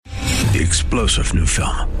The explosive new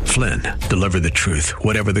film, Flynn, deliver the truth,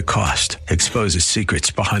 whatever the cost, exposes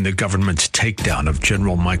secrets behind the government's takedown of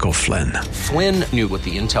General Michael Flynn. Flynn knew what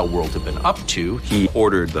the intel world had been up to. He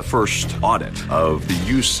ordered the first audit of the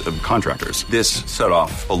use of contractors. This set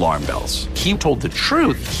off alarm bells. He told the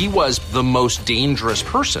truth. He was the most dangerous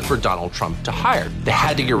person for Donald Trump to hire. They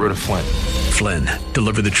had to get rid of Flynn. Flynn,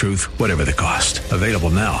 deliver the truth, whatever the cost. Available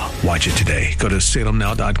now. Watch it today. Go to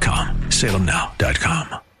salemnow.com.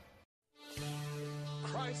 salemnow.com.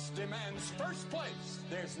 Christ demands first place.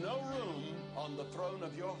 There's no room on the throne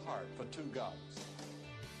of your heart for two gods.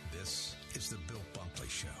 This is the Bill Bunkley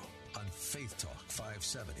Show on Faith Talk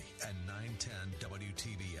 570 and 910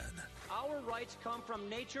 WTBN. Our rights come from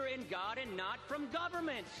nature and God and not from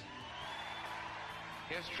government.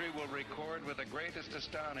 History will record with the greatest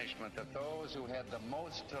astonishment that those who had the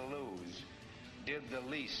most to lose did the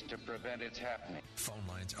least to prevent its happening. Phone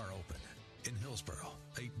lines are open. In Hillsborough,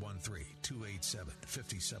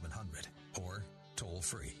 813-287-5700 or toll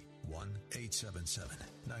free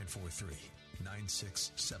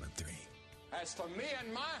 1-877-943-9673. As for me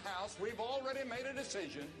and my house, we've already made a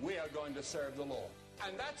decision. We are going to serve the Lord.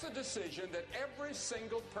 And that's a decision that every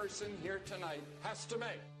single person here tonight has to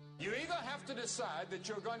make. You either have to decide that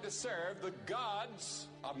you're going to serve the gods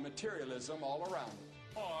of materialism all around,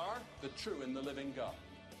 or the true and the living God.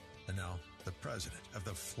 And now, the president of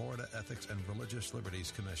the Florida Ethics and Religious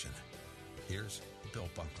Liberties Commission. Here's Bill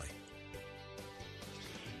Bunkley.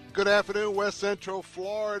 Good afternoon, West Central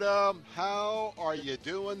Florida. How are you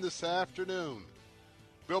doing this afternoon?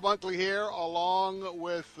 Bill Bunkley here, along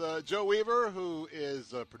with Joe Weaver, who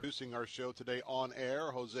is producing our show today on air.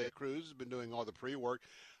 Jose Cruz has been doing all the pre-work.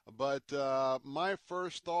 But my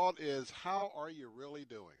first thought is, how are you really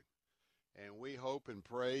doing? And we hope and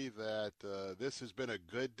pray that this has been a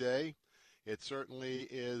good day. It certainly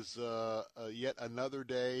is yet another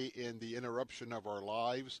day in the interruption of our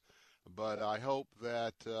lives. But I hope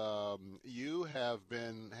that you have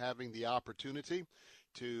been having the opportunity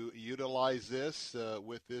to utilize this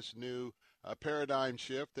with this new paradigm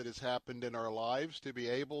shift that has happened in our lives to be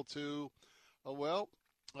able to,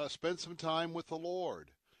 spend some time with the Lord.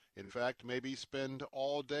 In fact, maybe spend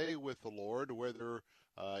all day with the Lord, whether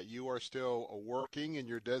you are still working in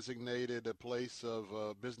your designated place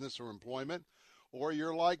of business or employment, or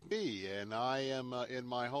you're like me, and I am in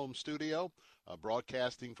my home studio,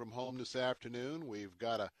 broadcasting from home this afternoon. We've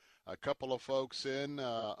got a couple of folks in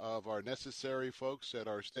of our necessary folks at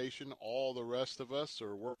our station. All the rest of us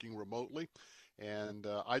are working remotely, and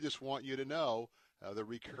I just want you to know the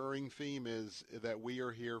recurring theme is that we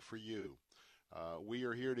are here for you. We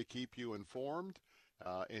are here to keep you informed.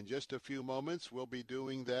 In just a few moments, we'll be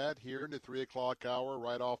doing that here in the 3 o'clock hour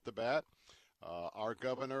right off the bat. Our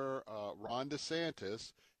governor, Ron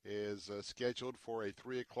DeSantis, is scheduled for a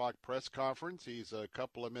 3 o'clock press conference. He's a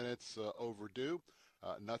couple of minutes overdue,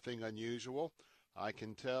 nothing unusual. I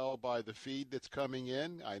can tell by the feed that's coming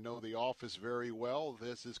in. I know the office very well.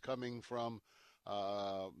 This is coming from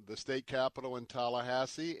the state capitol in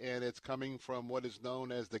Tallahassee, and it's coming from what is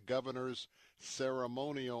known as the governor's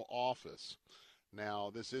ceremonial office. Now,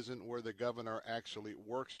 this isn't where the governor actually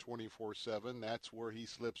works 24/7. That's where he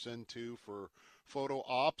slips into for photo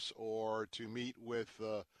ops or to meet with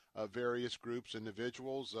various groups,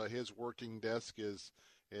 individuals. His working desk is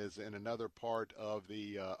in another part of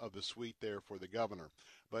the suite there for the governor.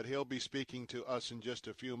 But he'll be speaking to us in just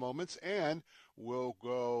a few moments, and we'll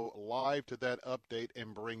go live to that update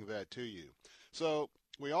and bring that to you. So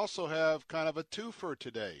we also have kind of a twofer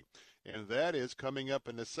today, and that is coming up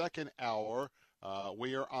in the second hour.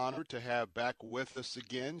 We are honored to have back with us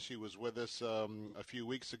again. She was with us a few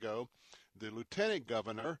weeks ago, the Lieutenant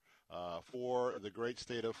Governor for the great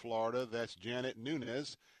state of Florida. That's Janet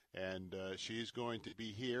Nunes, and she's going to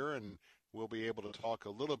be here, and we'll be able to talk a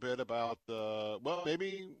little bit about,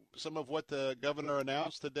 maybe some of what the governor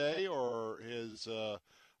announced today or his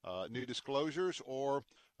new disclosures, or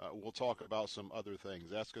we'll talk about some other things.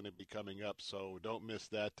 That's going to be coming up, so don't miss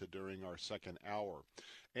that during our second hour.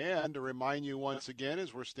 And to remind you once again,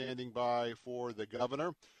 as we're standing by for the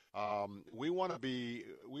governor, we want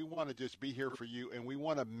to just be here for you, and we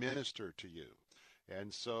want to minister to you.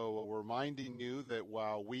 And so we're reminding you that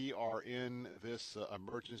while we are in this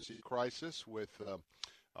emergency crisis with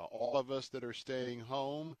all of us that are staying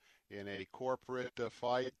home in a corporate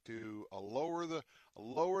fight to lower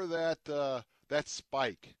that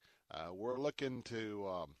spike, we're looking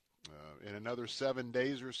to in another 7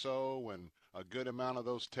 days or so, when a good amount of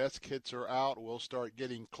those test kits are out, we'll start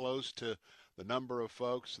getting close to the number of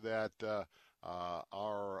folks that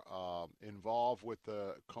are involved with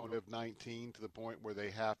the COVID-19 to the point where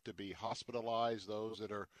they have to be hospitalized, those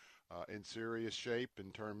that are in serious shape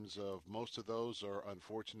in terms of most of those are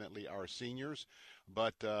unfortunately our seniors.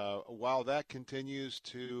 But while that continues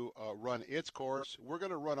to run its course, we're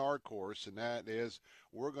going to run our course, and that is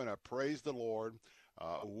we're going to praise the Lord.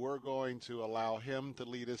 We're going to allow him to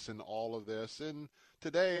lead us in all of this. And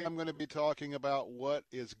today I'm going to be talking about what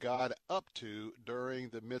is God up to during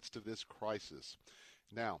the midst of this crisis.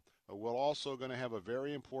 Now, we're also going to have a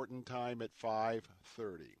very important time at 5:30.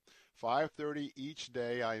 5:30 each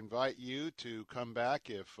day. I invite you to come back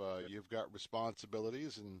if you've got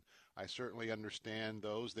responsibilities, and I certainly understand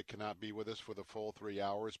those that cannot be with us for the full 3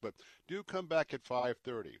 hours, but do come back at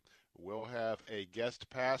 5:30. We'll have a guest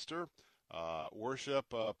pastor, worship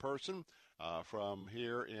person from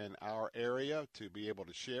here in our area to be able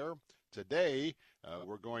to share. Today,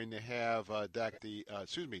 we're going to have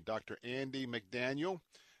Dr. Andy McDaniel,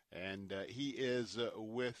 and he is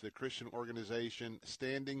with the Christian organization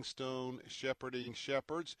Standing Stone Shepherding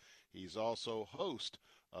Shepherds. He's also host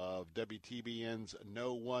of WTBN's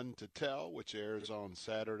No One to Tell, which airs on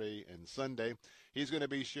Saturday and Sunday. He's going to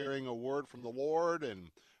be sharing a word from the Lord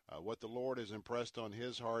and what the Lord has impressed on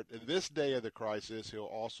his heart. This day of the crisis, he'll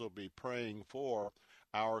also be praying for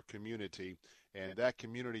our community, and that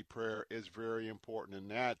community prayer is very important,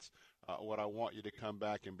 and that's what I want you to come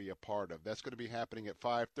back and be a part of. That's going to be happening at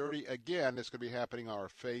 5:30. Again, it's going to be happening on our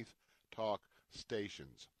Faith Talk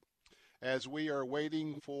stations. As we are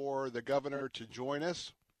waiting for the governor to join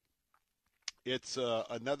us, it's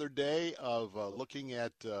another day of looking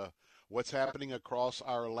at what's happening across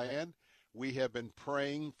our land. I've been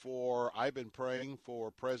praying for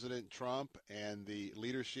President Trump and the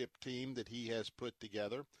leadership team that he has put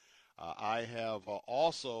together. I have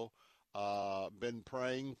also been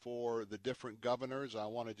praying for the different governors. I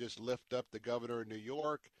want to just lift up the governor of New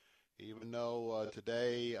York, even though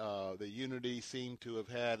today the Unity seemed to have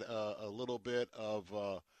had a little bit of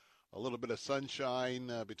sunshine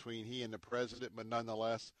between he and the president, but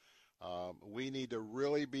nonetheless, we need to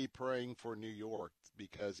really be praying for New York,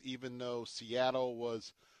 because even though Seattle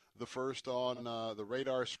was the first on the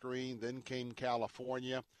radar screen, then came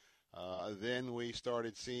California. Then we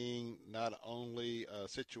started seeing not only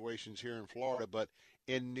situations here in Florida, but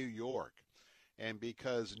in New York. And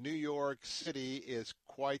because New York City is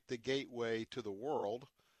quite the gateway to the world,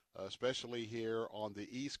 especially here on the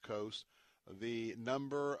East Coast, the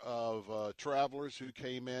number of travelers who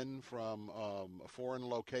came in from foreign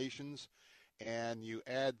locations, and you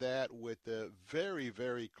add that with the very,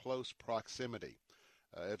 very close proximity.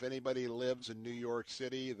 If anybody lives in New York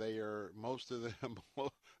City, most of them,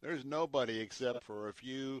 there's nobody except for a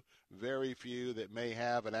few, very few that may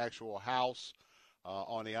have an actual house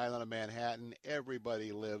on the island of Manhattan.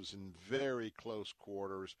 Everybody lives in very close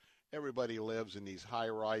quarters. Everybody lives in these high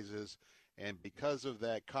rises. And because of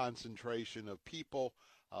that concentration of people,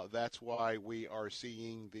 that's why we are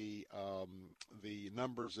seeing the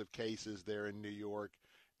numbers of cases there in New York,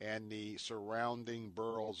 and the surrounding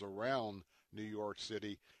boroughs around New York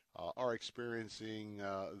City are experiencing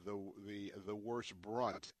the worst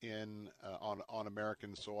brunt on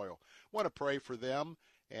American soil. I want to pray for them,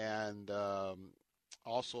 and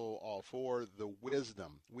also for the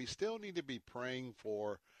wisdom. We still need to be praying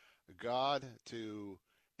for God to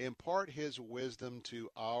impart his wisdom to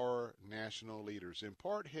our national leaders,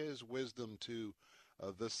 impart his wisdom to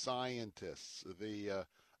the scientists,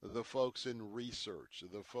 the folks in research,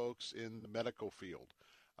 the folks in the medical field,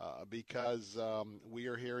 because we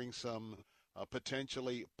are hearing some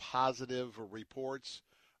potentially positive reports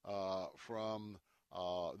from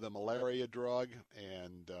the malaria drug,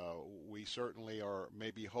 and we certainly are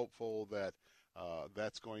maybe hopeful that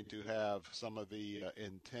that's going to have some of the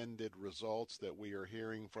intended results that we are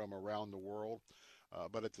hearing from around the world.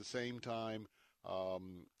 But at the same time,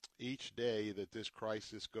 each day that this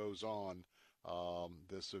crisis goes on,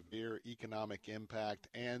 the severe economic impact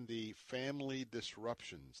and the family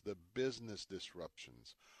disruptions, the business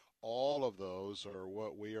disruptions, all of those are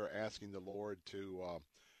what we are asking the Lord to,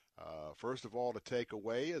 first of all, to take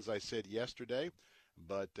away, as I said yesterday.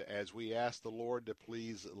 But as we ask the Lord to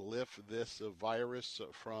please lift this virus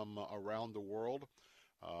from around the world,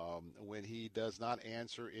 when he does not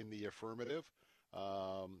answer in the affirmative,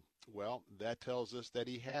 well, that tells us that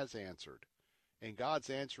he has answered. And God's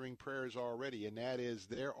answering prayers already, and that is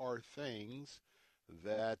there are things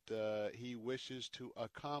that he wishes to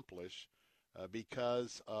accomplish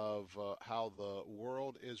because of how the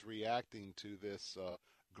world is reacting to this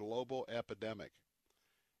global epidemic.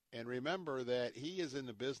 And remember that he is in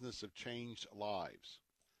the business of changed lives.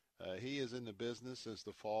 He is in the business since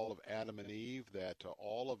the fall of Adam and Eve that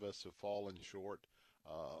all of us have fallen short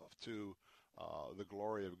to the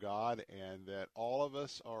glory of God, and that all of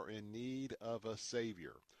us are in need of a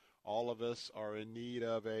Savior. All of us are in need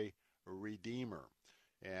of a Redeemer.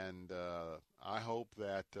 And I hope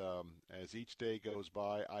that as each day goes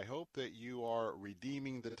by, I hope that you are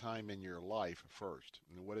redeeming the time in your life first.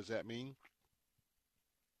 And what does that mean?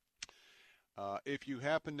 If you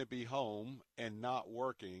happen to be home and not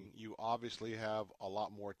working, you obviously have a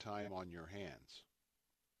lot more time on your hands.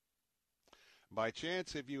 By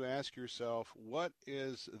chance, if you ask yourself, what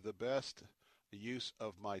is the best use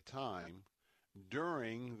of my time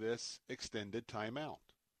during this extended timeout?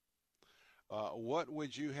 What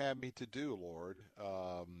would you have me to do, Lord,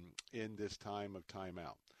 in this time of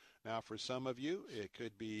timeout? Now, for some of you, it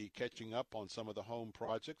could be catching up on some of the home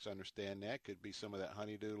projects. I understand that. Could be some of that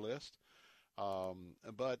honey-do list.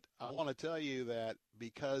 But I want to tell you that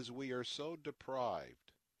because we are so deprived,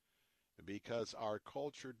 because our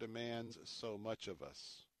culture demands so much of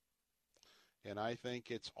us, and I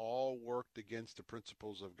think it's all worked against the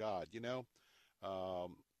principles of God. You know,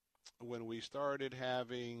 when we started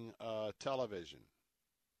having television,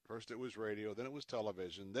 first it was radio, then it was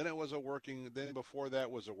television, then before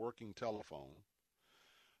that was a working telephone.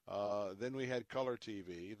 Then we had color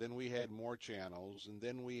TV, then we had more channels, and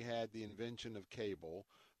then we had the invention of cable,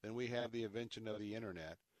 then we had the invention of the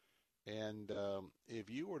internet. And if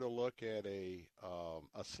you were to look at a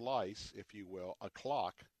slice, if you will, a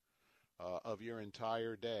clock of your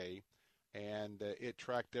entire day, and it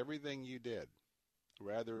tracked everything you did,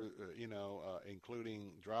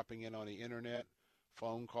 including dropping in on the internet,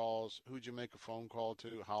 phone calls, who'd you make a phone call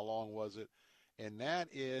to, how long was it? And that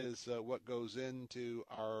is what goes into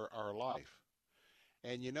our life.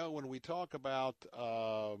 And, you know, when we talk about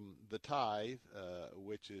the tithe,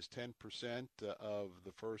 which is 10% of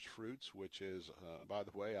the first fruits, which is, by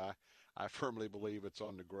the way, I firmly believe it's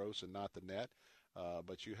on the gross and not the net,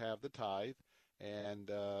 but you have the tithe. And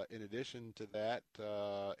in addition to that,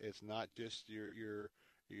 it's not just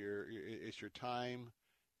it's your time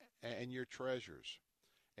and your treasures.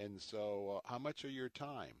 And so how much of your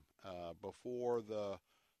time before the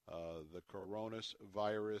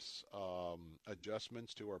coronavirus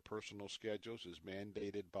adjustments to our personal schedules is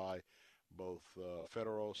mandated by both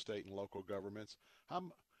federal, state, and local governments?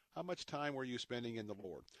 How much time were you spending in the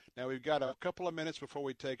Lord? Now, we've got a couple of minutes before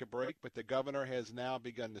we take a break, but the governor has now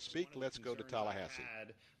begun to speak. Let's go to Tallahassee.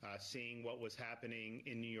 Seeing what was happening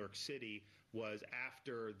in New York City was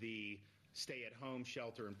after the stay-at-home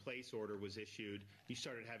shelter-in-place order was issued, you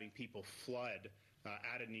started having people flood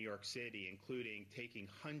out of New York City, including taking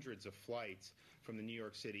hundreds of flights from the New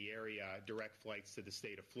York City area, direct flights to the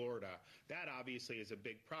state of Florida. That obviously is a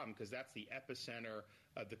big problem because that's the epicenter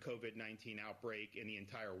of the COVID-19 outbreak in the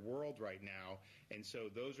entire world right now. And so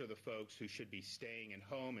those are the folks who should be staying at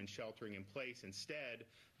home and sheltering in place. Instead,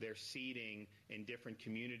 they're seeding in different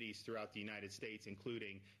communities throughout the United States,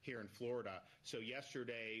 including here in Florida. So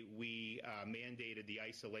yesterday, we mandated the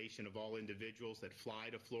isolation of all individuals that fly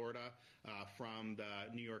to Florida from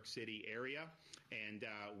the New York City area. And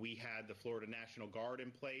we had the Florida National Guard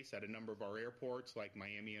in place at a number of our airports like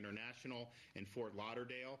Miami International and Fort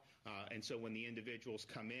Lauderdale. And so when the individuals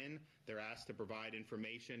come in, they're asked to provide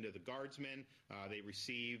information to the guardsmen. They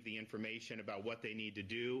receive the information about what they need to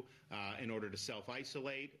do in order to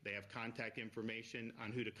self-isolate. They have contact information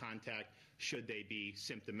on who to contact should they be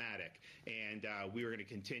symptomatic. And we are going to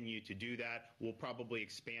continue to do that. We'll probably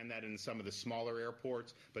expand that in some of the smaller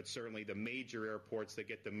airports, but certainly the major airports that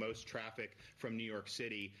get the most traffic from New York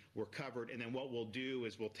City were covered. And then what we'll do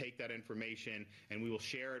is we'll take that information and we will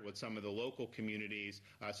share it with some of the local communities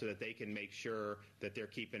so that they can make sure that they're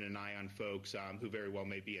keeping an eye on folks who very well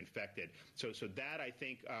may be infected. So that, I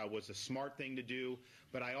think, was a smart thing to do.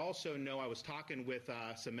 But I also know I was talking with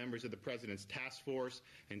some members of the President's task force,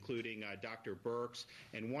 including Dr. Birx,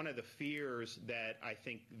 and one of the fears that I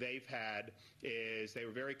think they've had is they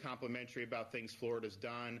were very complimentary about things Florida's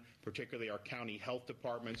done, particularly our county health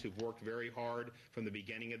departments who've worked very hard from the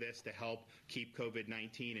beginning of this to help keep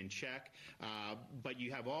COVID-19 in check. But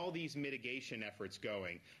you have all these mitigation efforts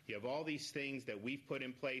going. You have all these things that we've put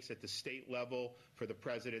in place at the state level for the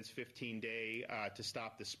President's 15-day to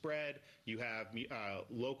stop the spread. You have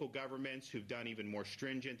local governments who've done even more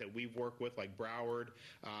stringent that we've worked with, like Broward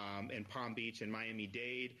and Palm Beach and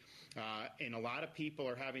Miami-Dade. And a lot of people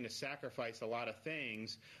are having to sacrifice a lot of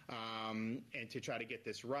things and to try to get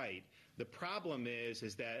this right. The problem is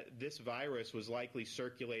that this virus was likely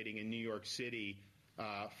circulating in New York City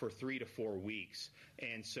for 3 to 4 weeks.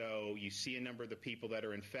 And so you see a number of the people that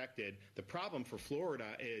are infected. The problem for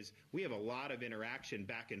Florida is we have a lot of interaction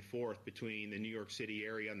back and forth between the New York City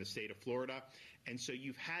area and the state of Florida. And so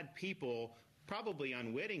you've had people probably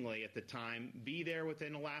unwittingly at the time, be there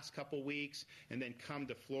within the last couple weeks and then come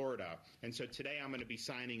to Florida. And so today I'm going to be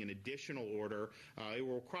signing an additional order. It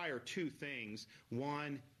will require 2 things.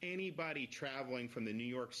 One, anybody traveling from the New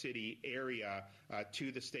York City area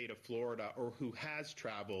to the state of Florida or who has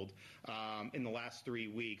traveled in the last 3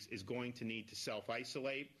 weeks is going to need to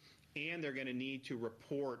self-isolate, and they're going to need to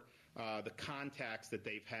report the contacts that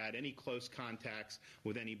they've had, any close contacts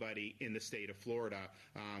with anybody in the state of Florida,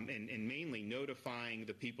 and mainly notifying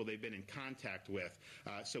the people they've been in contact with.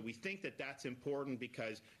 So we think that that's important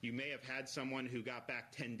because you may have had someone who got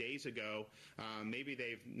back 10 days ago. Maybe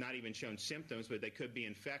they've not even shown symptoms, but they could be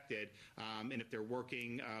infected. And if they're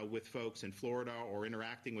working with folks in Florida or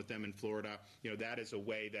interacting with them in Florida, that is a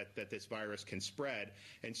way that this virus can spread.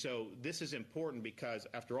 And so this is important because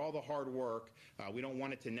after all the hard work, we don't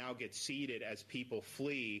want it to now get seeded as people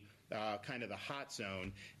flee kind of the hot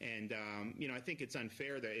zone. And, I think it's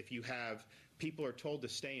unfair that if you have people are told to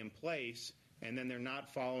stay in place and then they're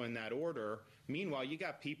not following that order. Meanwhile, you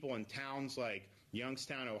got people in towns like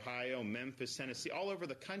Youngstown, Ohio, Memphis, Tennessee, all over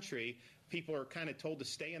the country. People are kind of told to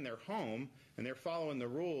stay in their home, and they're following the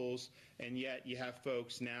rules, and yet you have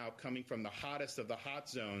folks now coming from the hottest of the hot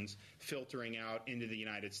zones filtering out into the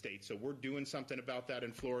United States. So we're doing something about that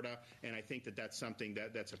in Florida, and I think that that's something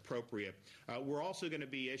that's appropriate. We're also going to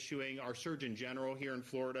be issuing, our Surgeon General here in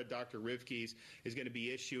Florida, Dr. Rivkes, is going to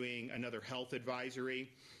be issuing another health advisory.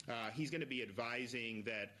 He's going to be advising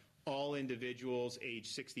that all individuals age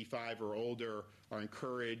 65 or older are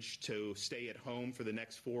encouraged to stay at home for the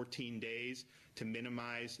next 14 days to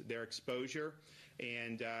minimize their exposure.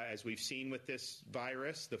 And as we've seen with this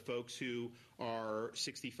virus, the folks who are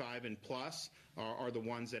 65 and plus are the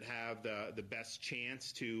ones that have the best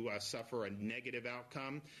chance to suffer a negative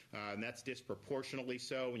outcome. And that's disproportionately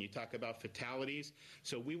so when you talk about fatalities.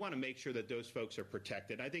 So we want to make sure that those folks are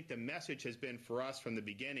protected. I think the message has been for us from the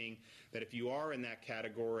beginning that if you are in that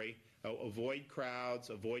category, avoid crowds,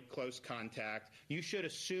 avoid close contact. You should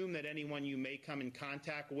assume that anyone you may come in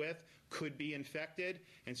contact with could be infected,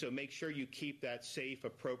 and so make sure you keep that safe,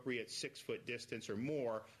 appropriate 6-foot distance or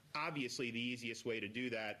more. Obviously, the easiest way to do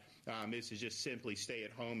that is to just simply stay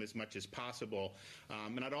at home as much as possible.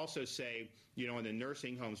 And I'd also say, in the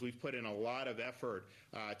nursing homes, we've put in a lot of effort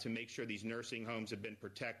to make sure these nursing homes have been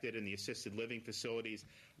protected, and the assisted living facilities,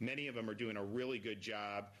 many of them are doing a really good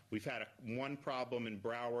job. We've had one problem in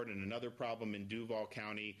Broward and another problem in Duval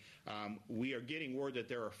County. We are getting word that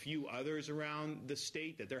there are a few others around the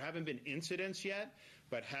state, that there haven't been incidents yet,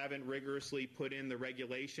 but haven't rigorously put in the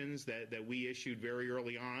regulations that we issued very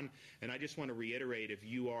early on. And I just want to reiterate, if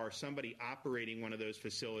you are somebody operating one of those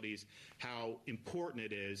facilities, how important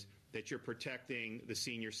it is that you're protecting the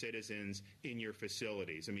senior citizens in your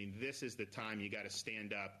facilities. I mean, this is the time you got to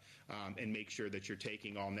stand up and make sure that you're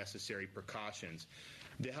taking all necessary precautions.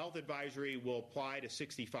 The health advisory will apply to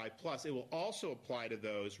 65 plus. It will also apply to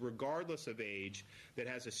those, regardless of age, that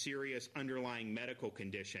has a serious underlying medical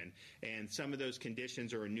condition. And some of those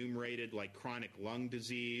conditions are enumerated, like chronic lung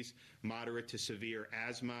disease, moderate to severe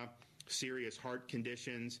asthma, serious heart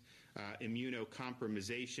conditions,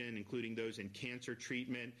 immunocompromisation, including those in cancer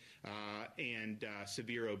treatment, and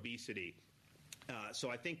severe obesity.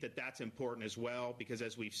 So I think that that's important as well, because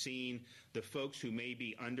as we've seen, the folks who may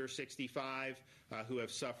be under 65 who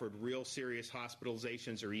have suffered real serious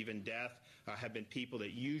hospitalizations or even death have been people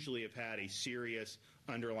that usually have had a serious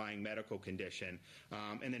underlying medical condition.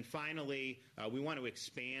 And then finally, we want to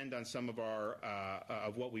expand on some of our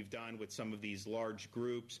of what we've done with some of these large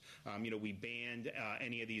groups. We banned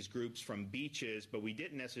any of these groups from beaches, but we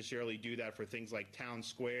didn't necessarily do that for things like town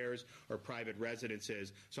squares or private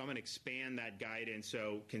residences. So I'm going to expand that guidance.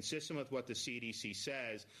 So consistent with what the CDC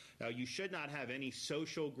says, you should not have any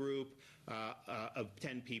social group of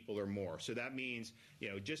 10 people or more. So that means,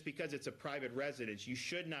 just because it's a private residence, you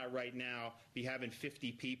should not right now be having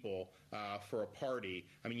 50 people for a party.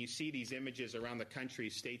 I mean, you see these images around the country,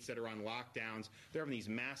 states that are on lockdowns. They're having these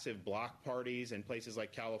massive block parties in places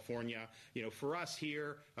like California. For us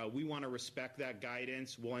here, we want to respect that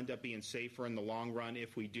guidance. We'll end up being safer in the long run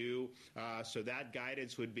if we do. So that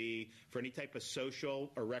guidance would be for any type of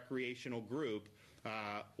social or recreational group,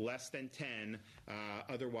 less than 10.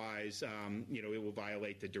 Otherwise, it will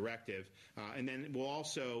violate the directive. And then we'll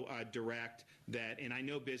also direct that, and I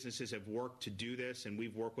know businesses have worked to do this, and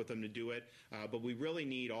we've worked with them to do it, but we really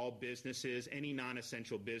need all businesses, any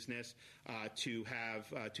non-essential business, to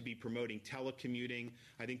be promoting telecommuting.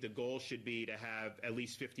 I think the goal should be to have at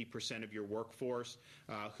least 50% of your workforce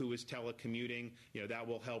who is telecommuting. That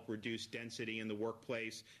will help reduce density in the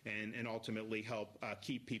workplace and ultimately help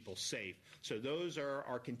keep people safe. So those are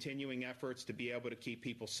our continuing efforts to be able to keep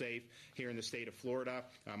people safe here in the state of Florida.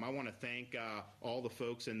 I want to thank all the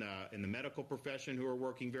folks in the medical profession who are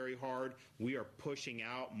working very hard. We are pushing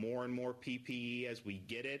out more and more PPE as we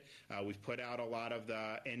get it. We've put out a lot of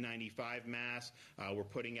the N95 masks. We're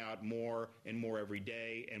putting out more and more every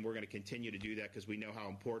day, and we're going to continue to do that because we know how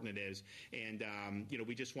important it is. And,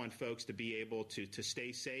 we just want folks to be able to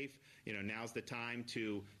stay safe. Now's the time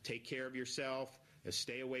to take care of yourself,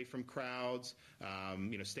 stay away from crowds,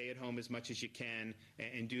 stay at home as much as you can,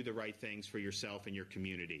 and do the right things for yourself and your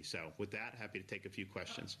community. So with that, happy to take a few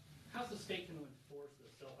questions. How's the state going to enforce the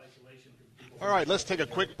self-isolation for people? All right, let's take a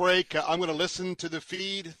quick break. I'm going to listen to the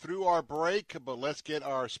feed through our break, but let's get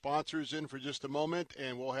our sponsors in for just a moment,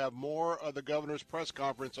 and we'll have more of the governor's press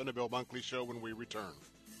conference on the Bill Bunkley Show when we return.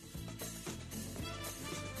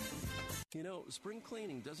 Spring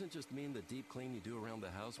cleaning doesn't just mean the deep clean you do around the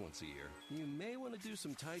house once a year. You may want to do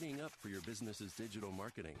some tidying up for your business's digital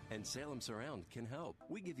marketing, and Salem Surround can help.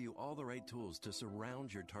 We give you all the right tools to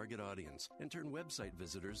surround your target audience and turn website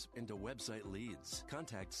visitors into website leads.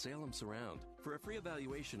 Contact Salem Surround for a free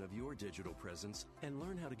evaluation of your digital presence and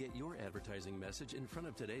learn how to get your advertising message in front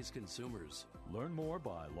of today's consumers. Learn more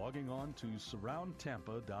by logging on to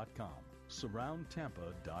surroundtampa.com.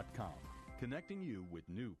 Surroundtampa.com. Connecting you with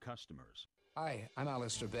new customers. Hi, I'm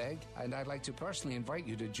Alistair Begg, and I'd like to personally invite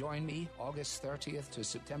you to join me August 30th to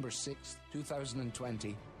September 6th,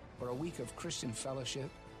 2020, for a week of Christian fellowship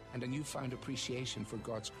and a newfound appreciation for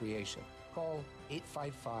God's creation. Call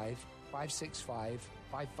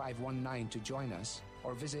 855-565-5519 to join us,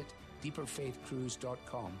 or visit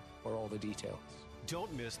deeperfaithcruise.com for all the details.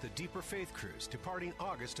 Don't miss the Deeper Faith Cruise departing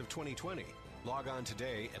August of 2020. Log on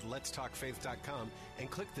today at letstalkfaith.com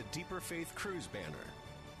and click the Deeper Faith Cruise banner.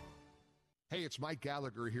 Hey, it's Mike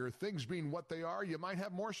Gallagher here. Things being what they are, you might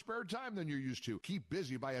have more spare time than you're used to. Keep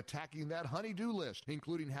busy by attacking that honey-do list,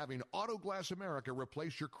 including having Autoglass America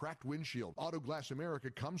replace your cracked windshield. Autoglass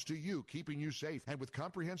America comes to you, keeping you safe. And with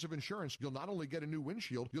comprehensive insurance, you'll not only get a new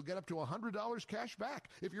windshield, you'll get up to $100 cash back.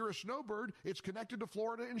 If you're a snowbird, it's connected to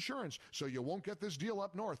Florida Insurance, so you won't get this deal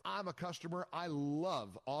up north. I'm a customer. I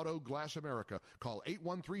love Autoglass America. Call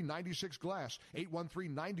 813-96-GLASS,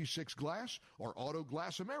 813-96-GLASS, or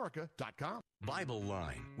autoglassamerica.com. Bible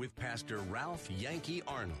Line with Pastor Ralph Yankee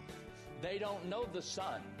Arnold. They don't know the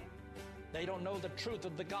Son. They don't know the truth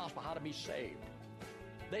of the gospel, how to be saved.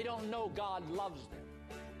 They don't know God loves them.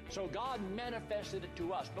 So God manifested it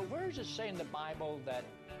to us. But where does it say in the Bible that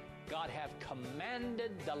God hath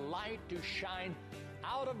commanded the light to shine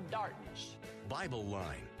out of darkness? Bible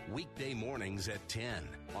Line, weekday mornings at 10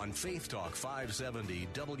 on Faith Talk 570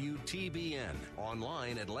 WTBN.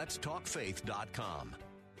 Online at letstalkfaith.com.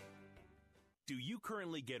 Do you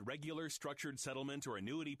currently get regular structured settlement or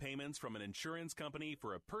annuity payments from an insurance company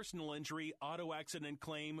for a personal injury, auto accident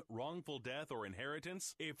claim, wrongful death, or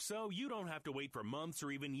inheritance? If so, you don't have to wait for months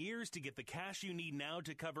or even years to get the cash you need now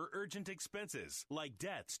to cover urgent expenses like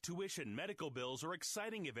debts, tuition, medical bills, or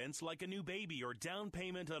exciting events like a new baby or down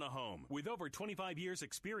payment on a home. With over 25 years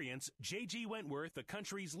experience, J.G. Wentworth, the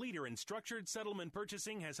country's leader in structured settlement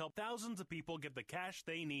purchasing, has helped thousands of people get the cash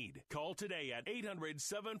they need. Call today at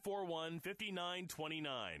 800-741-5929.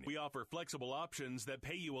 We offer flexible options that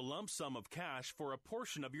pay you a lump sum of cash for a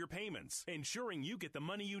portion of your payments, ensuring you get the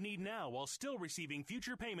money you need now while still receiving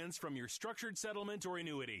future payments from your structured settlement or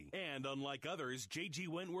annuity. And unlike others, J.G.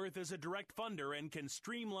 Wentworth is a direct funder and can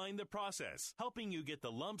streamline the process, helping you get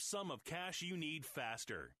the lump sum of cash you need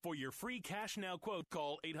faster. For your free Cash Now quote,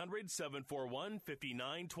 call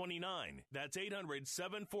 800-741-5929. That's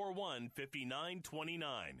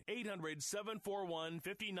 800-741-5929.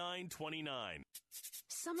 800-741-5929.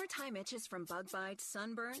 Summertime itches from bug bites,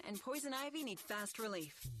 sunburn, and poison ivy need fast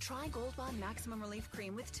relief. Try Gold Bond Maximum Relief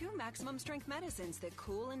Cream with 2 maximum strength medicines that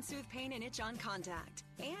cool and soothe pain and itch on contact.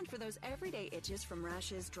 And for those everyday itches from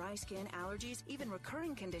rashes, dry skin, allergies, even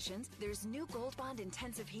recurring conditions, there's new Gold Bond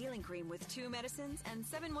Intensive Healing Cream with 2 medicines and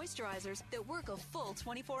 7 moisturizers that work a full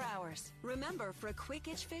 24 hours. Remember, for a quick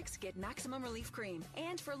itch fix, get Maximum Relief Cream.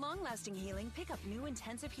 And for long-lasting healing, pick up new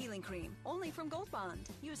Intensive Healing Cream. Only from Gold Bond.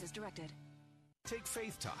 Use as directed. Take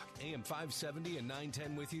Faith Talk, AM 570 and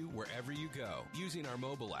 910 with you wherever you go. Using our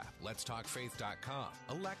mobile app, letstalkfaith.com,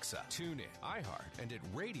 Alexa, TuneIn, iHeart, and at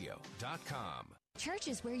radio.com. Church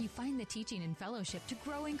is where you find the teaching and fellowship to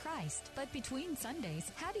grow in Christ. But between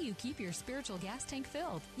Sundays, how do you keep your spiritual gas tank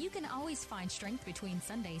filled? You can always find strength between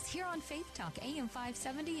Sundays here on Faith Talk AM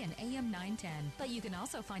 570 and AM 910. But you can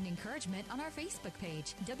also find encouragement on our Facebook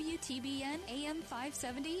page, WTBN AM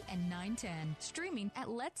 570 and 910. Streaming at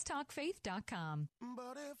letstalkfaith.com.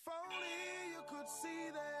 But if only you could see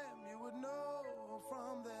them, you would know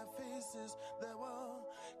from their faces there were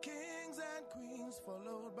kings and queens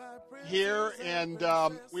followed by princes. Here, and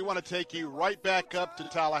we want to take you right back up to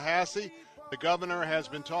Tallahassee. The governor has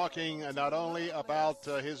been talking not only about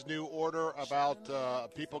his new order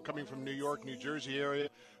about people coming from New York, New Jersey area,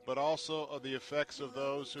 but also of the effects of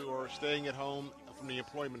those who are staying at home from the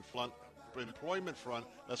employment front.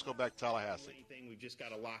 Let's go back to Tallahassee. We've just got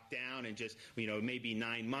to lock down and just, maybe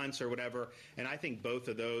 9 months or whatever. And I think both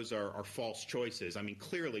of those are false choices. I mean,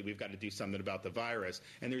 clearly we've got to do something about the virus,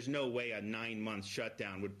 and there's no way a 9-month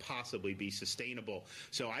shutdown would possibly be sustainable.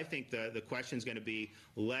 So I think the question is going to be,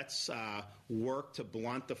 let's work to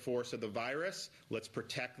blunt the force of the virus. Let's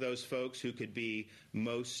protect those folks who could be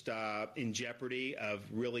most in jeopardy of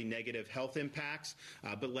really negative health impacts.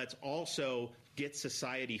 But let's also get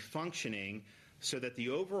society functioning so that the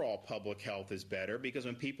overall public health is better, because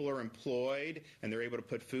when people are employed and they're able to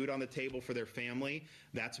put food on the table for their family,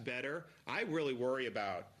 that's better. I really worry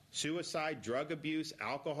about suicide, drug abuse,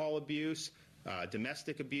 alcohol abuse,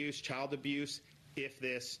 domestic abuse, child abuse, if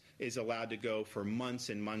this is allowed to go for months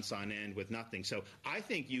and months on end with nothing. So I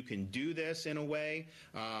think you can do this in a way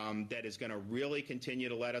that is going to really continue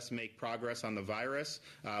to let us make progress on the virus,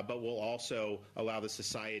 but will also allow the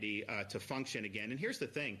society to function again. And here's the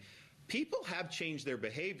thing. People have changed their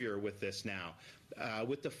behavior with this now.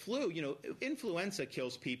 With the flu, influenza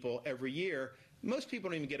kills people every year. Most people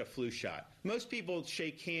don't even get a flu shot. Most people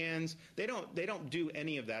shake hands. They don't do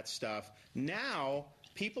any of that stuff. Now,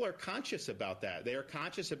 people are conscious about that. They are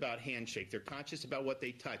conscious about handshake. They're conscious about what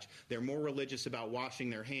they touch. They're more religious about washing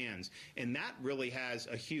their hands. And that really has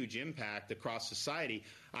a huge impact across society.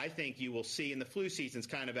 I think you will see, and the flu season's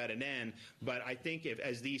kind of at an end, but I think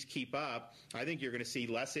as these keep up, I think you're going to see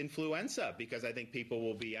less influenza, because I think people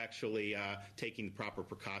will be actually taking the proper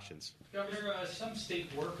precautions. Governor, some state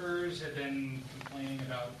workers have been complaining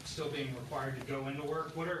about still being required to go into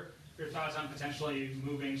work. What are your thoughts on potentially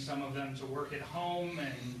moving some of them to work at home?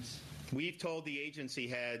 And we've told the agency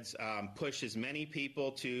heads, push as many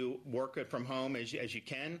people to work from home as you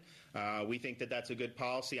can. We think that that's a good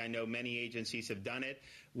policy. I know many agencies have done it.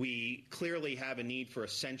 We clearly have a need for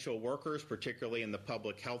essential workers, particularly in the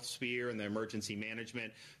public health sphere and the emergency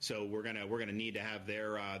management. So we're gonna need to have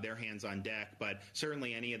their hands on deck. But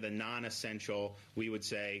certainly any of the non-essential, we would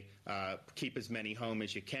say keep as many home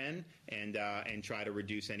as you can, and try to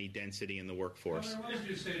reduce any density in the workforce. What did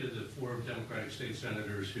you say to the 4 Democratic state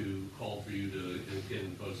senators who called for you to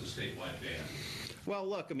impose a statewide ban? Well,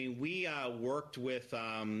 look, I mean, we worked with,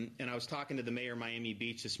 and I was talking to the mayor of Miami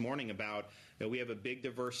Beach this morning about, we have a big,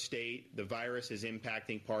 diverse state. The virus is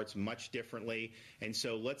impacting parts much differently. And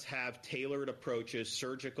so let's have tailored approaches,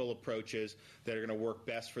 surgical approaches that are going to work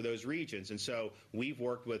best for those regions. And so we've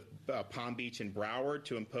worked with Palm Beach and Broward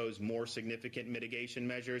to impose more significant mitigation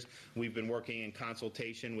measures. We've been working in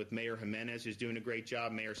consultation with Mayor Jimenez, who's doing a great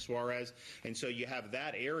job, Mayor Suarez. And so you have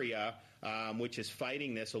that area which is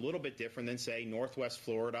fighting this a little bit different than, say, Northwest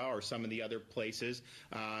Florida or some of the other places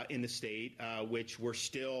in the state, which we're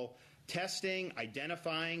still testing,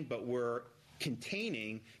 identifying, but we're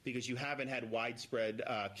containing because you haven't had widespread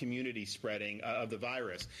community spreading of the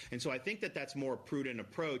virus. And so I think that that's more prudent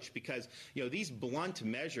approach, because these blunt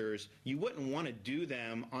measures, you wouldn't want to do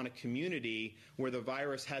them on a community where the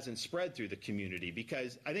virus hasn't spread through the community,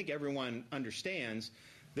 because I think everyone understands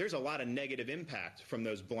there's a lot of negative impact from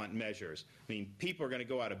those blunt measures. I mean, people are going to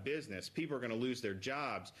go out of business. People are going to lose their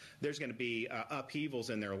jobs. There's going to be upheavals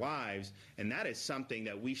in their lives, and that is something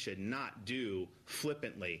that we should not do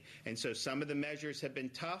flippantly. And so some of the measures have been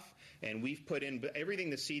tough, and we've put in everything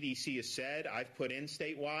the CDC has said, I've put in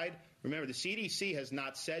statewide. Remember, the CDC has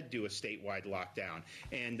not said do a statewide lockdown.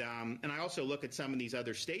 And I also look at some of these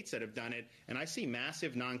other states that have done it, and I see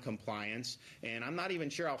massive noncompliance, and I'm not even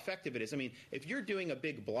sure how effective it is. I mean, if you're doing a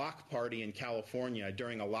big block party in California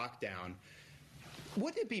during a lockdown,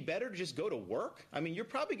 wouldn't it be better to just go to work? I mean, you're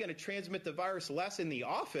probably going to transmit the virus less in the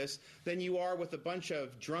office than you are with a bunch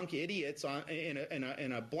of drunk idiots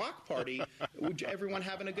in a block party, everyone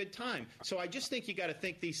having a good time. So I just think you got to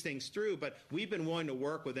think these things through. But we've been willing to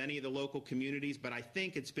work with any of the local communities, but I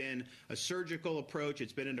think it's been a surgical approach.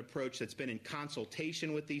 It's been an approach that's been in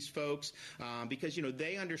consultation with these folks because,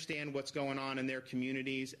 they understand what's going on in their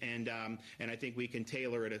communities, and I think we can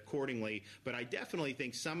tailor it accordingly. But I definitely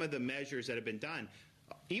think some of the measures that have been done,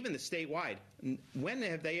 even the statewide, when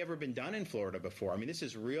have they ever been done in Florida before? I mean, this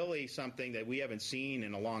is really something that we haven't seen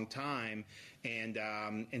in a long time,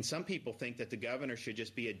 and some people think that the governor should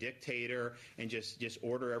just be a dictator and just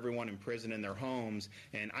order everyone in prison in their homes,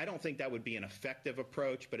 and I don't think that would be an effective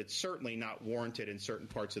approach, but it's certainly not warranted in certain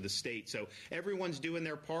parts of the state. So everyone's doing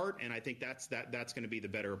their part, and I think that's going to be the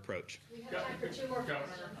better approach. We have time for two more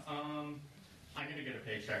questions. I'm going to get a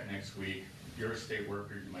paycheck next week. If you're a state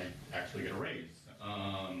worker, you might actually get a raise.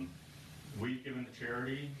 We've given to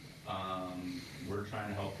charity. We're trying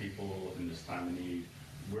to help people in this time of need.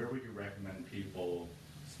 Where would you recommend people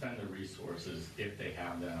spend their resources if they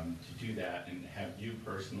have them to do that? And have you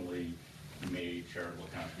personally made charitable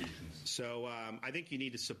contributions? So I think you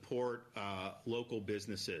need to support local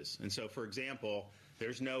businesses. And so, for example,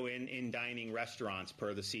 there's no in-dining restaurants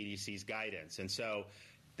per the CDC's guidance. And so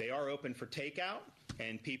they are open for takeout,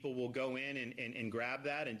 and people will go in and grab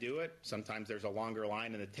that and do it. Sometimes there's a longer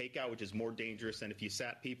line in the takeout, which is more dangerous than if you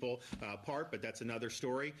sat people apart, but that's another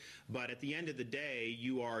story. But at the end of the day,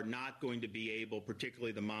 you are not going to be able,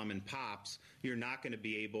 particularly the mom and pops, you're not going to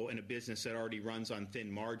be able, in a business that already runs on thin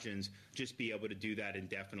margins, just be able to do that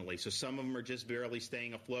indefinitely. So some of them are just barely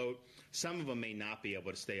staying afloat. Some of them may not be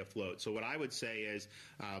able to stay afloat. So what I would say is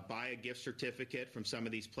buy a gift certificate from some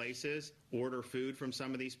of these places, order food from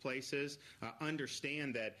some of these places,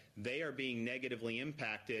 understand that they are being negatively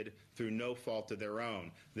impacted through no fault of their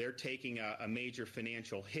own. They're taking a major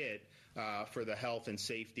financial hit for the health and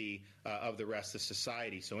safety of the rest of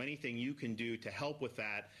society. So anything you can do to help with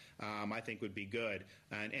that, I think would be good.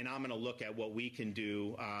 And I'm going to look at what we can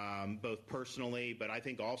do both personally, but I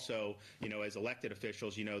think also, as elected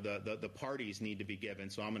officials, the parties need to be given.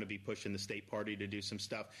 So I'm going to be pushing the state party to do some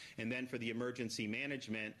stuff. And then for the emergency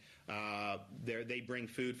management, they bring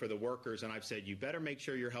food for the workers, and I've said you better make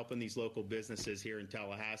sure you're helping these local businesses here in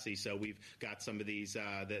Tallahassee. So we've got some of these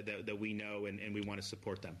that we know, and we want to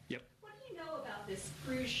support them. Yep. What do you know about this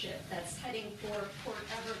cruise ship that's heading for Port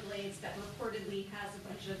Everglades that reportedly has a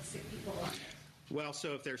bunch of sick people on it? Well,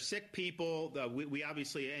 so if they're sick people, we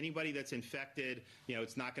obviously, anybody that's infected,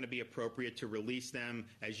 it's not going to be appropriate to release them.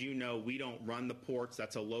 As you know, we don't run the ports.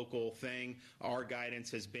 That's a local thing. Our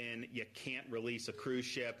guidance has been you can't release a cruise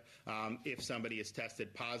ship if somebody is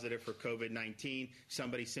tested positive for COVID-19.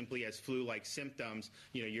 Somebody simply has flu-like symptoms,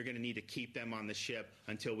 you're going to need to keep them on the ship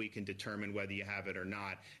until we can determine whether you have it or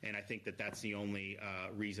not. And I think that that's the only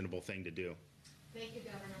reasonable thing to do. Thank you,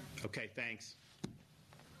 Governor. Okay, thanks.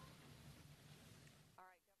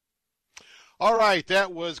 All right,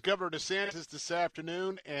 that was Governor DeSantis this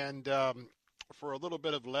afternoon, and for a little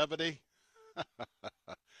bit of levity,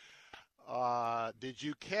 did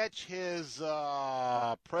you catch his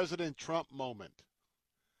President Trump moment?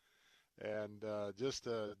 And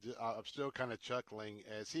I'm still kind of chuckling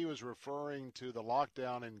as he was referring to the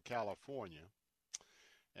lockdown in California,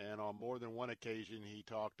 and on more than one occasion he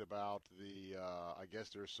talked about I guess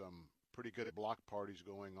there's some pretty good block parties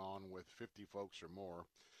going on with 50 folks or more.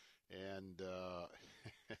 And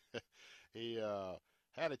he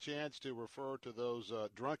had a chance to refer to those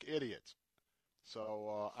drunk idiots.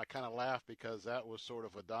 So I kind of laughed because that was sort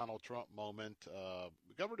of a Donald Trump moment.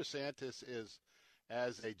 Governor DeSantis is,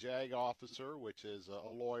 as a JAG officer, which is a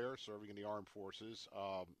lawyer serving in the armed forces,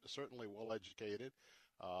 certainly well-educated.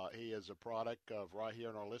 He is a product of right here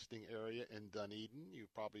in our listening area in Dunedin.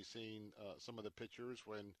 You've probably seen some of the pictures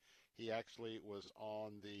when he actually was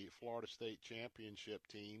on the Florida State Championship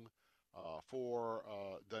team for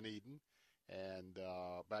Dunedin, and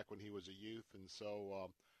back when he was a youth. And so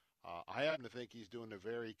I happen to think he's doing a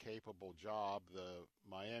very capable job. The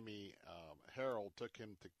Miami Herald took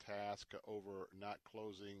him to task over not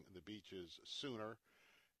closing the beaches sooner.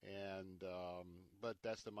 And but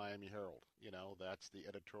that's the Miami Herald. That's the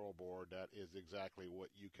editorial board. That is exactly what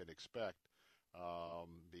you can expect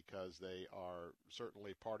because they are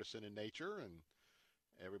certainly partisan in nature, and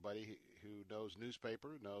everybody who knows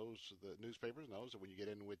newspapers knows that when you get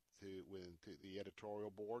in with the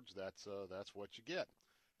editorial boards, that's what you get.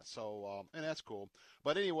 So and that's cool.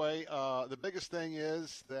 But anyway, the biggest thing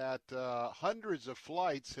is that hundreds of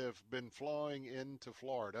flights have been flowing into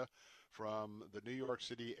Florida from the New York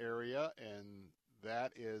City area, and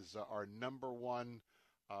that is our number one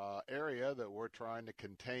area that we're trying to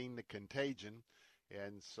contain the contagion.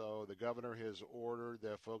 And so the governor has ordered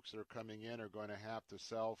that folks that are coming in are going to have to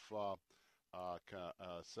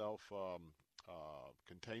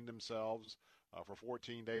contain themselves for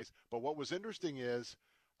 14 days. But what was interesting is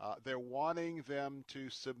they're wanting them to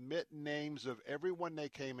submit names of everyone they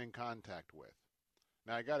came in contact with.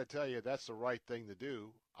 Now, I got to tell you, that's the right thing to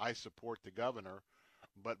do. I support the governor.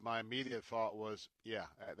 But my immediate thought was, yeah,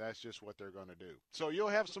 that's just what they're going to do. So you'll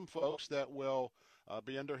have some folks that will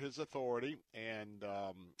be under his authority, and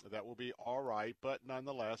that will be all right. But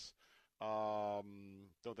nonetheless, don't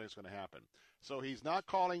think it's going to happen. So he's not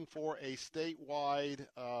calling for a statewide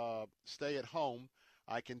stay-at-home.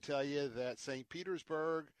 I can tell you that St.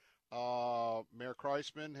 Petersburg, Mayor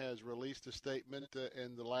Kreisman has released a statement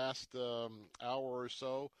in the last hour or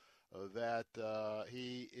so that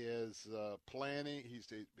he is planning. He's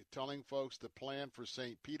telling folks to plan for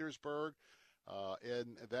St. Petersburg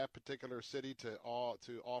in that particular city to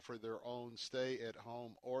offer their own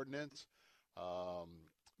stay-at-home ordinance.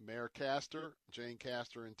 Mayor Castor, Jane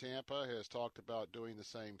Castor in Tampa, has talked about doing the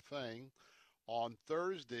same thing. On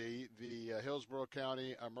Thursday, the Hillsborough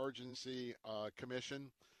County Emergency Commission,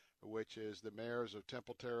 which is the mayors of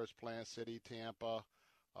Temple Terrace, Plant City, Tampa,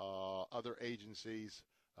 other agencies,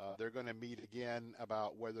 they're going to meet again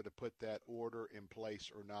about whether to put that order in place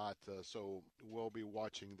or not, so we'll be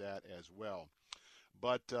watching that as well.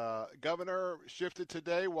 But Governor shifted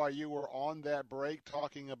today while you were on that break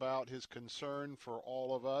talking about his concern for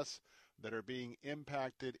all of us that are being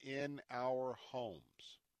impacted in our homes,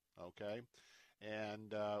 okay?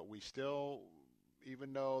 And we still,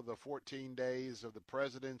 even though the 14 days of the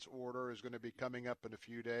president's order is going to be coming up in a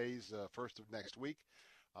few days, first of next week,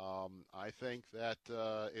 I think that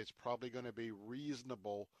it's probably going to be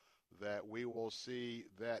reasonable that we will see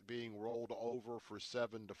that being rolled over for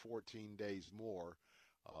 7 to 14 days more.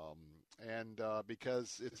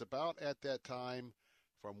 Because it's about at that time,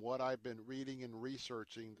 from what I've been reading and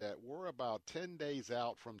researching, that we're about 10 days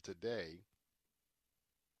out from today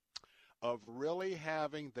of really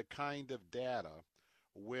having the kind of data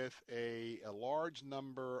with a large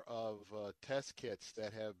number of test kits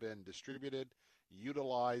that have been distributed,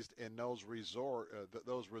 utilized, and those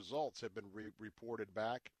results have been reported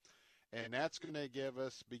back. And that's going to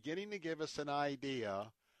beginning to give us an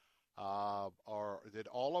idea that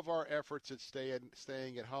all of our efforts at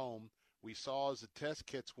staying at home, we saw as the test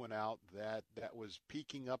kits went out that was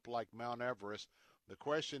peaking up like Mount Everest. The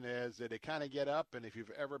question is, did it kind of get up? And if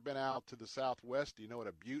you've ever been out to the Southwest, do you know what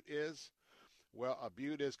a butte is? Well, a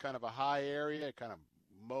butte is kind of a high area. It kind of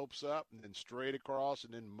mopes up and then straight across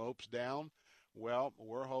and then mopes down. Well,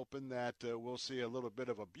 we're hoping that we'll see a little bit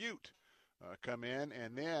of a butte come in,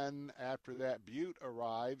 and then after that butte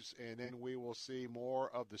arrives, and then we will see more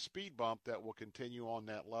of the speed bump that will continue on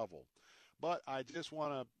that level. But I just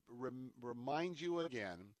want to remind you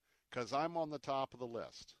again, because I'm on the top of the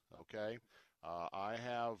list, okay? I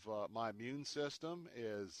have my immune system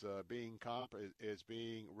is being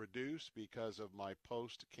reduced because of my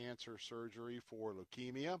post-cancer surgery for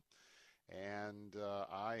leukemia. And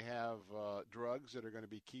I have drugs that are going to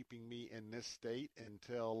be keeping me in this state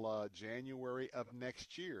until January of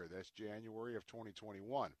next year. That's January of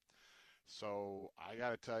 2021. So I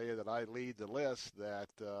got to tell you that I lead the list that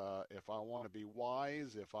if I want to be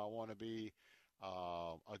wise, if I want to be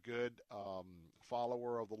a good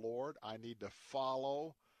follower of the Lord, I need to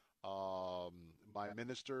follow my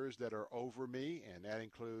ministers that are over me, and that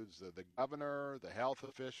includes the governor, the health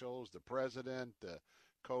officials, the president, the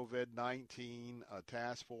COVID-19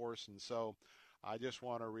 task force. And so I just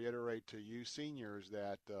want to reiterate to you seniors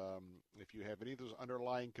that if you have any of those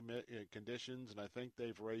underlying conditions, and I think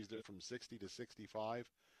they've raised it from 60 to 65,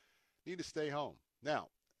 need to stay home. Now,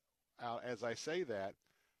 as I say that,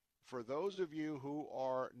 for those of you who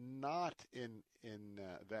are not in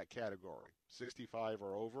that category, 65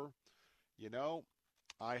 or over,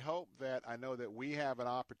 I hope that, I know that we have an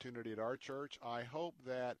opportunity at our church. I hope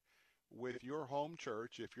that with your home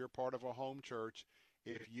church, if you're part of a home church,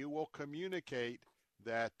 if you will communicate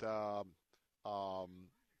that,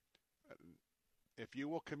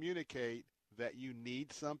 you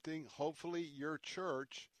need something, hopefully your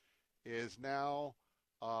church is now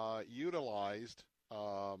utilized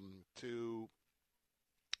to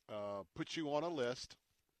put you on a list,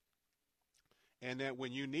 and that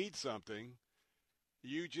when you need something,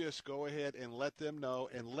 you just go ahead and let them know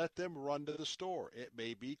and let them run to the store. It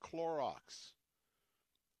may be Clorox.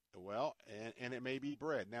 Well, and it may be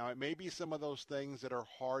bread. Now, it may be some of those things that are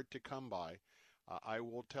hard to come by. I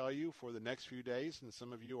will tell you for the next few days, and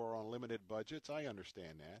some of you are on limited budgets, I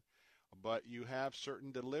understand that. but you have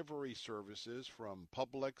certain delivery services from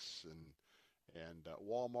Publix and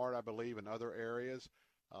Walmart, I believe, and other areas.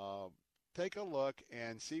 Take a look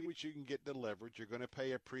and see what you can get delivered. You're going to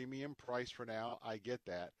pay a premium price for now. I get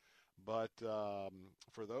that. But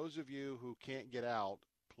for those of you who can't get out,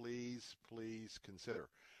 please consider.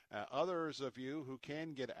 Others of you who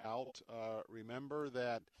can get out, remember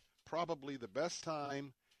that probably the best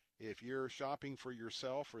time, if you're shopping for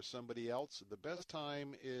yourself or somebody else, the best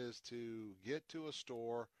time is to get to a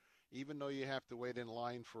store, even though you have to wait in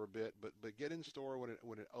line for a bit, but get in store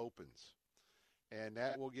when it opens. And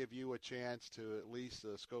that will give you a chance to at least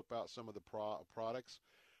scope out some of the products.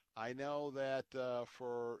 I know that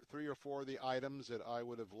for 3 or 4 of the items that I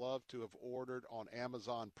would have loved to have ordered on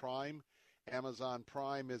Amazon Prime is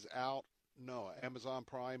out. No, Amazon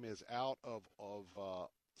Prime is out of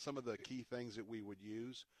some of the key things that we would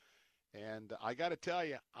use. And I got to tell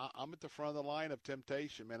you, I'm at the front of the line of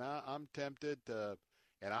temptation, man. I'm tempted to,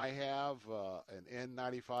 and I have an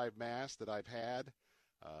N95 mask that I've had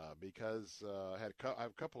because I have a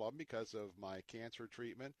couple of them because of my cancer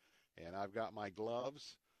treatment, and I've got my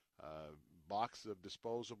gloves, box of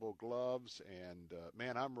disposable gloves, and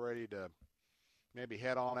man, I'm ready to maybe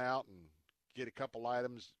head on out and get a couple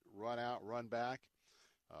items, run out, run back.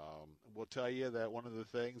 We'll tell you that one of the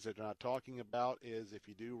things that they're not talking about is if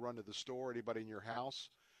you do run to the store, anybody in your house,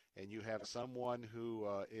 and you have someone who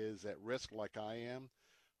is at risk like I am,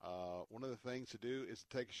 one of the things to do is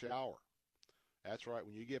to take a shower. That's right.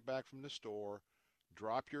 When you get back from the store,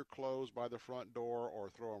 drop your clothes by the front door or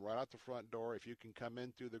throw them right out the front door. If you can come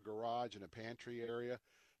in through the garage and a pantry area,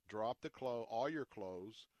 drop all your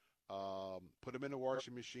clothes, put them in the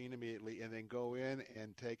washing machine immediately, and then go in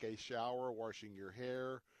and take a shower, washing your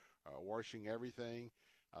hair, washing everything.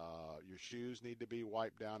 Your shoes need to be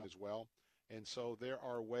wiped down as well. And so there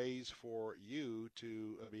are ways for you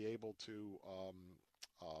to be able to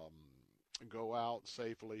go out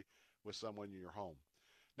safely with someone in your home.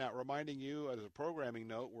 Now, reminding you, as a programming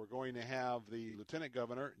note, we're going to have the Lieutenant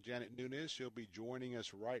Governor, Janet Nunes. She'll be joining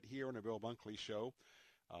us right here on the Bill Bunkley Show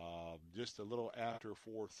just a little after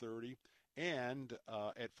 4:30. And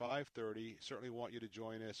at 5:30, certainly want you to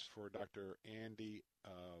join us for Dr. Andy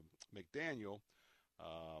McDaniel.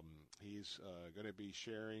 He's going to be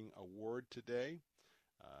sharing a word today,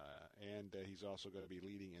 and he's also going to be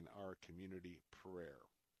leading in our community prayer.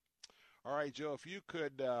 All right, Joe, if you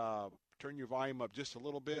could turn your volume up just a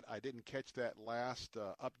little bit. I didn't catch that last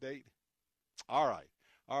update. All right.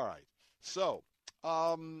 So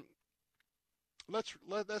let's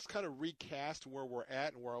kind of recast where we're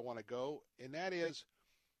at and where I want to go, and that is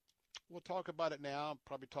we'll talk about it now,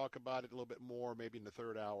 probably talk about it a little bit more maybe in the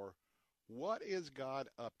third hour. What is God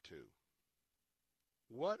up to?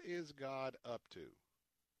 What is God up to?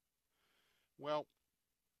 Well,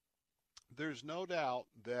 there's no doubt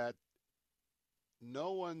that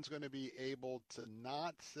no one's going to be able to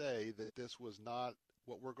not say that this was not,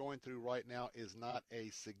 what we're going through right now is not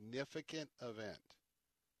a significant event.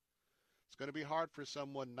 It's going to be hard for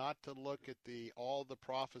someone not to look at all the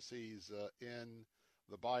prophecies in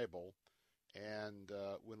the Bible. And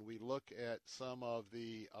when we look at some of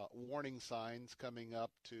the warning signs coming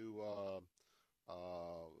up to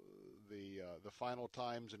the final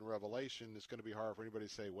times in Revelation, it's going to be hard for anybody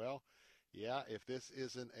to say, well, yeah, if this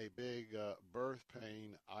isn't a big birth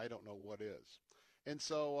pain, I don't know what is. And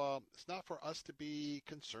so it's not for us to be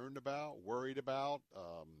concerned about, worried about,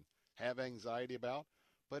 have anxiety about,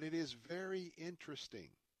 but it is very interesting.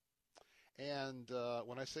 And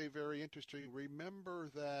when I say very interesting, remember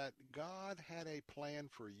that God had a plan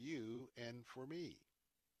for you and for me.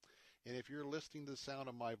 And if you're listening to the sound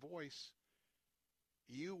of my voice,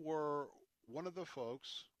 you were one of the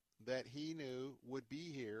folks that he knew would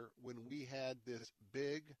be here when we had this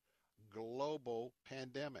big global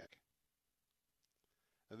pandemic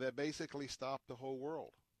that basically stopped the whole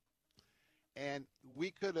world. And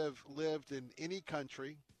we could have lived in any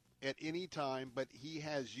country at any time, but he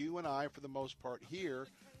has you and I, for the most part, here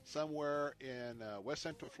somewhere in West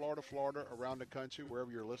Central Florida, around the country,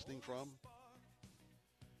 wherever you're listening from.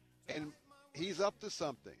 And he's up to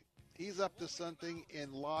something. He's up to something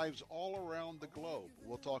in lives all around the globe.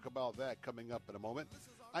 We'll talk about that coming up in a moment.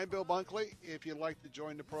 I'm Bill Bunkley. If you'd like to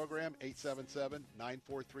join the program,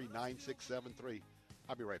 877-943-9673.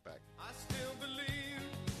 I'll be right back. I still believe.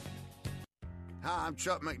 Hi, I'm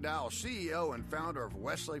Chuck McDowell, CEO and founder of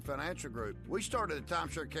Wesley Financial Group. We started the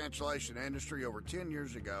timeshare cancellation industry over 10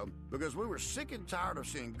 years ago because we were sick and tired of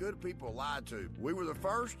seeing good people lied to. We were the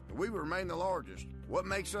first, and we remain the largest. What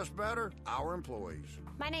makes us better? Our employees.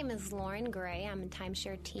 My name is Lauren Gray. I'm a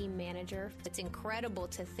timeshare team manager. It's incredible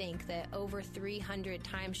to think that over 300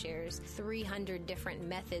 timeshares, 300 different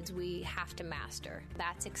methods we have to master.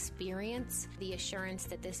 That's experience, the assurance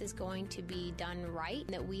that this is going to be done right,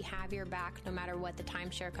 that we have your back no matter what the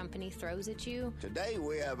timeshare company throws at you. Today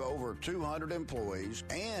we have over 200 employees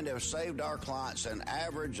and have saved our clients an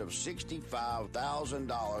average of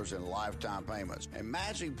 $65,000 in lifetime payments.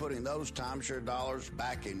 Imagine putting those timeshare dollars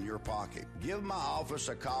back in your pocket. Give my office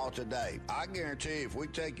a call today. I guarantee if we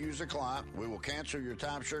take you as a client, we will cancel your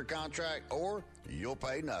timeshare contract or you'll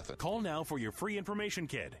pay nothing. Call now for your free information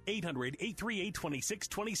kit.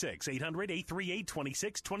 800-838-2626.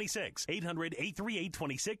 800-838-2626.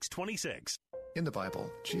 800-838-2626. In the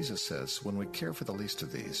Bible, Jesus says when we care for the least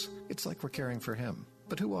of these, it's like we're caring for Him.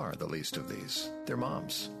 But who are the least of these? They're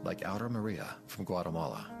moms, like Aura Maria from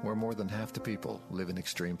Guatemala, where more than half the people live in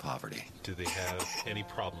extreme poverty. Do they have any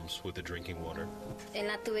problems with the drinking water? I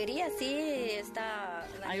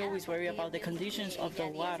always worry about the conditions of the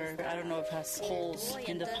water. I don't know if it has holes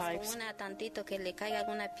in the pipes.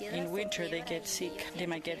 In winter, they get sick. They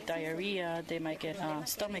might get diarrhea. They might get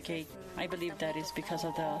stomachache. I believe that is because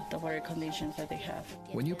of the water conditions that they have.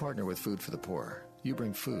 When you partner with Food for the Poor, you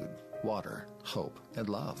bring food, water, hope, and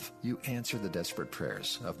love. You answer the desperate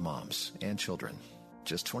prayers of moms and children.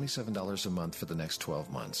 Just $27 a month for the next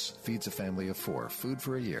 12 months feeds a family of 4 food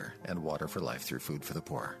for a year and water for life through Food for the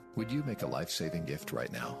Poor. Would you make a life-saving gift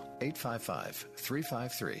right now?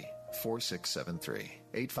 855-353-4673.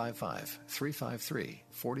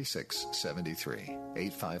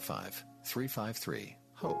 855-353-4673.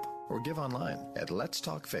 855-353-HOPE. Or give online at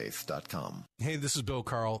letstalkfaith.com. Hey, this is Bill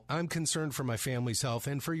Carl. I'm concerned for my family's health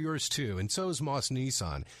and for yours too, and so is Moss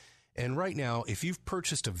Nissan. And right now, if you've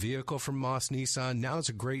purchased a vehicle from Moss Nissan, now is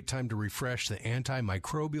a great time to refresh the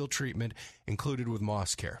antimicrobial treatment included with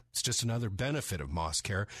Moss Care. It's just another benefit of Moss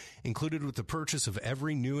Care, included with the purchase of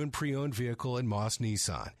every new and pre-owned vehicle in Moss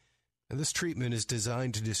Nissan. And this treatment is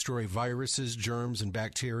designed to destroy viruses, germs, and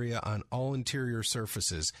bacteria on all interior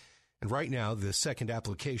surfaces. And right now, the second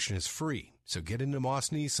application is free. So get into Moss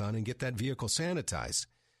Nissan and get that vehicle sanitized.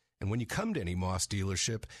 And when you come to any Moss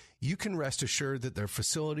dealership, you can rest assured that their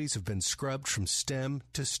facilities have been scrubbed from stem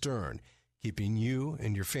to stern, keeping you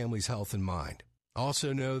and your family's health in mind.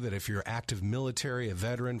 Also know that if you're active military, a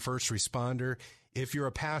veteran, first responder, if you're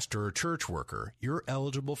a pastor or church worker, you're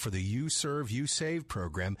eligible for the You Serve, You Save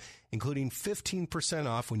program, including 15%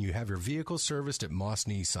 off when you have your vehicle serviced at Moss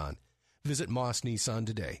Nissan. Visit Moss Nissan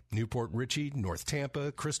today, Newport Richey, North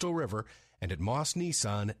Tampa, Crystal River, and at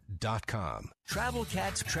mossnissan.com. Travel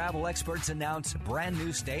Cats travel experts announce brand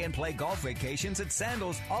new stay and play golf vacations at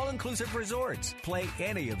Sandals All-Inclusive Resorts. Play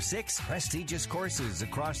any of 6 prestigious courses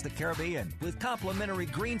across the Caribbean with complimentary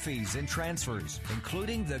green fees and transfers,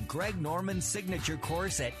 including the Greg Norman Signature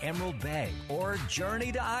Course at Emerald Bay, or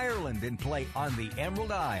journey to Ireland and play on the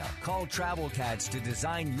Emerald Isle. Call Travel Cats to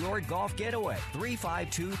design your golf getaway.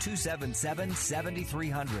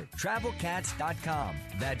 352-277-7300. TravelCats.com.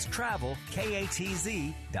 That's travel,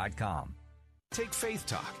 KATZ.com. Take Faith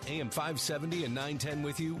Talk, AM 570 and 910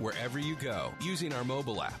 with you wherever you go using our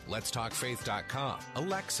mobile app, letstalkfaith.com,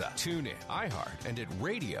 Alexa, TuneIn, iHeart, and at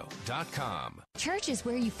radio.com. Church is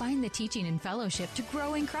where you find the teaching and fellowship to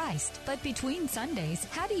grow in Christ. But between Sundays,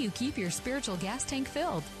 how do you keep your spiritual gas tank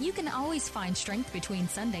filled? You can always find strength between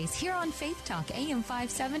Sundays here on Faith Talk, AM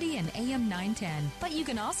 570 and AM 910. But you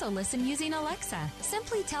can also listen using Alexa.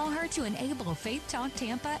 Simply tell her to enable Faith Talk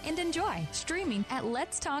Tampa and enjoy. Streaming at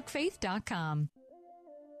letstalkfaith.com.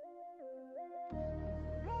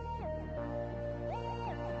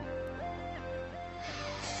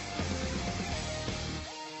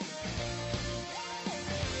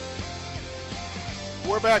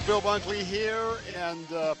 We're back. Bill Bunkley here, and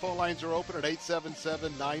phone lines are open at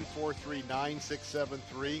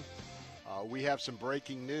 877-943-9673. We have some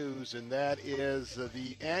breaking news, and that is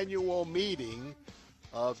the annual meeting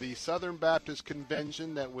of the Southern Baptist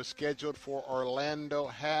Convention that was scheduled for Orlando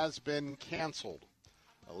has been canceled.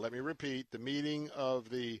 Let me repeat, the meeting of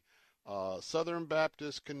the Southern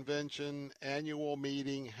Baptist Convention annual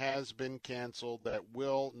meeting has been canceled. That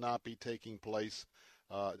will not be taking place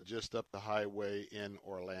just up the highway in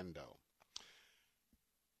Orlando.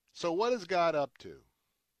 So what is God up to?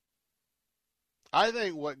 I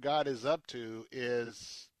think what God is up to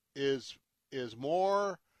is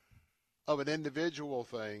more of an individual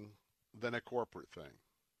thing than a corporate thing.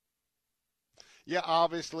 Yeah,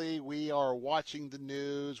 obviously we are watching the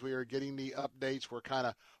news. We are getting the updates. We're kind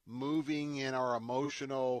of moving in our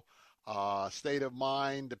emotional state of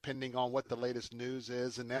mind, depending on what the latest news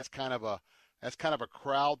is, and that's kind of a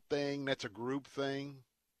crowd thing. That's a group thing.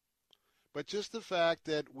 But just the fact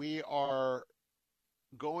that we are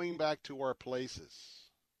going back to our places,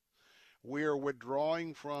 we are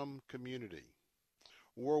withdrawing from community.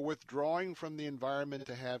 We're withdrawing from the environment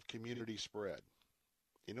to have community spread.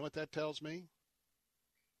 You know what that tells me?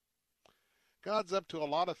 God's up to a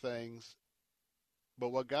lot of things, but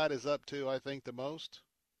what God is up to, I think, the most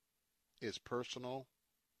is personal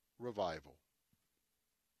revival.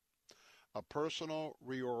 A personal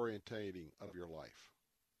reorientating of your life.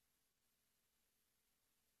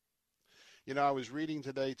 You know, I was reading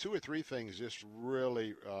today, 2 or 3 things just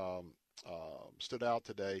really stood out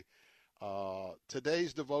today.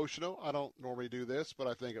 Today's devotional, I don't normally do this, but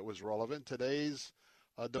I think it was relevant. Today's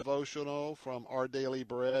devotional from Our Daily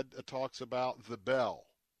Bread talks about the bell,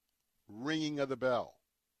 ringing of the bell.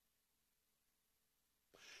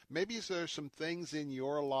 Maybe there's some things in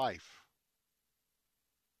your life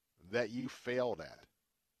that you failed at.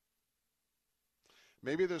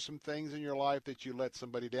 Maybe there's some things in your life that you let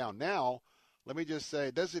somebody down. Now, let me just say,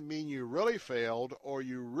 it doesn't mean you really failed or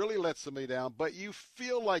you really let somebody down, but you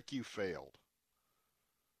feel like you failed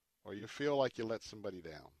or you feel like you let somebody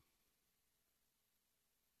down.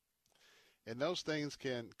 And those things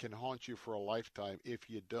can haunt you for a lifetime if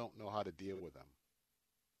you don't know how to deal with them.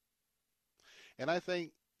 And I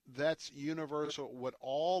think that's universal, what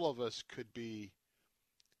all of us could be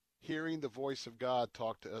hearing the voice of God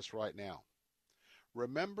talk to us right now.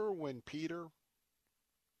 Remember when Peter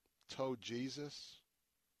told Jesus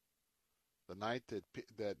the night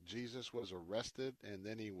that Jesus was arrested and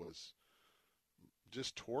then he was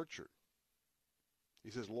just tortured? He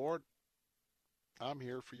says, Lord, I'm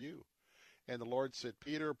here for you. And the Lord said,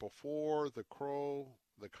 Peter, before the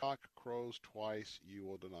cock crows twice, you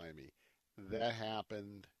will deny me. That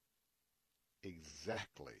happened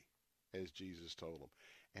exactly as Jesus told him.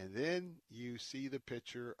 And then you see the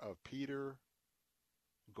picture of Peter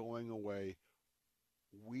going away,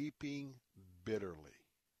 weeping bitterly.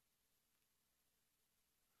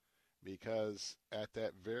 Because at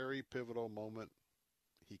that very pivotal moment,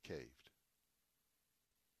 he caved.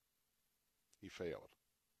 He failed.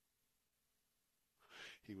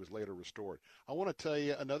 He was later restored. I want to tell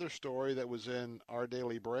you another story that was in Our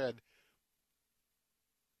Daily Bread.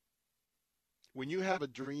 When you have a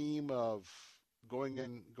dream of going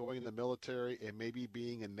in the military and maybe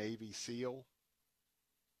being a Navy SEAL,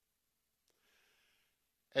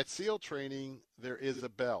 at SEAL training, there is a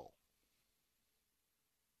bell.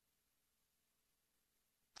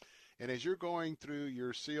 And as you're going through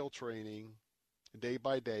your SEAL training day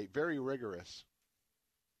by day, very rigorous,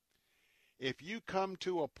 if you come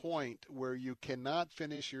to a point where you cannot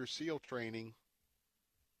finish your SEAL training,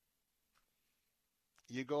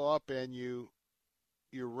 you go up and you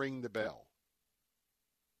ring the bell.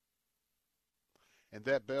 And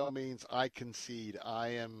that bell means I concede. I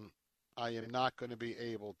am not going to be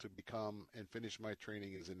able to become and finish my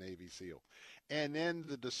training as a Navy SEAL. And then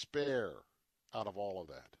the despair out of all of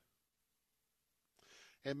that.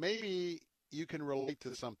 And maybe you can relate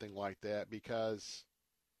to something like that because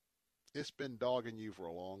it's been dogging you for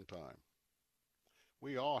a long time.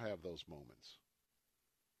 We all have those moments.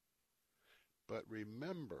 But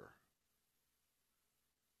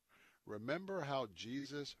remember how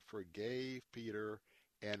Jesus forgave Peter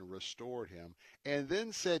and restored him, and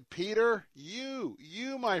then said, Peter, you,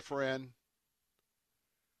 my friend,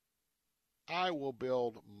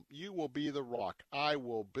 you will be the rock. I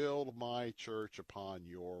will build my church upon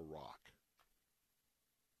your rock.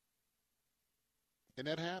 And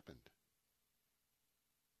that happened.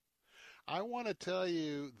 I want to tell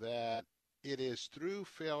you that it is through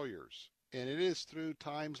failures, and it is through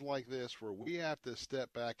times like this where we have to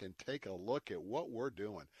step back and take a look at what we're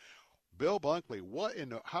doing. Bill Bunkley,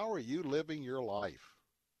 how are you living your life?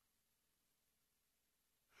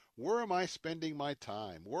 Where am I spending my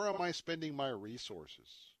time? Where am I spending my resources?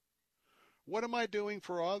 What am I doing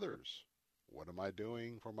for others? What am I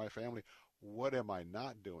doing for my family? What am I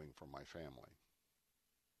not doing for my family?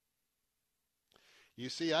 You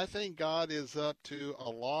see, I think God is up to a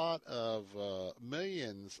lot of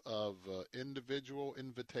millions of individual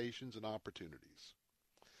invitations and opportunities.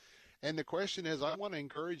 And the question is, I want to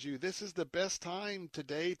encourage you, this is the best time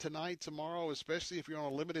today, tonight, tomorrow, especially if you're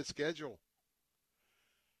on a limited schedule.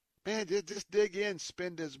 Man, just dig in.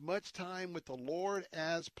 Spend as much time with the Lord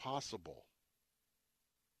as possible.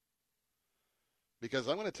 Because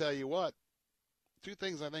I'm going to tell you what, 2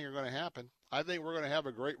 things I think are going to happen. I think we're going to have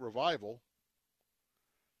a great revival.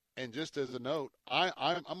 And just as a note,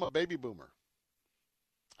 I'm a baby boomer.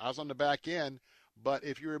 I was on the back end, But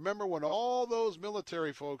if you remember when all those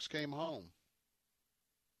military folks came home,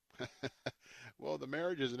 well, the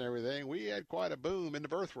marriages and everything, we had quite a boom in the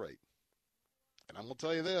birth rate. And I'm going to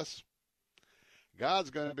tell you this. I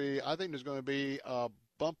think there's going to be a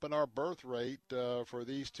bump in our birth rate for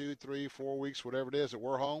these 2, 3, 4 weeks, whatever it is that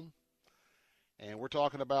we're home. And we're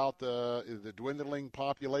talking about the dwindling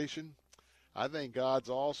population. I think God's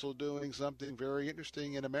also doing something very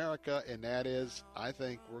interesting in America, and that is I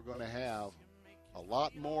think we're going to have a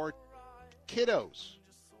lot more kiddos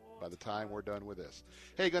by the time we're done with this.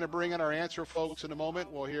 Hey, going to bring in our answer, folks, in a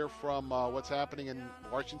moment. We'll hear from what's happening in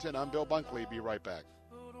Washington. I'm Bill Bunkley. Be right back.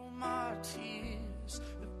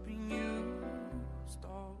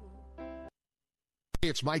 Hey,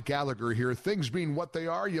 it's Mike Gallagher here. Things being what they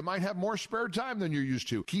are, you might have more spare time than you're used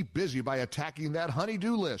to. Keep busy by attacking that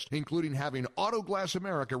honey-do list, including having Auto Glass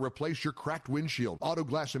America replace your cracked windshield. Auto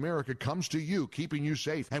Glass America comes to you, keeping you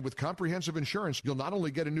safe. And with comprehensive insurance, you'll not only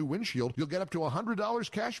get a new windshield, you'll get up to $100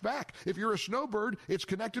 cash back. If you're a snowbird, it's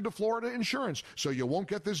connected to Florida Insurance, so you won't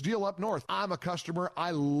get this deal up north. I'm a customer. I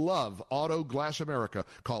love Auto Glass America.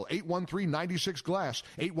 Call 813-96-GLASS,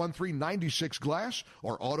 813-96-GLASS,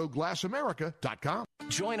 or autoglassamerica.com.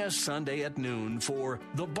 Join us Sunday at noon for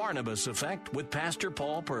The Barnabas Effect with Pastor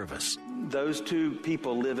Paul Purvis. Those two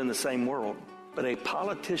people live in the same world, but a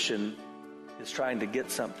politician is trying to get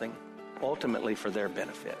something ultimately for their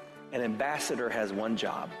benefit. An ambassador has one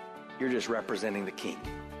job. You're just representing the king.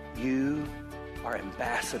 You are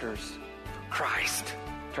ambassadors for Christ.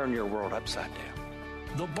 Turn your world upside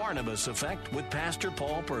down. The Barnabas Effect with Pastor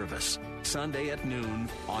Paul Purvis. Sunday at noon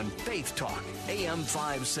on Faith Talk, AM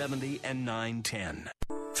 570 and 910.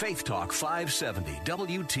 Faith Talk 570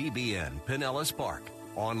 WTBN, Pinellas Park.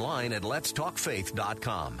 Online at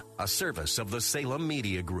letstalkfaith.com, a service of the Salem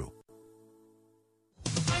Media Group.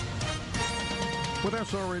 With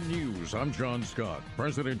SRN News, I'm John Scott.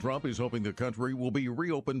 President Trump is hoping the country will be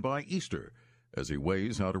reopened by Easter as he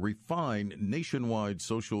weighs how to refine nationwide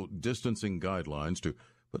social distancing guidelines to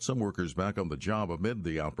put some workers back on the job amid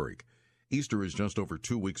the outbreak. Easter is just over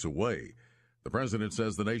 2 weeks away. The president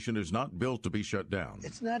says the nation is not built to be shut down.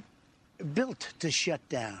 It's not built to shut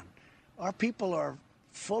down. Our people are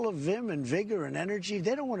full of vim and vigor and energy.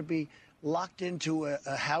 They don't want to be locked into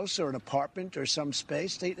a house or an apartment or some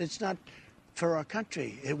space. It's not for our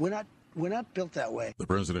country. We're not built that way. The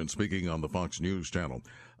president speaking on the Fox News channel.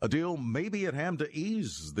 A deal may be at hand to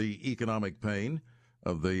ease the economic pain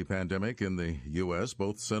of the pandemic in the U.S.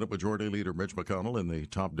 Both Senate Majority Leader Mitch McConnell and the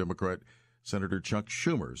top Democrat Senator Chuck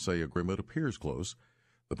Schumer say agreement appears close.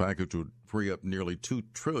 The package would free up nearly $2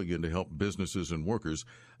 trillion to help businesses and workers.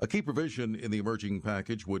 A key provision in the emerging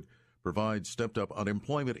package would provide stepped-up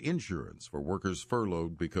unemployment insurance for workers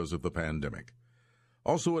furloughed because of the pandemic.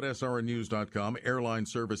 Also at srnnews.com, airline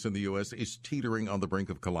service in the U.S. is teetering on the brink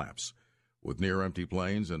of collapse, with near-empty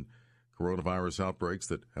planes and coronavirus outbreaks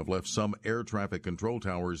that have left some air traffic control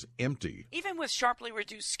towers empty. Even with sharply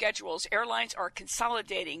reduced schedules, airlines are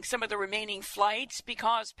consolidating some of the remaining flights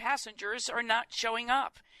because passengers are not showing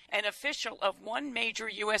up. An official of one major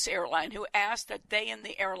U.S. airline who asked that they and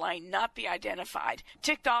the airline not be identified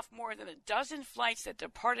ticked off more than a dozen flights that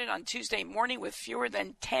departed on Tuesday morning with fewer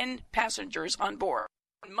than 10 passengers on board.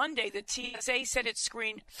 On Monday, the TSA said it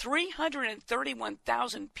screened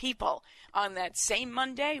 331,000 people. On that same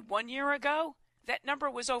Monday, 1 year ago, that number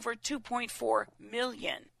was over 2.4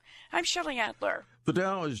 million. I'm Shelley Adler. The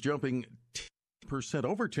Dow is jumping 10%,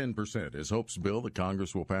 over 10%, as hopes build that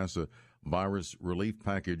Congress will pass a virus relief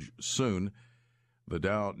package soon. The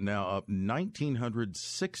Dow now up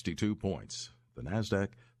 1,962 points. The NASDAQ,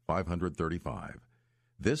 535.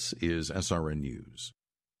 This is SRN News.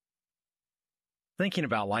 Thinking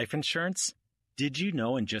about life insurance? Did you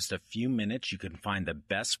know in just a few minutes you can find the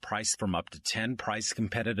best price from up to 10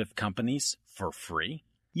 price-competitive companies for free?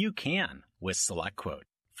 You can with SelectQuote.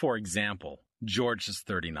 For example, George is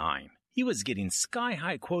 39. He was getting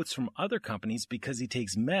sky-high quotes from other companies because he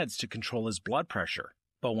takes meds to control his blood pressure.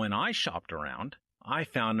 But when I shopped around, I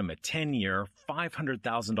found him a 10-year,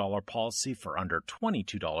 $500,000 policy for under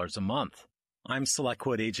 $22 a month. I'm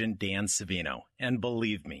SelectQuote agent Dan Savino, and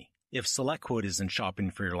believe me, if SelectQuote isn't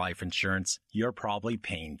shopping for your life insurance, you're probably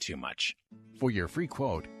paying too much. For your free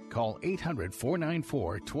quote, call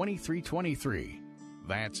 800-494-2323.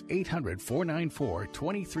 That's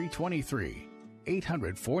 800-494-2323.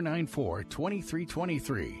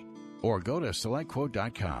 800-494-2323. Or go to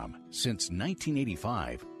SelectQuote.com. Since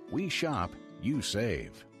 1985, we shop, you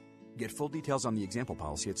save. Get full details on the example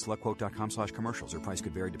policy at SelectQuote.com/commercials. Your price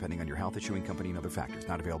could vary depending on your health, issuing company, and other factors.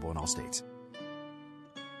 Not available in all states.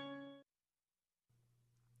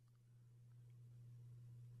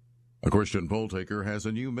 A Christian poll taker has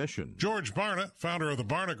a new mission. George Barna, founder of the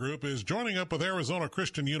Barna Group, is joining up with Arizona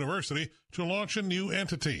Christian University to launch a new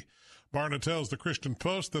entity. Barna tells the Christian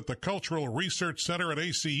Post that the Cultural Research Center at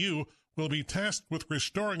ACU will be tasked with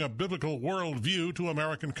restoring a biblical worldview to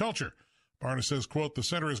American culture. Barna says, quote, the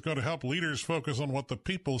center is going to help leaders focus on what the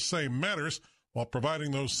people say matters while providing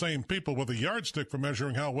those same people with a yardstick for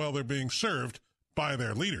measuring how well they're being served by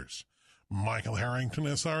their leaders. Michael Harrington,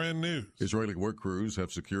 SRN News. Israeli work crews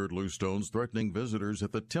have secured loose stones threatening visitors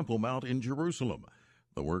at the Temple Mount in Jerusalem.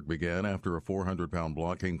 The work began after a 400-pound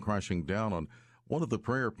block came crashing down on one of the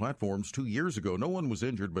prayer platforms 2 years ago. No one was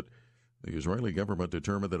injured, but the Israeli government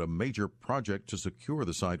determined that a major project to secure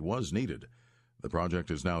the site was needed. The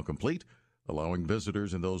project is now complete, allowing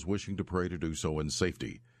visitors and those wishing to pray to do so in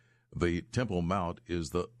safety. The Temple Mount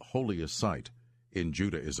is the holiest site in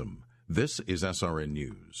Judaism. This is SRN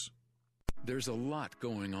News. There's a lot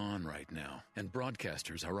going on right now, and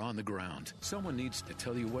broadcasters are on the ground. Someone needs to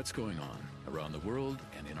tell you what's going on around the world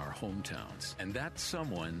and in our hometowns. And that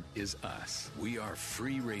someone is us. We are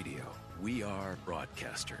free radio. We are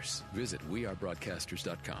broadcasters. Visit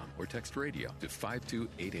wearebroadcasters.com or text radio to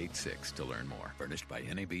 52886 to learn more. Furnished by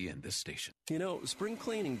NAB and this station. You know, spring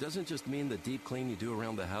cleaning doesn't just mean the deep clean you do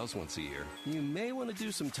around the house once a year. You may want to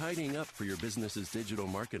do some tidying up for your business's digital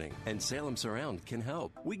marketing, and Salem Surround can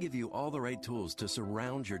help. We give you all the right tools to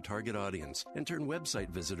surround your target audience and turn website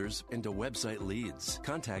visitors into website leads.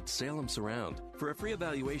 Contact Salem Surround for a free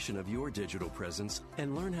evaluation of your digital presence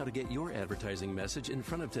and learn how to get your advertising message in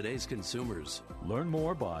front of today's consumers. Learn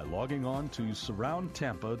more by logging on to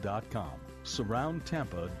surroundtampa.com.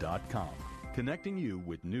 Surroundtampa.com, connecting you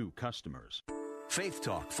with new customers. Faith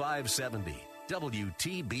Talk 570,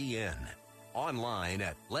 WTBN. Online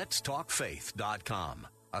at letstalkfaith.com,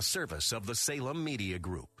 a service of the Salem Media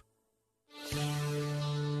Group.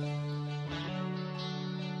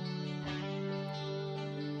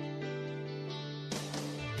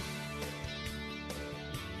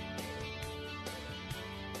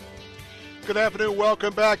 Good afternoon.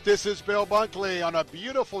 Welcome back. This is Bill Bunkley on a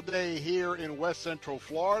beautiful day here in West Central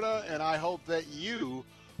Florida, and I hope that you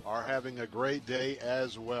are having a great day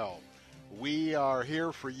as well. We are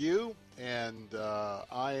here for you, and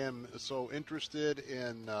I am so interested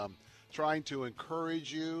in trying to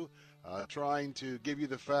encourage you, trying to give you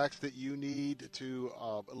the facts that you need to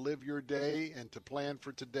live your day and to plan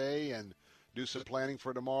for today and do some planning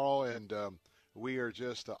for tomorrow, and we are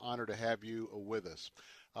just honored to have you with us.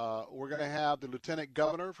 We're going to have the Lieutenant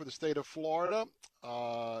Governor for the state of Florida,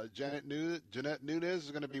 Jeanette Nunez,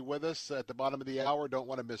 is going to be with us at the bottom of the hour. Don't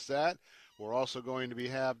want to miss that. We're also going to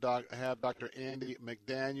have Dr. Andy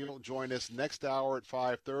McDaniel join us next hour at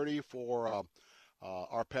 5:30 for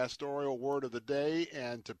our pastoral word of the day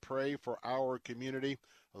and to pray for our community.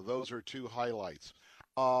 Those are two highlights.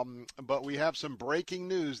 But we have some breaking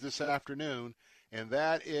news this afternoon, and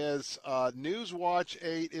that is Newswatch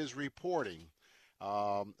 8 is reporting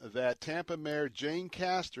that Tampa Mayor Jane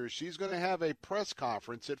Castor, she's going to have a press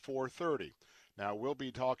conference at 4:30. Now, we'll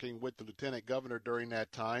be talking with the Lieutenant Governor during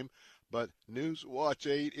that time, but Newswatch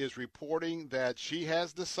 8 is reporting that she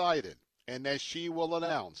has decided and that she will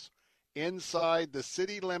announce inside the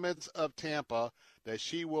city limits of Tampa that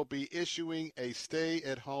she will be issuing a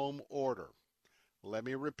stay-at-home order. Let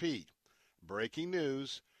me repeat. Breaking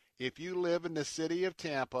news. If you live in the city of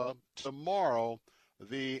Tampa, tomorrow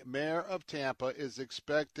the mayor of Tampa is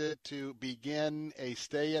expected to begin a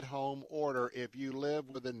stay-at-home order if you live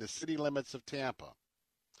within the city limits of Tampa.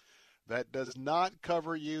 That does not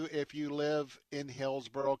cover you if you live in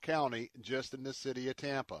Hillsborough County, just in the city of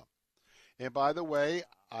Tampa. And by the way,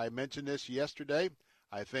 I mentioned this yesterday.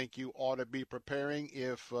 I think you ought to be preparing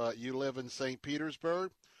if you live in St. Petersburg,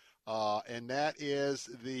 and that is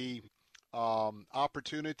the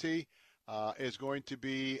opportunity is going to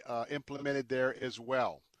be implemented there as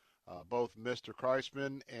well. Both Mr.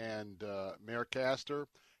 Kreisman and Mayor Castor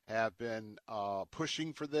have been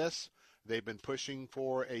pushing for this. They've been pushing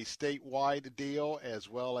for a statewide deal as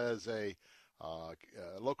well as a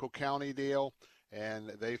local county deal, and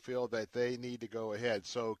they feel that they need to go ahead.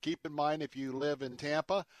 So keep in mind, if you live in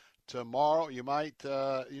Tampa, tomorrow you might,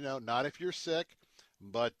 not if you're sick,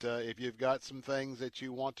 but if you've got some things that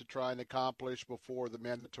you want to try and accomplish before the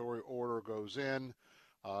mandatory order goes in,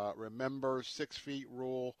 remember 6 feet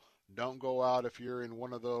rule. Don't go out if you're in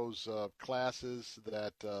one of those classes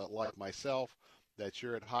that, like myself, that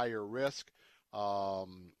you're at higher risk.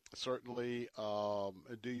 Certainly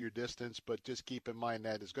do your distance, but just keep in mind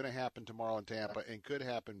that it's going to happen tomorrow in Tampa and could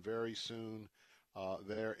happen very soon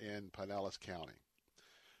there in Pinellas County.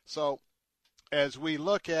 So as we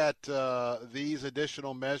look at these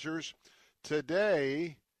additional measures,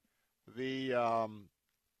 today I'm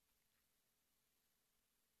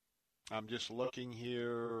just looking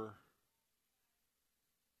here.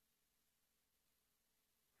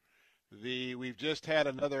 We've just had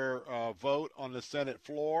another vote on the Senate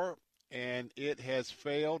floor, and it has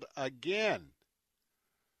failed again.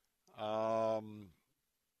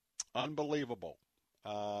 Unbelievable.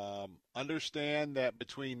 Understand that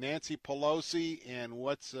between Nancy Pelosi and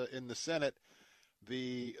what's in the Senate,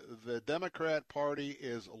 the Democrat Party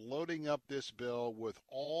is loading up this bill with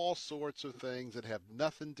all sorts of things that have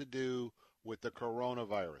nothing to do with the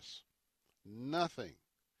coronavirus. Nothing.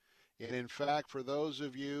 And in fact, for those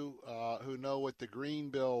of you who know what the Green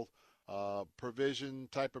Bill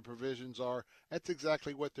type of provisions are, that's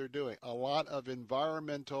exactly what they're doing. A lot of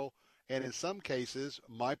environmental and in some cases,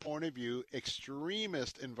 my point of view,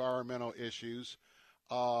 extremist environmental issues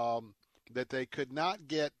that they could not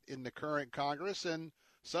get in the current Congress, and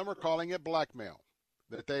some are calling it blackmail,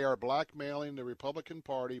 that they are blackmailing the Republican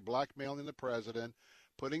Party, blackmailing the president,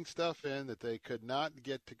 putting stuff in that they could not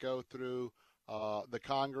get to go through the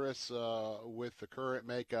Congress with the current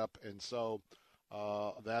makeup, and so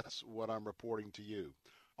that's what I'm reporting to you.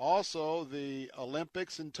 Also, the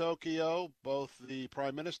Olympics in Tokyo, both the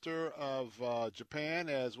Prime Minister of Japan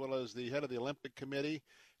as well as the head of the Olympic Committee,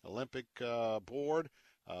 Olympic Board,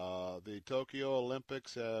 the Tokyo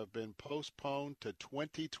Olympics have been postponed to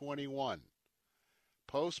 2021.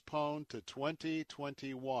 Postponed to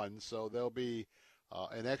 2021, so there'll be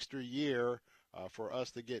an extra year for us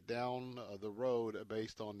to get down the road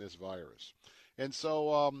based on this virus. And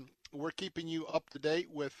so we're keeping you up to date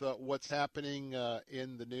with what's happening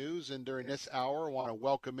in the news. And during this hour, I want to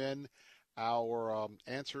welcome in our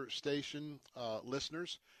answer station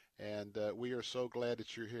listeners. And we are so glad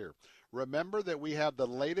that you're here. Remember that we have the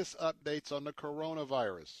latest updates on the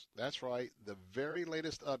coronavirus. That's right, the very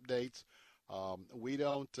latest updates. We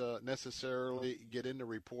don't necessarily get into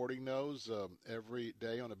reporting those every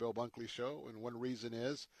day on the Bill Bunkley Show. And one reason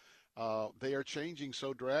is they are changing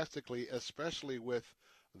so drastically, especially with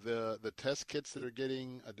the test kits that are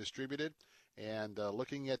getting distributed. And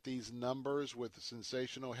looking at these numbers with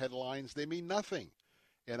sensational headlines, they mean nothing.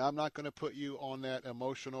 And I'm not going to put you on that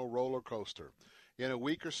emotional roller coaster. In a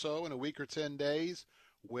week or so, in a week or 10 days,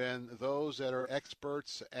 when those that are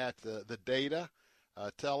experts at the data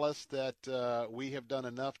tell us that we have done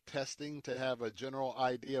enough testing to have a general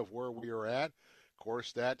idea of where we are at. Of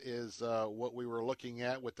course, that is what we were looking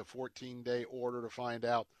at with the 14-day order to find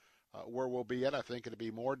out where we'll be at. I think it'll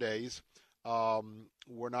be more days.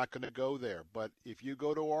 We're not going to go there. But if you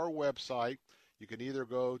go to our website, you can either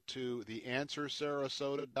go to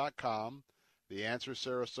theanswersarasota.com,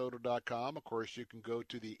 theanswersarasota.com. Of course, you can go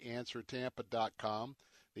to theanswertampa.com,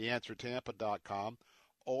 theanswertampa.com.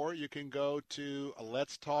 Or you can go to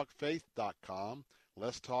letstalkfaith.com,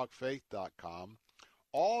 letstalkfaith.com.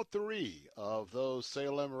 All three of those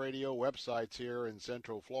Salem radio websites here in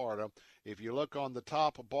Central Florida, if you look on the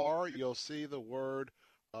top bar, you'll see the word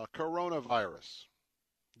coronavirus.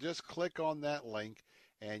 Just click on that link,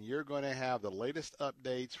 and you're going to have the latest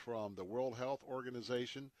updates from the World Health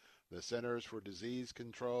Organization, the Centers for Disease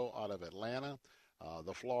Control out of Atlanta,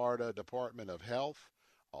 the Florida Department of Health,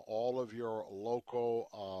 all of your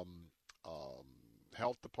local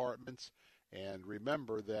health departments. And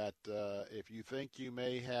remember that if you think you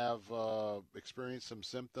may have experienced some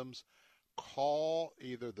symptoms, call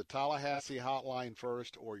either the Tallahassee hotline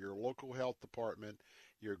first or your local health department.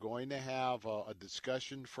 You're going to have a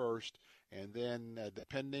discussion first, and then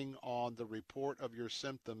depending on the report of your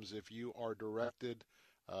symptoms, if you are directed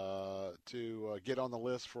to get on the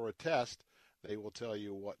list for a test, they will tell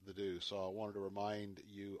you what to do. So I wanted to remind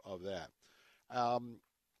you of that. I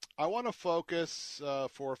want to focus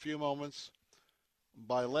for a few moments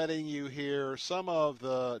by letting you hear some of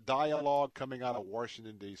the dialogue coming out of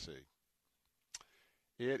Washington, D.C.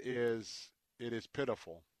 It is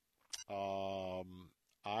pitiful. I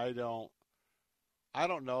don't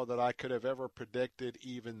know that I could have ever predicted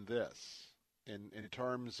even this in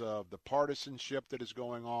terms of the partisanship that is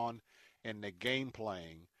going on and the game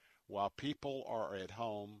playing while people are at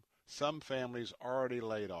home. Some families already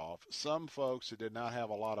laid off, some folks who did not have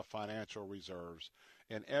a lot of financial reserves.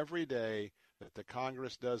 And every day that the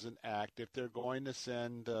Congress doesn't act, if they're going to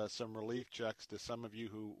send some relief checks to some of you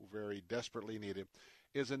who very desperately need it,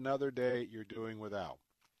 is another day you're doing without.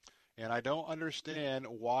 And I don't understand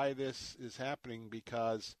why this is happening,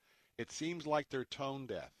 because it seems like they're tone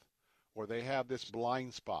deaf or they have this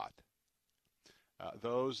blind spot.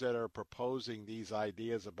 Those that are proposing these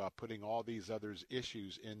ideas about putting all these other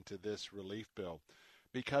issues into this relief bill,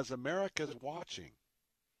 because America's watching.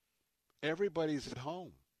 Everybody's at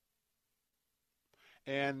home.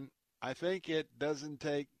 And I think it doesn't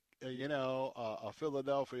take, a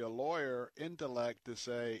Philadelphia lawyer intellect to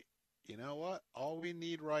say, you know what? All we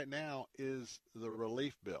need right now is the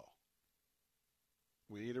relief bill.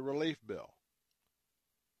 We need a relief bill.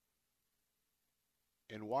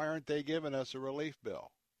 And why aren't they giving us a relief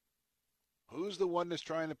bill? Who's the one that's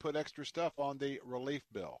trying to put extra stuff on the relief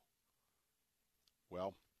bill?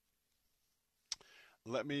 Well,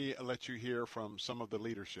 let me let you hear from some of the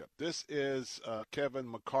leadership. This is Kevin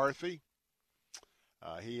McCarthy.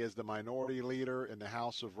 He is the minority leader in the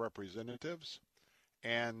House of Representatives.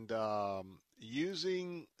 And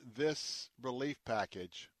using this relief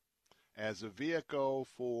package as a vehicle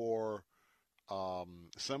for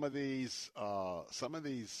some of these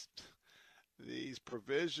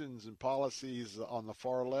provisions and policies on the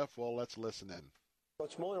far left, well, let's listen in.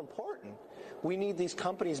 What's more important, we need these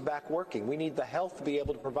companies back working. We need the health to be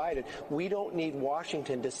able to provide it. We don't need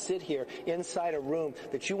Washington to sit here inside a room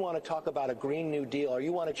that you want to talk about a Green New Deal, or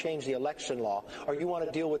you want to change the election law, or you want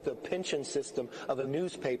to deal with the pension system of a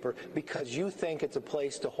newspaper because you think it's a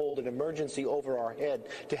place to hold an emergency over our head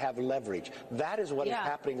to have leverage. That is what is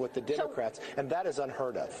happening with the Democrats, and that is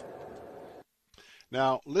unheard of.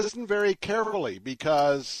 Now, listen very carefully,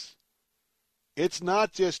 because it's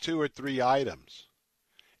not just 2 or 3 items.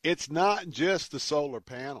 It's not just the solar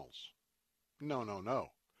panels. No.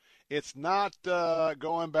 It's not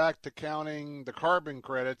going back to counting the carbon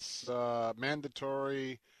credits,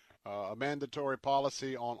 mandatory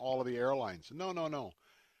policy on all of the airlines. No.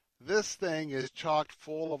 This thing is chock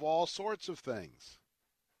full of all sorts of things.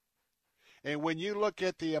 And when you look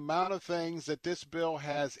at the amount of things that this bill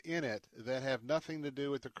has in it that have nothing to do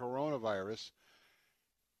with the coronavirus,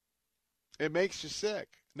 it makes you sick.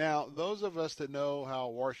 Now, those of us that know how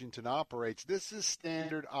Washington operates, this is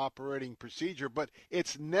standard operating procedure, but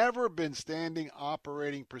it's never been standing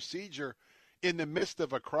operating procedure in the midst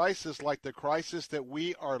of a crisis like the crisis that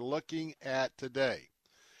we are looking at today.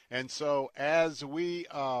 And so as we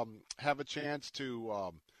have a chance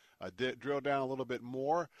to drill down a little bit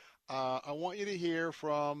more, I want you to hear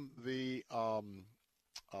from the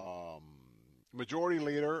majority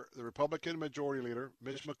leader, the Republican majority leader,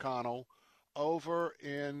 Mitch McConnell, over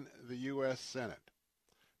in the U.S. Senate,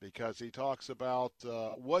 because he talks about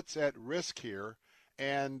what's at risk here,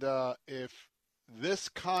 and if this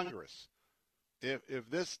Congress, if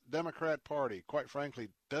this Democrat Party, quite frankly,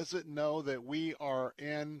 doesn't know that we are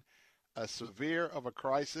in a severe of a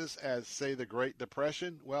crisis as, say, the Great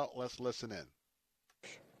Depression, well, let's listen in.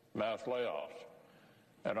 Mass layoffs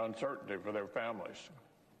and uncertainty for their families.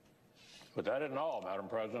 But that isn't all, Madam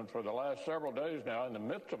President. For the last several days now, in the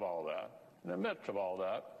midst of all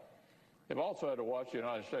that, they've also had to watch the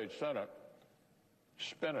United States Senate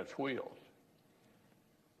spin its wheels.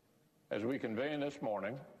 As we convene this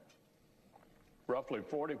morning, roughly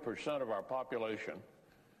 40% of our population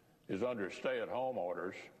is under stay-at-home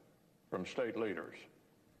orders from state leaders.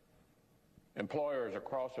 Employers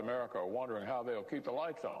across America are wondering how they'll keep the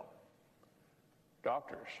lights on.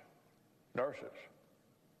 Doctors, nurses,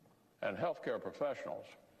 and healthcare professionals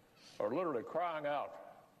are literally crying out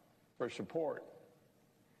for support.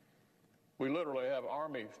 We literally have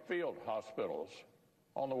Army field hospitals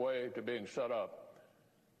on the way to being set up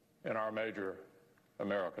in our major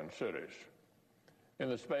American cities. In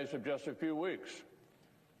the space of just a few weeks,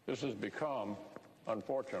 this has become,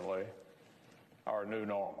 unfortunately, our new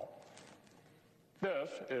normal. This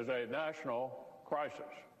is a national crisis.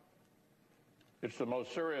 It's the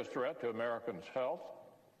most serious threat to Americans' health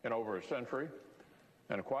in over a century,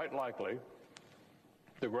 and quite likely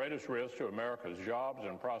the greatest risk to America's jobs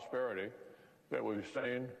and prosperity that we've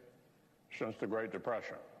seen since the Great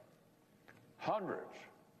Depression. Hundreds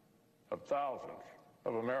of thousands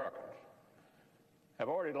of Americans have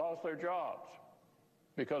already lost their jobs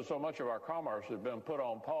because so much of our commerce has been put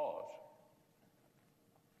on pause.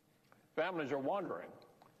 Families are wondering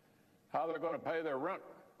how they're going to pay their rent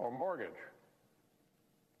or mortgage.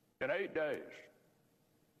 In 8 days,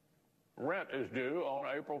 rent is due on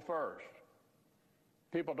April 1st.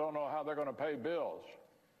 People don't know how they're going to pay bills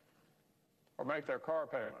or make their car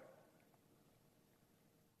payment.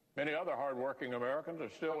 Many other hardworking Americans are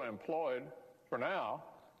still employed for now,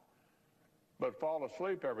 but fall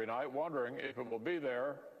asleep every night wondering if it will be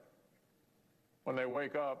there when they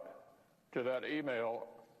wake up to that email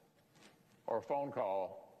or phone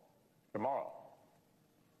call tomorrow.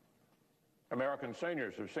 American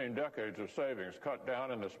seniors have seen decades of savings cut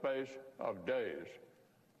down in the space of days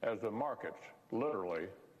as the markets literally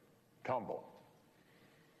tumble.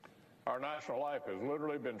 Our national life has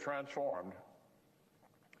literally been transformed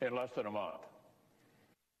in less than a month.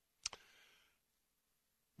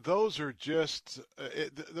 those are just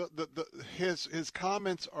his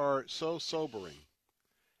comments are so sobering,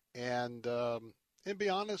 and be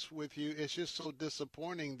honest with you, it's just so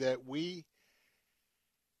disappointing that we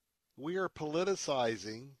are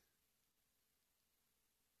politicizing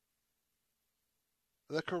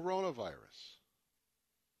the coronavirus.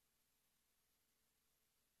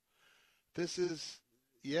 This is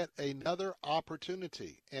yet another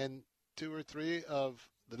opportunity, and 2 or 3 of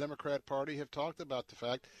the Democrat Party have talked about the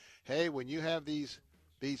fact, hey, when you have these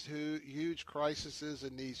huge crises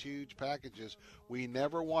and these huge packages, we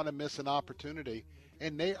never want to miss an opportunity,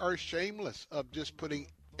 and they are shameless of just putting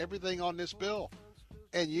everything on this bill,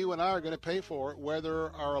 and you and I are going to pay for it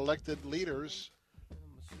whether our elected leaders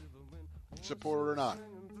support it or not.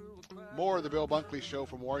 More of the Bill Bunkley Show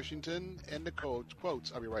from Washington and the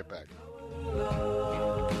quotes. I'll be right back.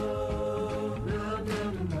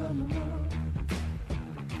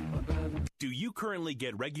 Do you currently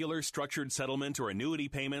get regular structured settlement or annuity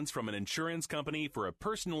payments from an insurance company for a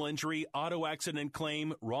personal injury, auto accident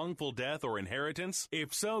claim, wrongful death, or inheritance?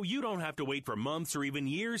 If so, you don't have to wait for months or even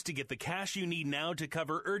years to get the cash you need now to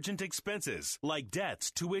cover urgent expenses like debts,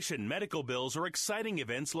 tuition, medical bills, or exciting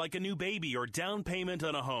events like a new baby or down payment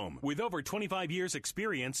on a home. With over 25 years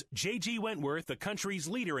experience, J.G. Wentworth, the country's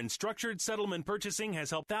leader in structured settlement purchasing, has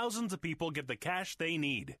helped thousands of people get the cash they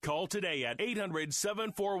need. Call today at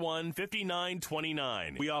 800-741-5929.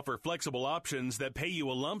 We offer flexible options that pay you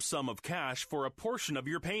a lump sum of cash for a portion of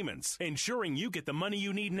your payments, ensuring you get the money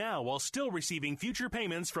you need now while still receiving future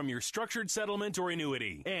payments from your structured settlement or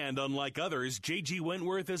annuity. And unlike others, J.G.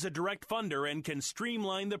 Wentworth is a direct funder and can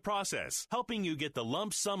streamline the process, helping you get the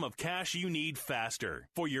lump sum of cash you need faster.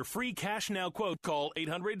 For your free Cash Now quote, call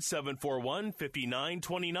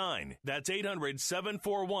 800-741-5929. That's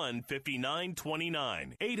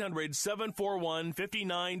 800-741-5929.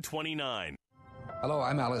 800-741-5929. Hello,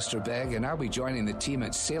 I'm Alistair Begg, and I'll be joining the team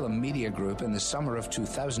at Salem Media Group in the summer of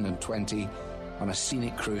 2020 on a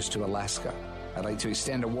scenic cruise to Alaska. I'd like to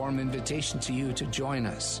extend a warm invitation to you to join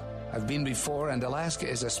us. I've been before, and Alaska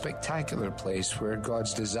is a spectacular place where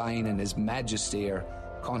God's design and His majesty are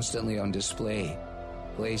constantly on display.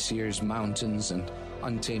 Glaciers, mountains, and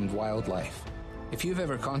untamed wildlife. If you've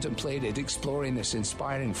ever contemplated exploring this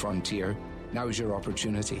inspiring frontier, now is your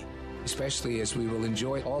opportunity, especially as we will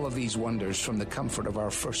enjoy all of these wonders from the comfort of our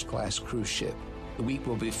first-class cruise ship. The week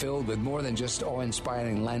will be filled with more than just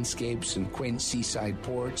awe-inspiring landscapes and quaint seaside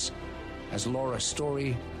ports, as Laura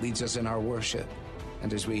Story leads us in our worship,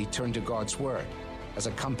 and as we turn to God's Word as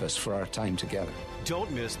a compass for our time together.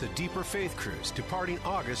 Don't miss the Deeper Faith Cruise departing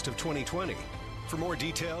August of 2020. For more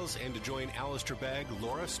details and to join Alistair Begg,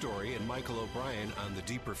 Laura Story, and Michael O'Brien on the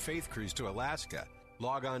Deeper Faith Cruise to Alaska,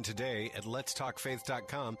 log on today at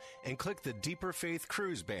letstalkfaith.com and click the Deeper Faith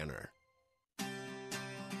Cruise banner.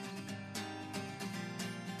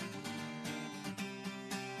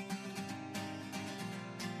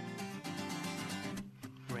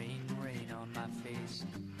 Rain, rain on my face.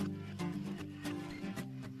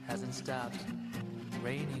 Hasn't stopped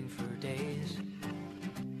raining for days.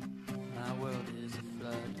 My world is a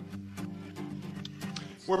flood.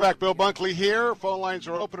 We're back. Bill Bunkley here. Phone lines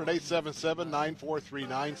are open at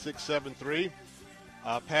 877-943-9673.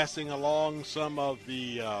 Passing along some of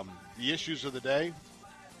the issues of the day.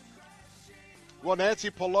 Well,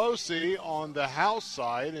 Nancy Pelosi on the House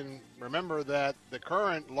side, and remember that the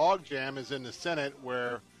current logjam is in the Senate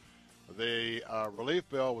where the relief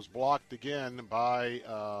bill was blocked again by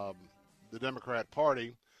the Democrat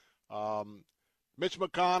Party. Mitch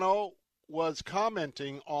McConnell was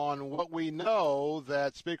commenting on what we know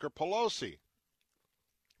that Speaker Pelosi,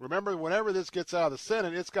 remember, whenever this gets out of the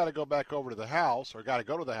Senate, it's got to go back over to the House, or got to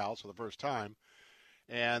go to the House for the first time.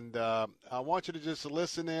 And I want you to just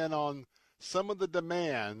listen in on some of the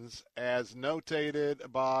demands as notated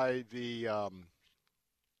by the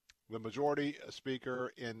majority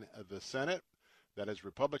speaker in the Senate, that is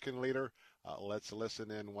Republican leader. Let's listen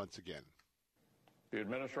in once again. The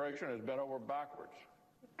administration has bent over backwards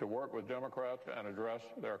to work with Democrats and address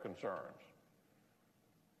their concerns.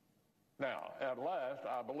 Now, at last,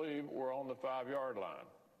 I believe we're on the 5-yard line.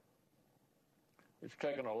 It's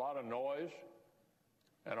taken a lot of noise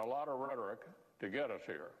and a lot of rhetoric to get us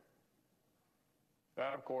here.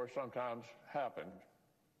 That, of course, sometimes happened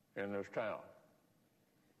in this town.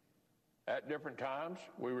 At different times,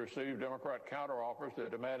 we received Democrat counteroffers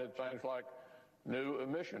that demanded things like new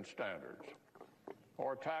emission standards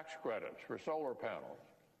or tax credits for solar panels.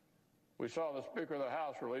 We saw the Speaker of the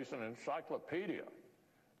House release an encyclopedia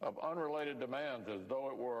of unrelated demands as though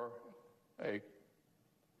it were a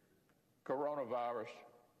coronavirus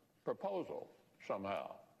proposal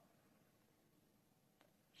somehow.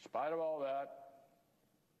 In spite of all that,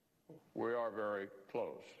 we are very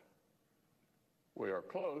close. We are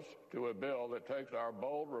close to a bill that takes our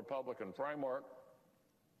bold Republican framework,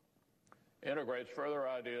 integrates further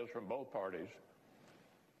ideas from both parties,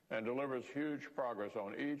 and delivers huge progress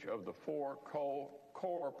on each of the four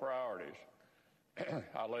core priorities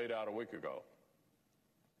I laid out a week ago.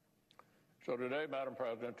 So today, Madam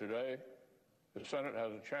President, today the Senate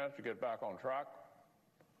has a chance to get back on track.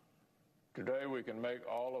 Today we can make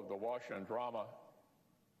all of the Washington drama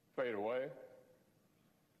fade away.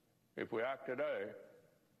 If we act today,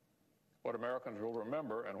 what Americans will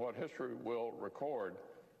remember and what history will record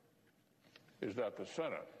is that the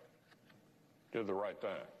Senate did the right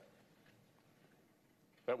thing.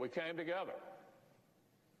 That we came together.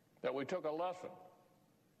 That we took a lesson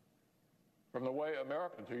from the way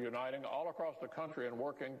Americans are uniting all across the country and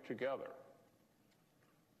working together.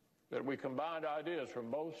 That we combined ideas from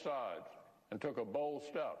both sides and took a bold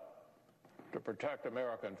step to protect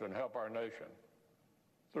Americans and help our nation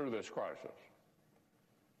through this crisis.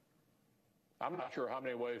 I'm not sure how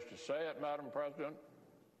many ways to say it, Madam President,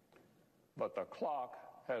 but the clock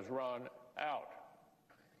has run out.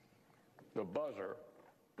 The buzzer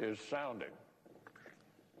is sounding.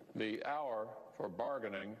 The hour for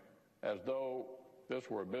bargaining, as though this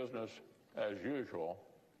were business as usual,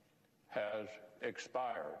 has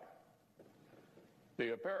expired.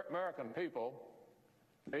 The American people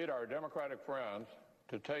need our Democratic friends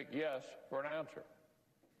to take yes for an answer.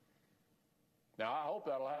 Now, I hope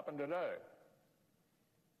that'll happen today.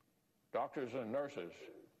 Doctors and nurses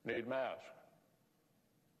need masks.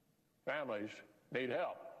 Families need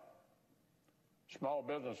help. Small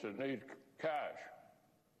businesses need cash.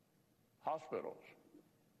 Hospitals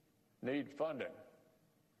need funding.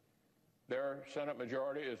 Their Senate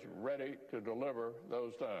majority is ready to deliver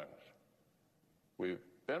those things. We've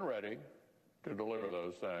been ready to deliver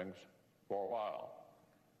those things for a while.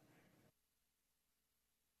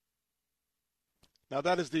 Now,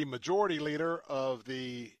 that is the majority leader of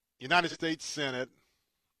the United States Senate,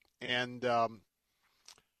 and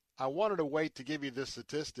I wanted to wait to give you this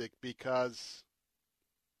statistic because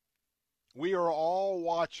we are all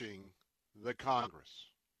watching the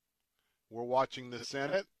Congress. We're watching the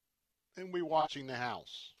Senate, and we're watching the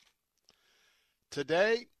House.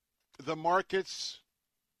 Today, the market's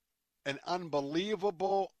an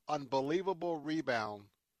unbelievable rebound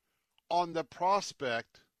on the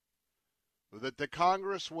prospect that the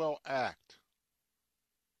Congress will act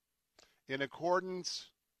in accordance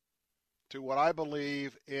to what I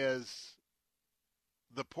believe is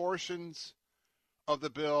the portions of the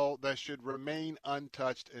bill that should remain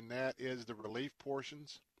untouched, and that is the relief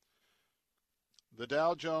portions. The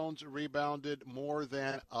Dow Jones rebounded more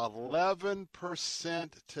than 11%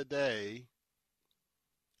 today.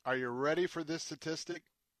 Are you ready for this statistic?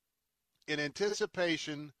 In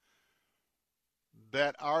anticipation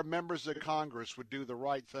that our members of Congress would do the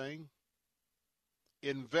right thing,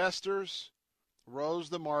 investors rose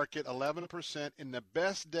the market 11% in the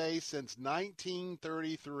best day since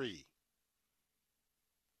 1933.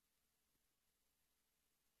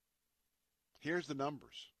 Here's the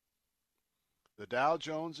numbers. The Dow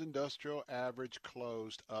Jones Industrial Average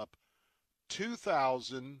closed up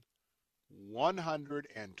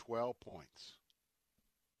 2,112 points.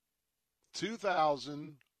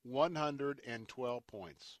 2,112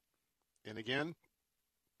 points. And again,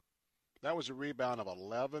 that was a rebound of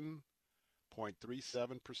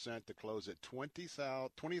 11.37% to close at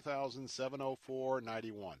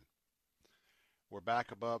 20,704.91. We're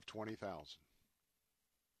back above 20,000.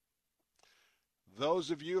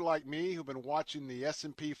 Those of you like me who've been watching the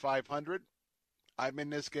S&P 500, I'm in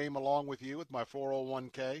this game along with you with my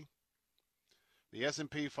 401k. The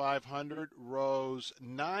S&P 500 rose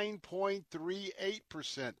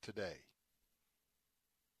 9.38% today.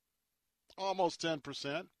 Almost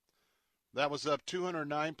 10%. That was up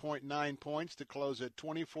 209.9 points to close at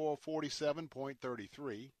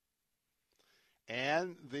 2447.33.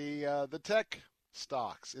 And the tech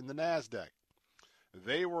stocks in the NASDAQ,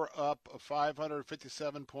 they were up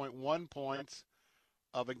 557.1 points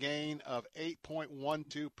of a gain of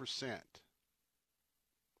 8.12%.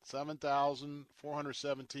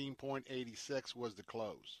 7,417.86 was the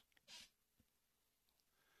close.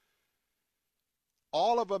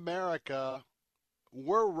 All of America,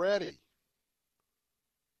 we're ready.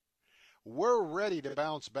 We're ready to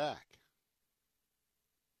bounce back.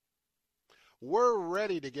 We're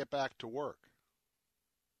ready to get back to work.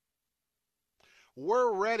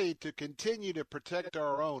 We're ready to continue to protect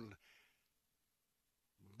our own.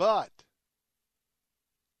 But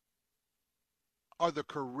are the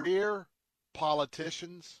career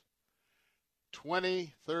politicians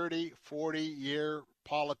 20, 30, 40-year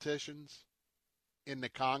politicians in the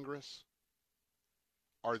Congress?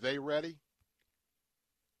 Are they ready?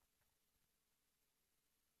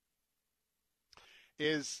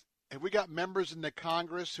 Have we got members in the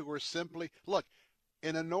Congress who are simply, look,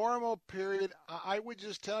 in a normal period, I would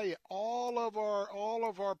just tell you, all of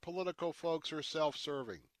our political folks are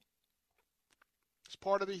self-serving. It's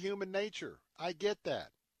part of the human nature. I get that.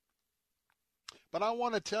 But I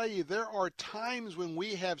want to tell you, there are times when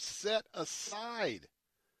we have set aside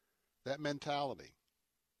that mentality.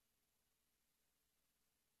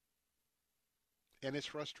 And it's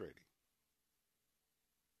frustrating.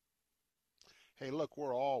 Hey, look,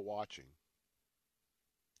 we're all watching.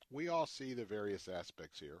 We all see the various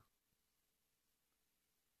aspects here.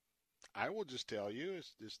 I will just tell you,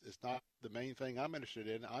 it's not the main thing I'm interested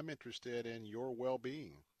in. I'm interested in your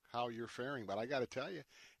well-being, how you're faring. But I got to tell you,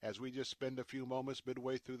 as we just spend a few moments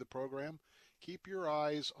midway through the program, keep your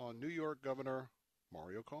eyes on New York Governor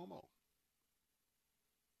Mario Cuomo.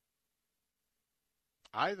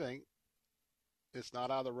 I think it's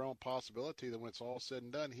not out of the realm of possibility that when it's all said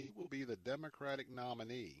and done, he will be the Democratic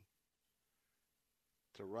nominee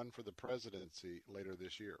to run for the presidency later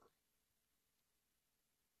this year.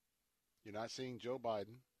 You're not seeing Joe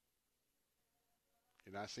Biden.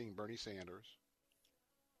 You're not seeing Bernie Sanders.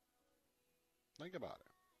 Think about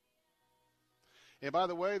it. And by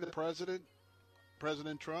the way, the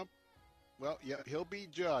President Trump, well, yeah, he'll be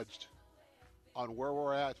judged on where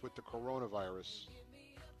we're at with the coronavirus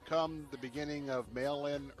come the beginning of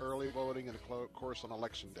mail-in early voting and, of course, on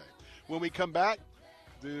Election Day. When we come back,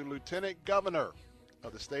 the Lieutenant Governor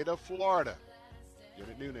of the state of Florida,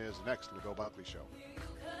 Janet Nunez, next on the Bill Bunkley Show.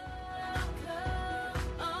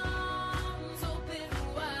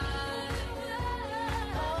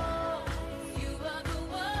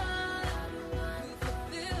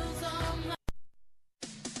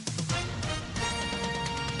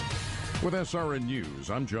 With SRN News,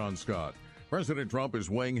 I'm John Scott. President Trump is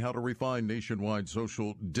weighing how to refine nationwide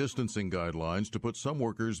social distancing guidelines to put some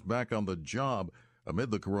workers back on the job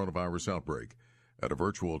amid the coronavirus outbreak. At a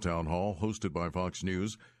virtual town hall hosted by Fox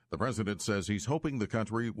News, the president says he's hoping the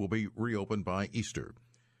country will be reopened by Easter.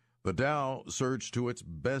 The Dow surged to its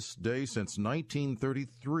best day since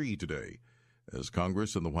 1933 today, as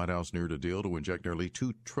Congress and the White House neared a deal to inject nearly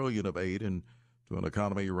 $2 trillion of aid into an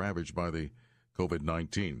economy ravaged by the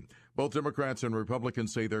COVID-19. Both Democrats and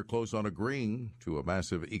Republicans say they're close on agreeing to a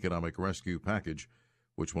massive economic rescue package,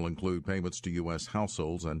 which will include payments to U.S.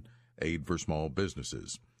 households and aid for small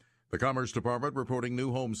businesses. The Commerce Department reporting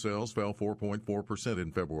new home sales fell 4.4%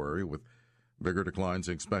 in February, with bigger declines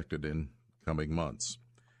expected in coming months.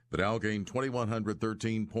 The Dow gained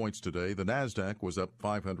 2,113 points today. The Nasdaq was up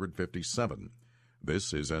 557.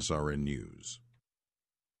 This is SRN News.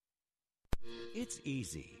 It's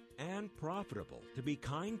easy and profitable to be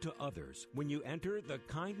kind to others when you enter the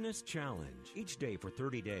Kindness Challenge. Each day for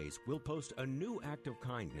 30 days, we'll post a new act of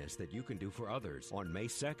kindness that you can do for others. On May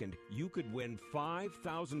 2nd, you could win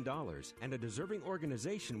 $5,000, and a deserving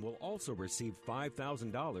organization will also receive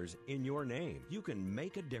 $5,000 in your name. You can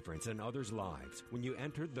make a difference in others' lives when you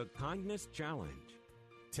enter the Kindness Challenge.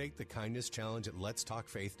 Take the Kindness Challenge at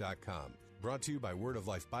letstalkfaith.com. Brought to you by Word of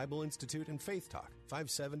Life Bible Institute and Faith Talk,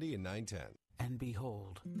 570 and 910. And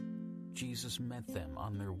behold, Jesus met them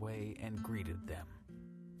on their way and greeted them.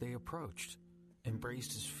 They approached,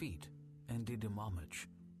 embraced his feet, and did him homage.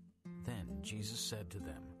 Then Jesus said to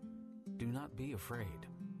them, "Do not be afraid.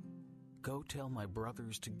 Go tell my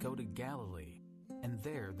brothers to go to Galilee, and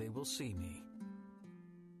there they will see me."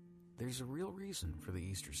 There's a real reason for the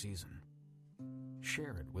Easter season.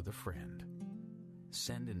 Share it with a friend.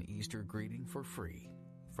 Send an Easter greeting for free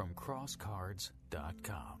from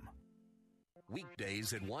crosscards.com.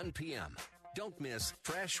 Weekdays at 1 p.m. Don't miss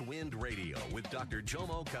Fresh Wind Radio with Dr.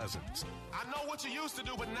 Jomo Cousins. I know what you used to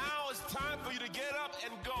do, but now it's time for you to get up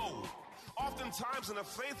and go. Oftentimes in a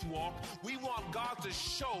faith walk, we want God to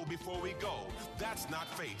show before we go. That's not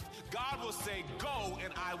faith. God will say, go,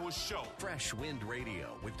 and I will show. Fresh Wind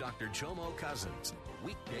Radio with Dr. Jomo Cousins.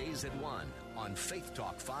 Weekdays at 1 on Faith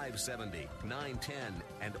Talk 570, 910,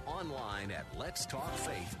 and online at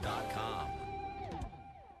letstalkfaith.com.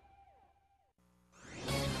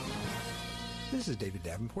 This is David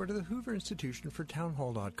Davenport of the Hoover Institution for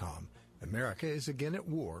Townhall.com. America is again at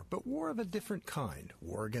war, but war of a different kind.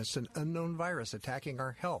 War against an unknown virus attacking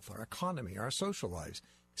our health, our economy, our social lives.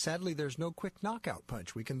 Sadly, there's no quick knockout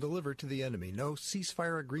punch we can deliver to the enemy, no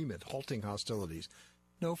ceasefire agreement halting hostilities.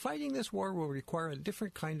 No, fighting this war will require a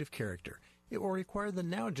different kind of character. It will require the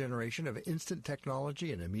now generation of instant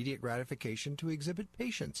technology and immediate gratification to exhibit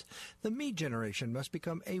patience. The me generation must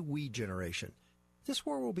become a we generation. This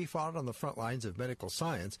war will be fought on the front lines of medical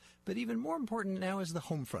science, but even more important now is the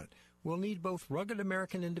home front. We'll need both rugged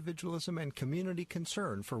American individualism and community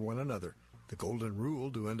concern for one another. The golden rule,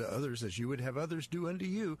 do unto others as you would have others do unto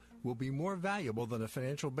you, will be more valuable than a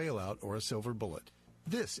financial bailout or a silver bullet.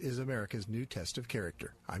 This is America's new test of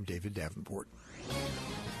character. I'm David Davenport.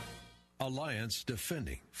 Alliance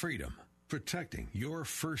Defending Freedom, protecting your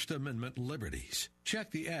First Amendment liberties.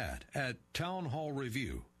 Check the ad at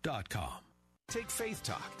townhallreview.com. Take Faith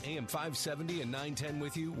Talk, AM 570 and 910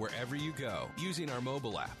 with you wherever you go using our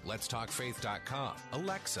mobile app, letstalkfaith.com,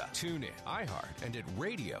 Alexa, TuneIn, iHeart, and at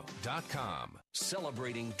radio.com.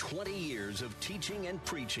 Celebrating 20 years of teaching and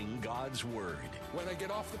preaching God's Word. When I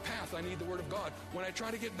get off the path, I need the Word of God. When I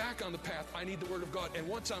try to get back on the path, I need the Word of God. And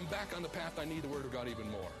once I'm back on the path, I need the Word of God even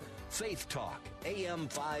more. Faith Talk, AM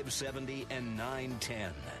 570 and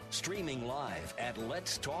 910. Streaming live at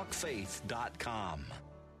letstalkfaith.com.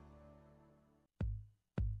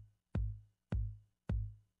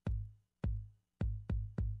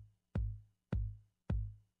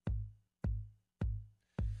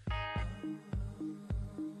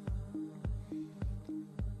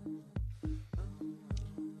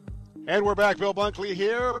 And we're back. Bill Bunkley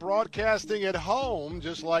here, broadcasting at home,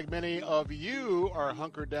 just like many of you are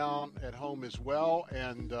hunkered down at home as well.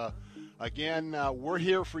 And again, we're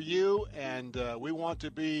here for you, and we want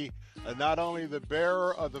to be not only the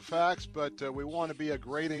bearer of the facts, but we want to be a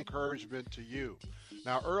great encouragement to you.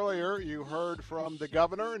 Now, earlier you heard from the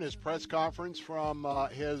governor in his press conference from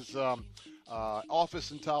his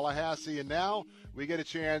office in Tallahassee, and now we get a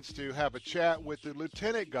chance to have a chat with the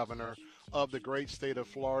lieutenant governor of the great state of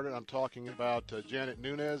Florida. I'm talking about Janet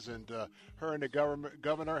Nunes, and her and the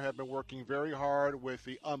governor have been working very hard with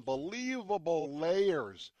the unbelievable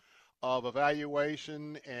layers of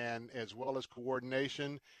evaluation and as well as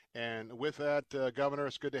coordination. And with that, Governor,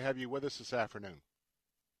 it's good to have you with us this afternoon.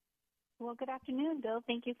 Well, good afternoon, Bill.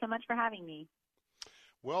 Thank you so much for having me.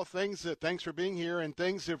 Well, thanks for being here, and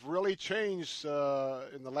things have really changed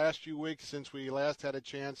in the last few weeks since we last had a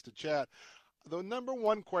chance to chat. The number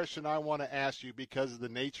one question I want to ask you, because of the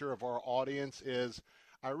nature of our audience, is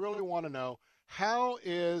I really want to know, how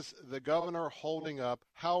is the governor holding up?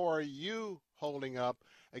 How are you holding up?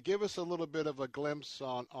 Give us a little bit of a glimpse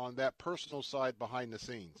on that personal side behind the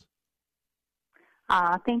scenes.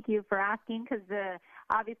 Thank you for asking, because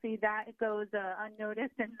obviously that goes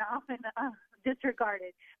unnoticed and often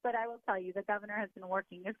disregarded. But I will tell you, the governor has been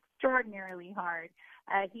working extraordinarily hard.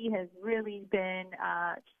 He has really been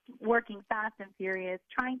working fast and furious,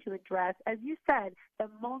 trying to address, as you said, the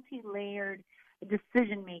multi-layered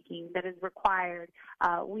decision-making that is required.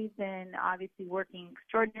 We've been obviously working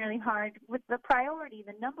extraordinarily hard with the priority.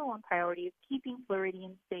 The number one priority is keeping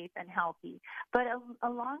Floridians safe and healthy. But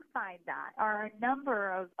alongside that are a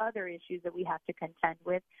number of other issues that we have to contend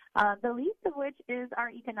with, the least of which is our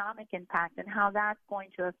economic impact and how that's going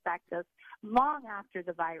to affect us long after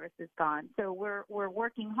the virus is gone. So we're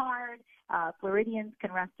working hard. Floridians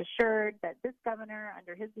can rest assured that this governor,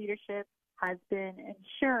 under his leadership, has been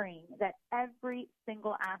ensuring that every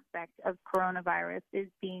single aspect of coronavirus is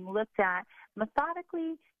being looked at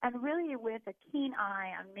methodically and really with a keen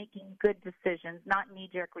eye on making good decisions, not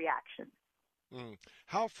knee-jerk reactions.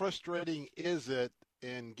 How frustrating is it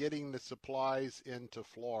in getting the supplies into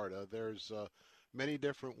Florida? There's many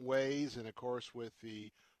different ways, and of course with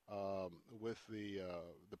the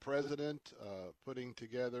president putting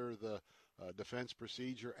together the Defense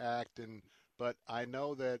Procedure Act, but I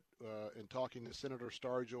know that in talking to Senator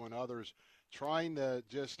Stargell and others, trying to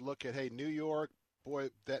just look at, hey, New York,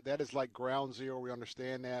 boy, that is like ground zero. We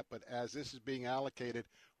understand that. But as this is being allocated,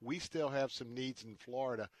 we still have some needs in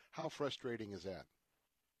Florida. How frustrating is that?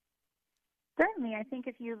 Certainly. I think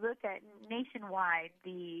if you look at nationwide,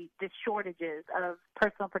 the shortages of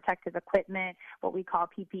personal protective equipment, what we call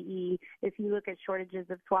PPE, if you look at shortages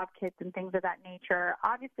of swab kits and things of that nature,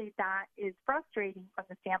 obviously that is frustrating from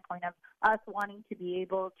the standpoint of us wanting to be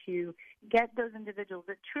able to get those individuals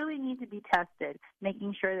that truly need to be tested,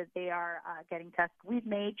 making sure that they are getting tested. We've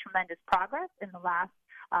made tremendous progress in the last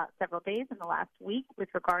several days, in the last week, with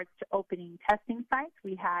regards to opening testing sites.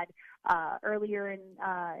 We had earlier in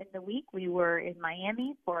the week, we were in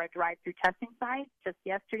Miami for a drive-through testing site. Just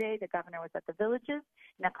yesterday, the governor was at the Villages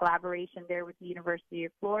in a collaboration there with the University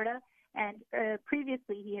of Florida. And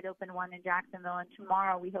previously, he had opened one in Jacksonville, and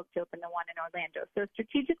tomorrow we hope to open the one in Orlando. So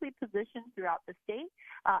strategically positioned throughout the state,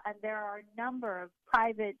 and there are a number of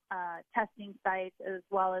private testing sites as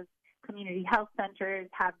well as community health centers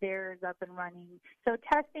have theirs up and running. So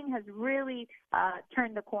testing has really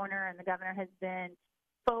turned the corner, and the governor has been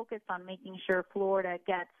focused on making sure Florida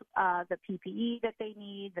gets the PPE that they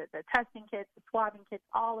need, the testing kits, the swabbing kits,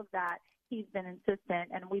 all of that. He's been insistent,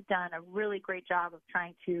 and we've done a really great job of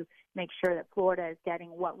trying to make sure that Florida is getting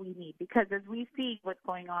what we need. Because as we see what's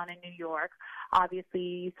going on in New York, obviously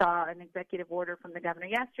you saw an executive order from the governor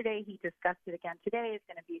yesterday. He discussed it again today. He's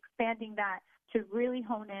going to be expanding that to really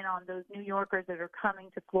hone in on those New Yorkers that are coming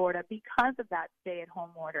to Florida because of that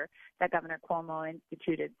stay-at-home order that Governor Cuomo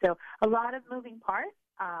instituted. So a lot of moving parts,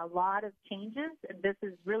 a lot of changes, and this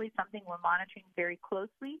is really something we're monitoring very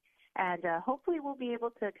closely. And hopefully we'll be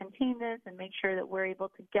able to contain this and make sure that we're able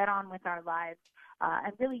to get on with our lives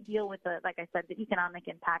and really deal with, like I said, the economic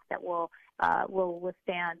impact that will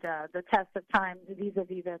withstand the test of time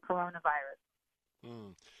vis-a-vis the coronavirus.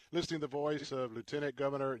 Listening to the voice of Lieutenant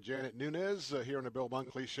Governor Janet Nunes here on the Bill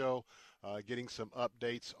Bunkley Show, getting some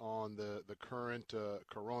updates on the current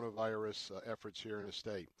coronavirus efforts here in the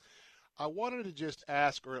state. I wanted to just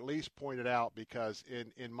ask, or at least point it out, because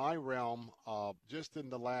in my realm, just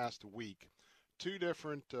in the last week, two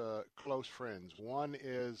different close friends. One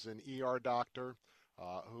is an ER doctor,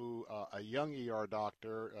 a young ER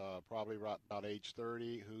doctor, probably about age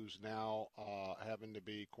 30, who's now having to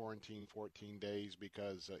be quarantined 14 days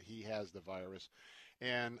because he has the virus.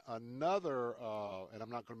 And another, and I'm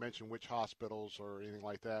not going to mention which hospitals or anything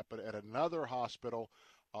like that, but at another hospital,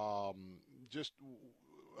 just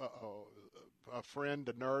a friend,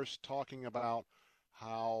 a nurse, talking about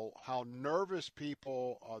how nervous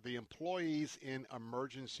people, the employees in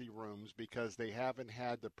emergency rooms, because they haven't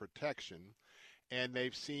had the protection, and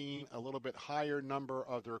they've seen a little bit higher number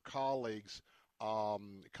of their colleagues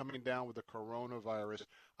coming down with the coronavirus.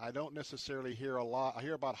 I don't necessarily hear a lot. I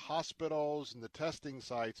hear about hospitals and the testing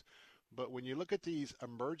sites, but when you look at these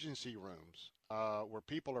emergency rooms where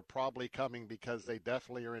people are probably coming because they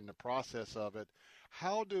definitely are in the process of it,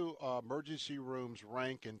 how do emergency rooms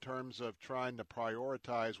rank in terms of trying to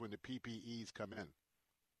prioritize when the PPEs come in?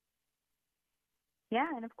 Yeah,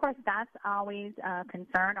 and of course that's always a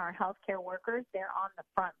concern. Our healthcare workers, they're on the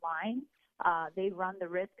front line. They run the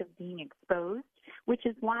risk of being exposed, which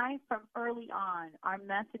is why from early on our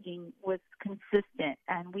messaging was consistent,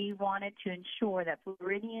 and we wanted to ensure that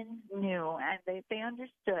Floridians knew and they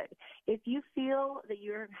understood. If you feel that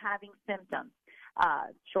you're having symptoms,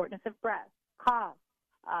 shortness of breath, cough,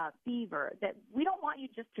 fever, that we don't want you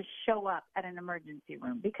just to show up at an emergency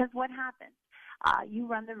room, because what happens? You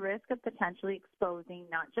run the risk of potentially exposing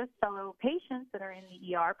not just fellow patients that are in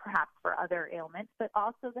the ER, perhaps for other ailments, but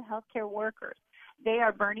also the healthcare workers. They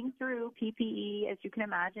are burning through PPE, as you can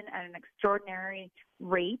imagine, at an extraordinary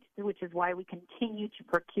rate, which is why we continue to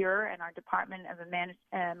procure, and our Department of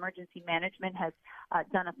Emergency Management has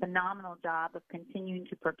done a phenomenal job of continuing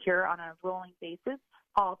to procure on a rolling basis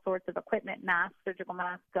all sorts of equipment, masks, surgical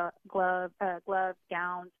masks, gloves,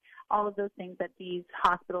 gowns, all of those things that these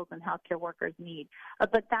hospitals and healthcare workers need.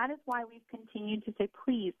 But that is why we've continued to say,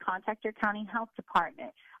 please contact your county health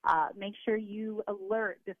department. Make sure you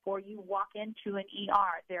alert before you walk into an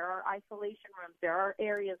ER. There are isolation rooms. There are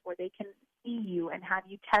areas where they can see you and have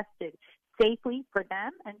you tested safely for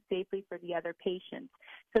them and safely for the other patients.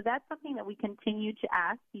 So that's something that we continue to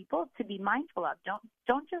ask people to be mindful of.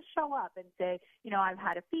 Don't just show up and say, I've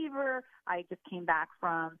had a fever, I just came back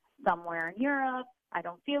from somewhere in Europe, I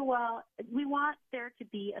don't feel well. We want there to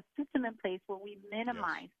be a system in place where we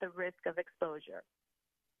minimize the risk of exposure.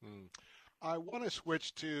 I want to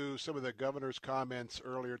switch to some of the governor's comments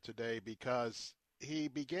earlier today, because he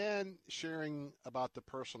began sharing about the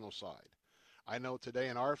personal side. I know today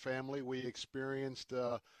in our family we experienced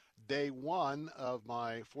day one of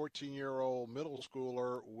my 14-year-old middle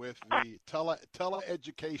schooler with the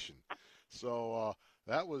teleeducation. So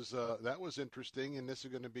that was interesting, and this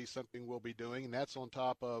is going to be something we'll be doing, and that's on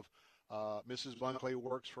top of Mrs. Bunkley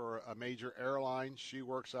works for a major airline. She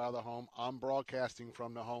works out of the home. I'm broadcasting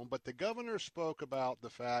from the home. But the governor spoke about the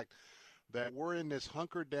fact that we're in this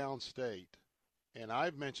hunkered down state, and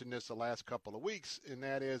I've mentioned this the last couple of weeks, and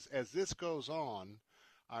that is, as this goes on,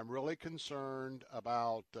 I'm really concerned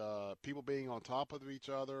about people being on top of each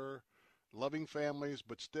other, loving families,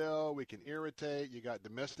 but still we can irritate. You got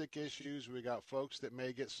domestic issues. We got folks that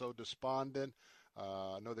may get so despondent.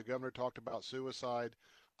 I know the governor talked about suicide.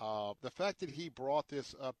 The fact that he brought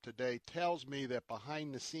this up today tells me that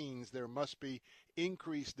behind the scenes there must be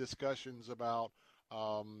increased discussions about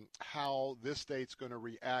how this state's going to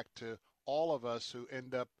react to all of us who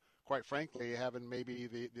end up, quite frankly, having maybe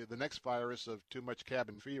the next virus of too much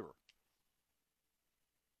cabin fever.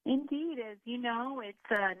 Indeed, as you know,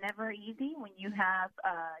 it's never easy when you have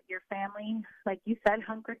your family, like you said,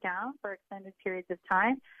 hunkered down for extended periods of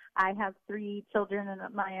time. I have 3 children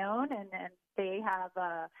of my own, and they have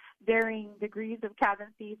varying degrees of cabin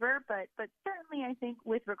fever, but certainly I think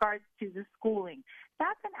with regards to the schooling,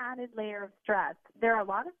 that's an added layer of stress. There are a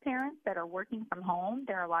lot of parents that are working from home.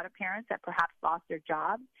 There are a lot of parents that perhaps lost their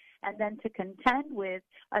jobs, and then to contend with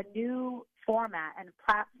a new format and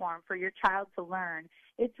platform for your child to learn,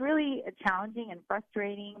 it's really challenging and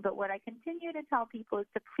frustrating. But what I continue to tell people is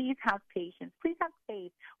to please have patience. Please have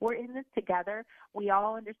faith. We're in this together. We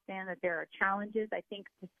all understand that there are challenges. I think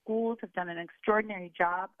the schools have done an extraordinary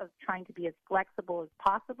job of trying to be as flexible as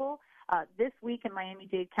possible. This week in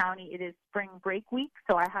Miami-Dade County, it is spring break week,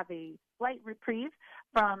 so I have a slight reprieve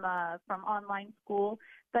from online school.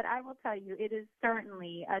 But I will tell you, it is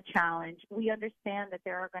certainly a challenge. We understand that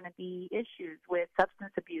there are going to be issues with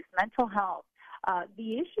substance abuse, mental health.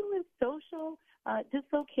 The issue is social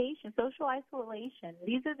dislocation, social isolation.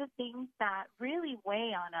 These are the things that really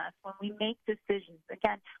weigh on us when we make decisions.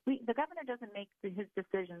 Again, the governor doesn't make his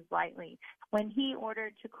decisions lightly. When he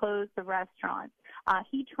ordered to close the restaurants,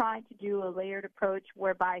 he tried to do a layered approach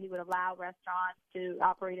whereby he would allow restaurants to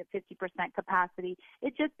operate at 50% capacity.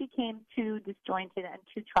 It just became too disjointed and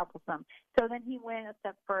too troublesome. So then he went a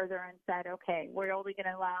step further and said, okay, we're only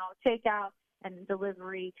going to allow takeout and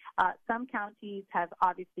delivery. Some counties have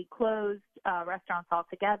obviously closed restaurants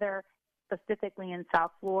altogether, specifically in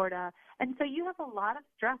South Florida. And so you have a lot of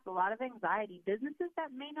stress, a lot of anxiety, businesses that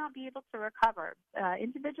may not be able to recover,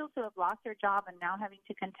 individuals who have lost their job and now having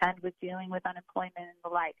to contend with dealing with unemployment and the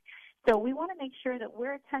like. So we want to make sure that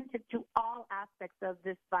we're attentive to all aspects of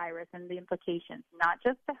this virus and the implications, not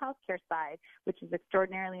just the healthcare side, which is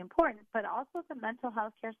extraordinarily important, but also the mental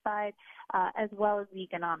health care side as well as the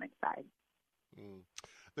economic side.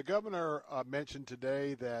 The governor mentioned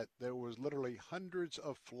today that there was literally hundreds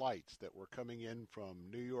of flights that were coming in from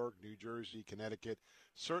New York, New Jersey, Connecticut,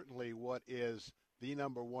 certainly what is the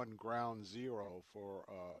number one ground zero for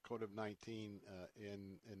COVID-19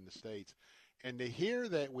 in the States. And to hear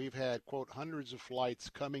that we've had, quote, hundreds of flights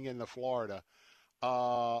coming into Florida,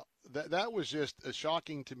 that was just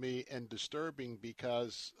shocking to me and disturbing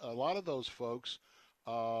because a lot of those folks,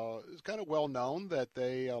 it's kind of well known that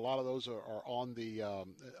a lot of those are on the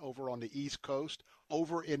over on the East Coast,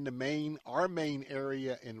 over in our main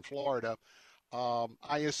area in Florida.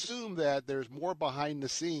 I assume that there's more behind the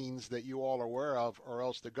scenes that you all are aware of, or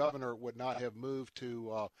else the governor would not have moved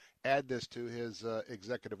to add this to his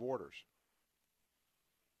executive orders.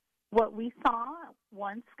 What we saw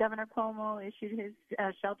once Governor Cuomo issued his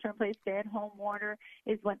shelter-in-place stay-at-home order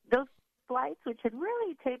is when those flights, which had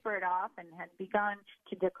really tapered off and had begun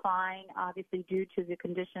to decline, obviously due to the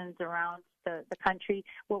conditions around the country,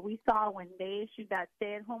 what we saw when they issued that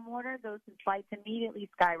stay-at-home order, those flights immediately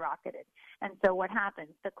skyrocketed. And so what happens?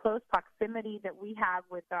 The close proximity that we have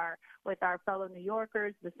with our fellow New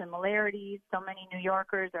Yorkers, the similarities, so many New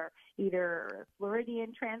Yorkers are either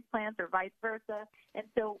Floridian transplants or vice versa. And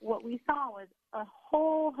so what we saw was a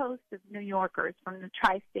whole host of New Yorkers from the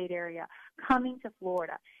tri-state area coming to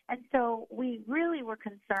Florida. And so we really were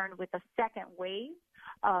concerned with a second wave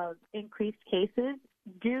of increased cases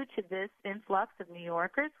due to this influx of New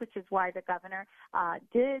Yorkers, which is why the governor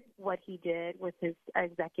did what he did with his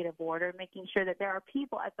executive order, making sure that there are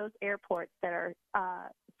people at those airports that are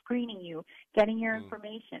screening you, getting your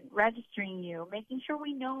information, registering you, making sure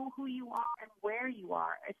we know who you are and where you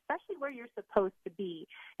are, especially where you're supposed to be.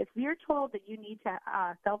 If you're told that you need to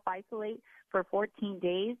self-isolate for 14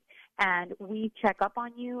 days and we check up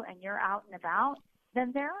on you and you're out and about,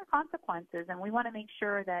 then there are consequences, and we want to make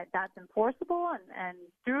sure that that's enforceable. And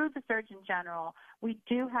through the Surgeon General, we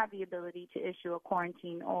do have the ability to issue a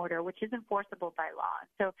quarantine order, which is enforceable by law.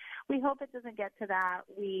 So we hope it doesn't get to that.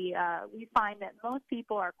 We find that most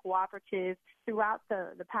people are cooperative throughout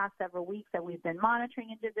the past several weeks that we've been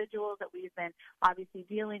monitoring individuals, that we've been obviously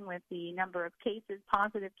dealing with the number of cases,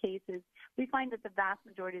 positive cases. We find that the vast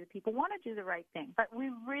majority of the people want to do the right thing. But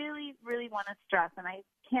we really, really want to stress, and I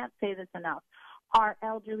can't say this enough, our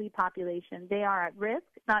elderly population. They are at risk,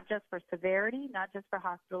 not just for severity, not just for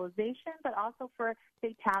hospitalization, but also for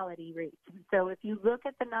fatality rates. So if you look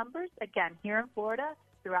at the numbers, again, here in Florida,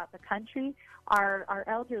 throughout the country, our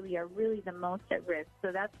elderly are really the most at risk.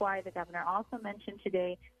 So that's why the governor also mentioned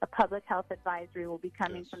today a public health advisory will be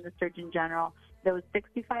coming from the Surgeon General. Those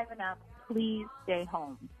 65 and up, please stay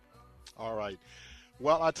home. All right.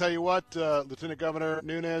 Well, I'll tell you what, Lieutenant Governor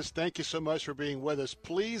Nunes, thank you so much for being with us.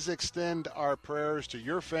 Please extend our prayers to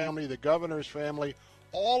your family, the governor's family,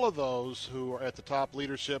 all of those who are at the top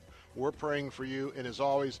leadership, we're praying for you. And as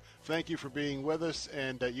always, thank you for being with us,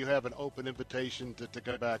 and you have an open invitation to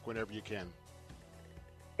come back whenever you can.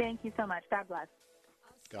 Thank you so much. God bless.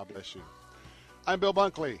 God bless you. I'm Bill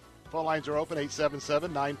Bunkley. Phone lines are open,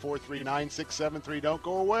 877-943-9673. Don't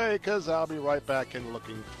go away, because I'll be right back and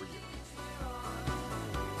looking for you.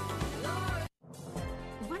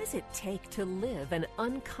 What does it take to live an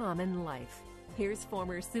uncommon life? Here's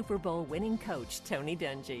former Super Bowl winning coach Tony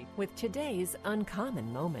Dungy with today's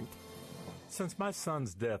uncommon moment. Since my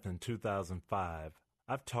son's death in 2005,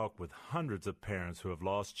 I've talked with hundreds of parents who have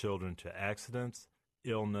lost children to accidents,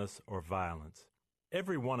 illness, or violence.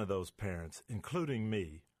 Every one of those parents, including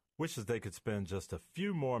me, wishes they could spend just a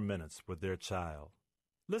few more minutes with their child.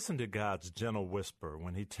 Listen to God's gentle whisper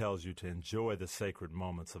when He tells you to enjoy the sacred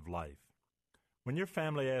moments of life. When your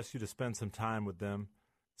family asks you to spend some time with them,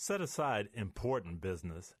 set aside important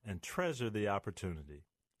business and treasure the opportunity.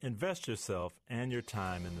 Invest yourself and your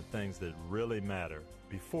time in the things that really matter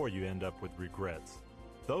before you end up with regrets.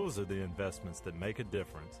 Those are the investments that make a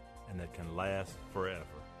difference and that can last forever.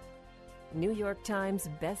 New York Times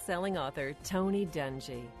best-selling author Tony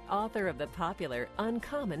Dungy, author of the popular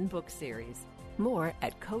Uncommon book series. More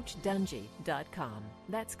at CoachDungy.com.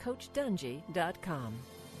 That's CoachDungy.com.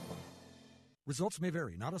 Results may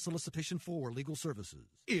vary, not a solicitation for legal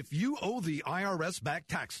services. If you owe the IRS back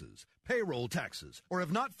taxes, payroll taxes, or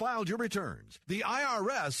have not filed your returns, the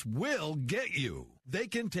IRS will get you. They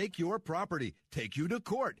can take your property, take you to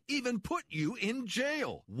court, even put you in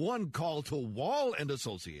jail. One call to Wall and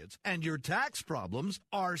Associates, and your tax problems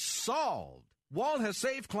are solved. Wall has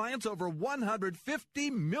saved clients over $150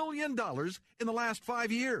 million in the last 5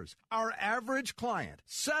 years. Our average client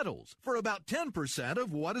settles for about 10%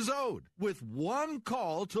 of what is owed. With one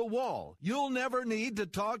call to Wall, you'll never need to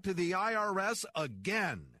talk to the IRS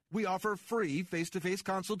again. We offer free face-to-face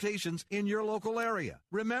consultations in your local area.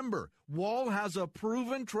 Remember, Wall has a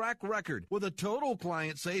proven track record with a total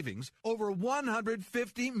client savings over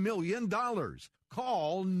 $150 million.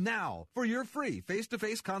 Call now for your free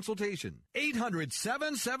face-to-face consultation.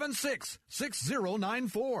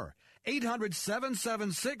 800-776-6094.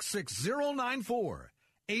 800-776-6094.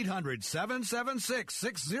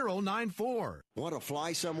 800-776-6094. Want to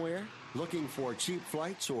fly somewhere? Looking for cheap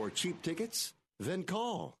flights or cheap tickets? Then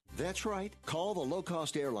call. That's right. Call the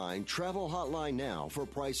low-cost airline travel hotline now for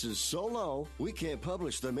prices so low we can't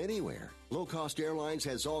publish them anywhere. Low Cost Airlines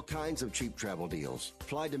has all kinds of cheap travel deals.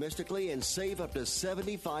 Fly domestically and save up to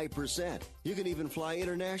 75%. You can even fly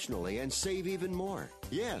internationally and save even more.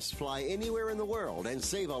 Yes, fly anywhere in the world and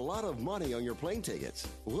save a lot of money on your plane tickets.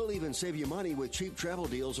 We'll even save you money with cheap travel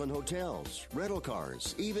deals on hotels, rental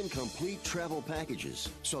cars, even complete travel packages.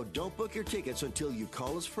 So don't book your tickets until you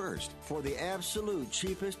call us first for the absolute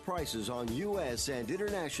cheapest prices on U.S. and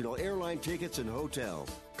international airline tickets and hotels.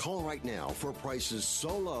 Call right now for prices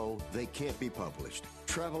so low they can't be published.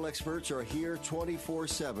 Travel experts are here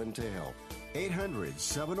 24/7 to help.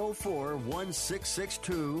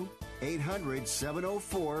 800-704-1662.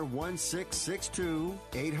 800-704-1662.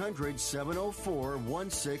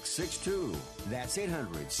 800-704-1662. That's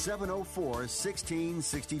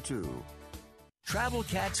 800-704-1662. Travel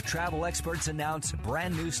Cats travel experts announce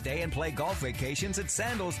brand new stay and play golf vacations at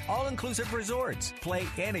Sandals All-Inclusive Resorts. Play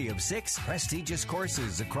any of 6 prestigious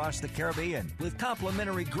courses across the Caribbean with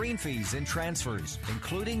complimentary green fees and transfers,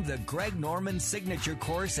 including the Greg Norman Signature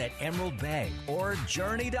Course at Emerald Bay, or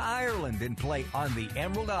journey to Ireland and play on the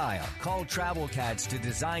Emerald Isle. Call Travel Cats to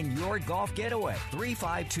design your golf getaway.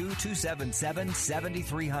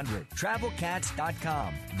 352-277-7300.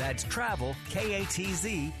 TravelCats.com. That's travel,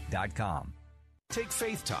 KATZ.com. Take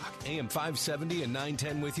Faith Talk, AM 570 and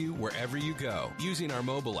 910 with you wherever you go using our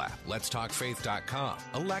mobile app, letstalkfaith.com,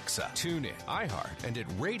 Alexa, TuneIn, iHeart, and at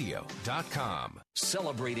radio.com.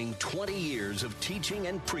 Celebrating 20 years of teaching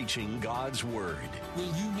and preaching God's Word.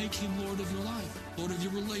 Will you make Him Lord of your life, Lord of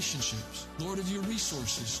your relationships, Lord of your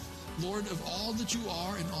resources, Lord of all that you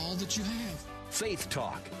are and all that you have? Faith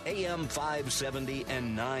Talk, AM 570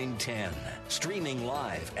 and 910. Streaming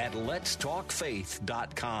live at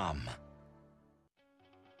letstalkfaith.com.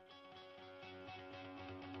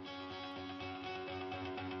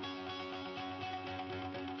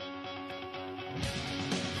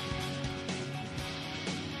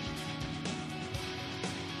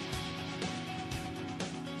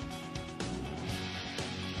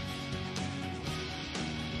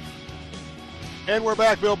 And we're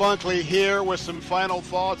back. Bill Bunkley here with some final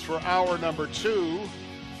thoughts for hour number 2.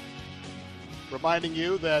 Reminding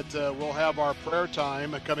you that we'll have our prayer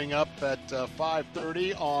time coming up at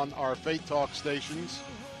 5:30 on our Faith Talk stations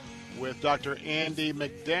with Dr. Andy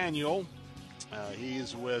McDaniel.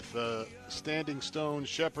 He's with Standing Stone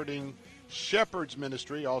Shepherd's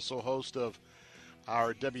Ministry, also host of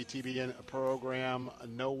our WTBN program,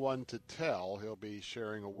 No One to Tell. He'll be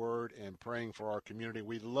sharing a word and praying for our community.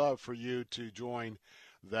 We'd love for you to join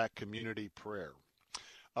that community prayer.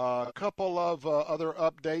 A couple of other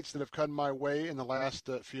updates that have come my way in the last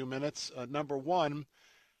few minutes. Number one,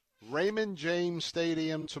 Raymond James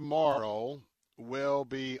Stadium tomorrow will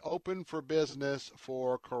be open for business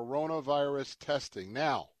for coronavirus testing.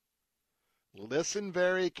 Now, listen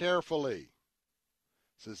very carefully,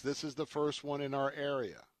 since this is the first one in our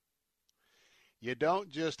area. You don't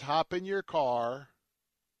just hop in your car,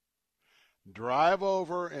 drive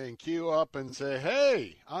over and queue up and say,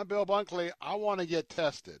 hey, I'm Bill Bunkley, I want to get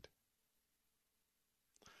tested.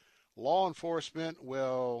 Law enforcement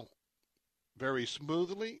will very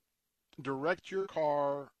smoothly direct your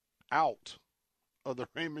car out of the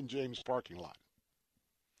Raymond James parking lot.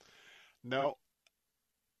 No,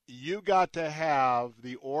 you got to have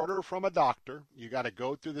the order from a doctor. You got to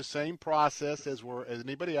go through the same process as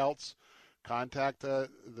anybody else. Contact the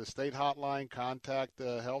state hotline, contact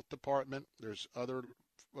the health department. There's other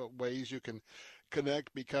ways you can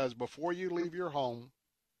connect, because before you leave your home,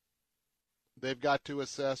 they've got to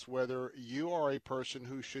assess whether you are a person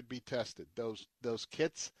who should be tested. Those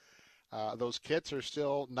kits are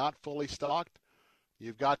still not fully stocked.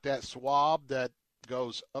 You've got that swab that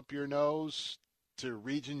goes up your nose to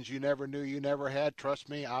regions you never knew you never had. Trust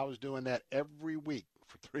me, I was doing that every week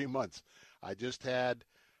for 3 months. I had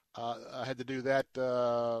to do that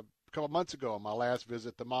a couple of months ago on my last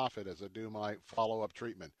visit to Moffitt as I do my follow-up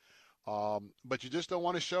treatment. But you just don't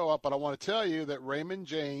want to show up. But I want to tell you that Raymond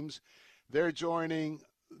James, they're joining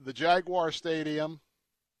the Jaguar Stadium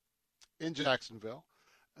in Jacksonville.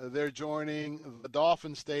 They're joining the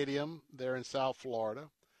Dolphin Stadium there in South Florida.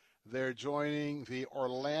 They're joining the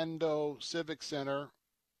Orlando Civic Center,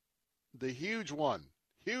 the huge one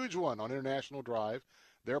on International Drive,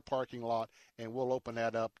 their parking lot, and we'll open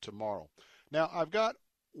that up tomorrow. Now, I've got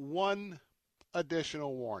one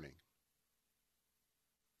additional warning.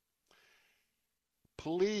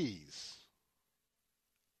 Please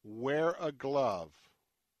wear a glove.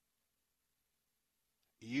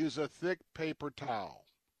 Use a thick paper towel.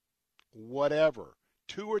 Whatever.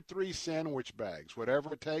 2 or 3 sandwich bags,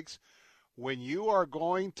 whatever it takes. When you are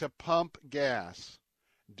going to pump gas,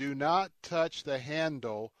 do not touch the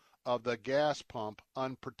handle of the gas pump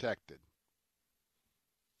unprotected.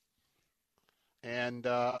 And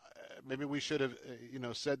maybe we should have,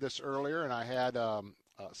 said this earlier, and I had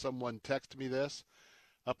someone text me this.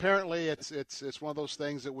 Apparently, it's one of those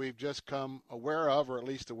things that we've just come aware of, or at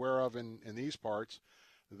least aware of in these parts,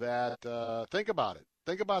 that think about it.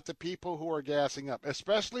 Think about the people who are gassing up,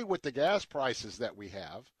 especially with the gas prices that we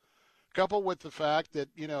have, coupled with the fact that,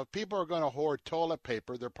 if people are going to hoard toilet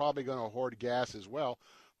paper, they're probably going to hoard gas as well.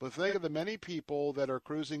 But think of the many people that are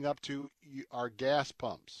cruising up to our gas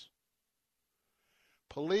pumps.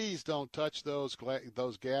 Please don't touch those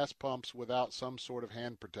gas pumps without some sort of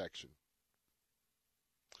hand protection.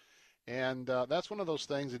 And that's one of those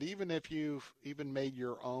things that even if you've even made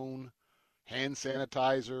your own hand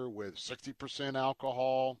sanitizer with 60%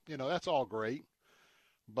 alcohol, that's all great.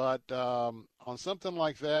 But on something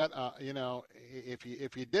like that,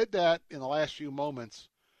 if you did that in the last few moments,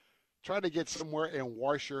 try to get somewhere and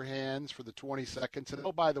wash your hands for the 20 seconds. And,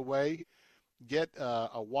 oh, by the way, get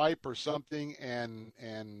a wipe or something, and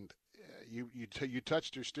you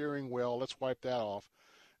touched your steering wheel. Let's wipe that off,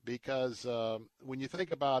 because when you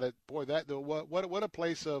think about it, boy, what a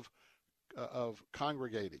place of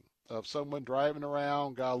congregating, of someone driving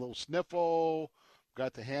around, got a little sniffle,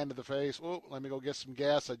 got the hand to the face. Oh, let me go get some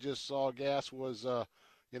gas. I just saw gas was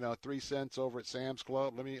 3 cents over at Sam's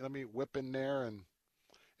Club. Let me whip in there.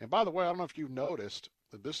 And by the way, I don't know if you've noticed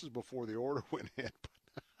that this is before the order went in.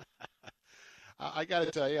 But I got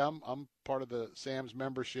to tell you, I'm part of the Sam's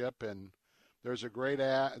membership, and there's a great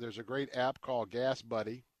app called Gas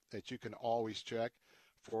Buddy that you can always check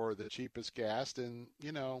for the cheapest gas. And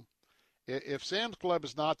if Sam's Club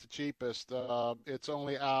is not the cheapest, it's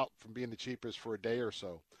only out from being the cheapest for a day or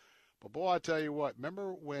so. But boy, I tell you what,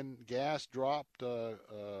 remember when gas dropped a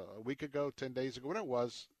week ago, 10 days ago, when it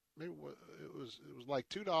was? Maybe it was like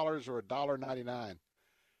 $2 or $1.99.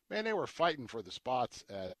 Man, they were fighting for the spots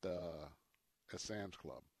at Sam's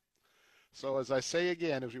Club. So as I say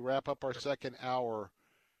again, as we wrap up our second hour,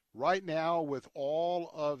 right now with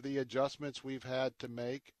all of the adjustments we've had to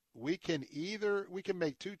make, we can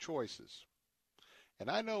make 2 choices.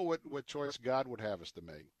 And I know what choice God would have us to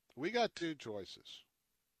make. We got 2 choices.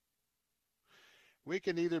 We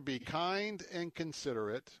can either be kind and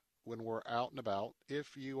considerate, when we're out and about,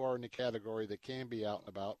 if you are in the category that can be out and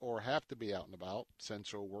about or have to be out and about,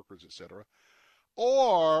 essential workers, etc.,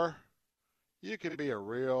 or you can be a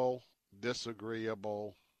real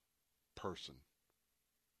disagreeable person.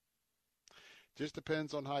 Just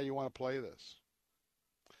depends on how you want to play this.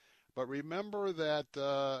 But remember that,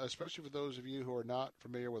 especially for those of you who are not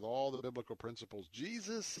familiar with all the biblical principles,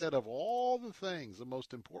 Jesus said of all the things, the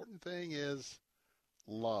most important thing is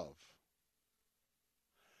love.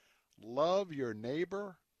 Love your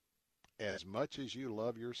neighbor as much as you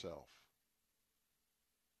love yourself.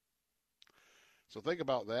 So think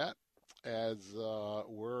about that as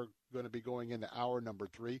we're going to be going into hour number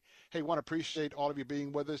 3. Hey, want to appreciate all of you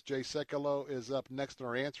being with us. Jay Sekulow is up next on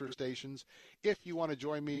our answer stations. If you want to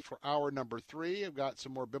join me for hour number 3, I've got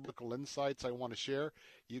some more biblical insights I want to share.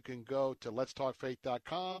 You can go to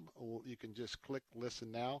letstalkfaith.com. You can just click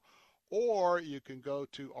listen now. Or you can go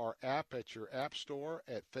to our app at your app store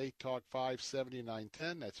at Faith Talk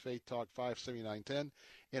 57910. That's Faith Talk 57910.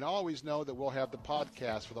 And always know that we'll have the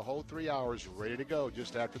podcast for the whole 3 hours ready to go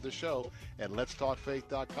just after the show at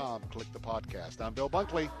letstalkfaith.com. Click the podcast. I'm Bill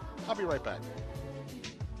Bunkley. I'll be right back.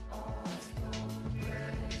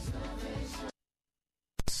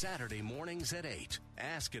 Saturday mornings at 8.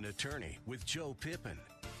 Ask an Attorney with Joe Pippin.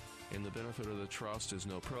 And the benefit of the trust is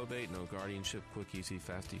no probate, no guardianship, quick, easy,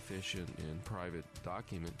 fast, efficient, and private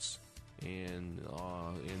documents. And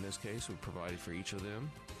in this case, we provided for each of them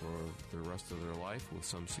for the rest of their life with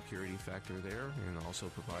some security factor there, and also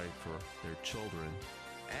provided for their children.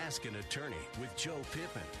 Ask an Attorney with Joe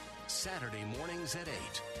Pippin. Saturday mornings at 8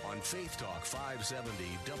 on Faith Talk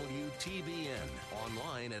 570 WTBN.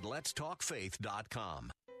 Online at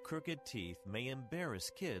letstalkfaith.com. Crooked teeth may embarrass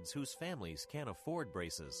kids whose families can't afford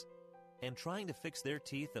braces. And trying to fix their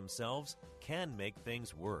teeth themselves can make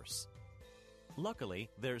things worse.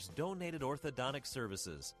 Luckily, there's Donated Orthodontic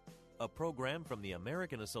Services, a program from the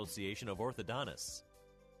American Association of Orthodontists.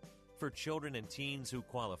 For children and teens who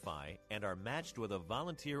qualify and are matched with a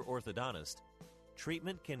volunteer orthodontist,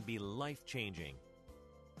 treatment can be life-changing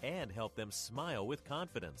and help them smile with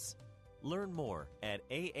confidence. Learn more at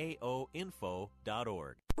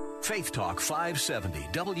aaoinfo.org. Faith Talk 570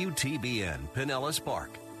 WTBN Pinellas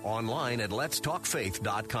Park. Online at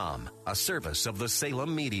letstalkfaith.com, a service of the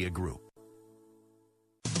Salem Media Group.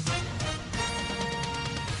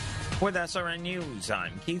 With SRN News,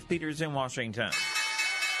 I'm Keith Peters in Washington.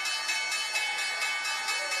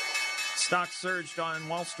 Stocks surged on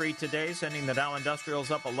Wall Street today, sending the Dow Industrials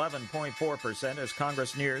up 11.4% as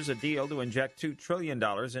Congress nears a deal to inject $2 trillion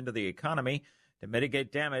into the economy to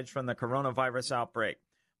mitigate damage from the coronavirus outbreak.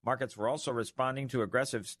 Markets were also responding to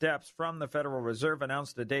aggressive steps from the Federal Reserve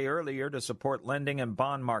announced a day earlier to support lending and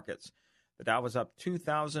bond markets. The Dow was up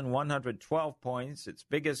 2,112 points, its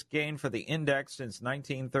biggest gain for the index since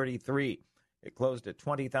 1933. It closed at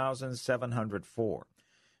 20,704.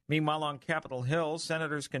 Meanwhile, on Capitol Hill,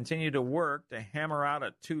 senators continue to work to hammer out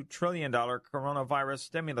a $2 trillion coronavirus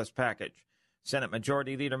stimulus package. Senate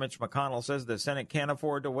Majority Leader Mitch McConnell says the Senate can't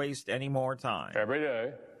afford to waste any more time. Every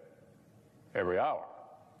day, every hour,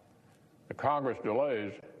 the Congress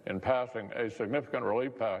delays in passing a significant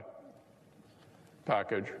relief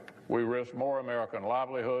package, we risk more American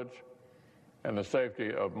livelihoods and the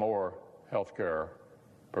safety of more health care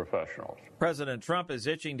professionals. President Trump is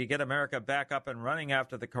itching to get America back up and running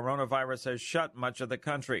after the coronavirus has shut much of the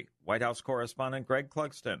country. White House correspondent Greg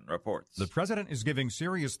Clugston reports. The president is giving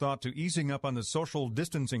serious thought to easing up on the social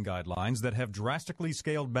distancing guidelines that have drastically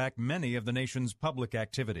scaled back many of the nation's public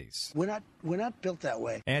activities. We're not built that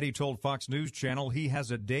way. And he told Fox News Channel he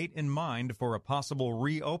has a date in mind for a possible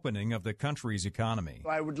reopening of the country's economy.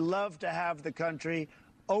 I would love to have the country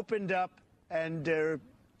opened up and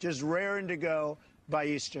just raring to go by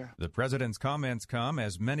Easter. The president's comments come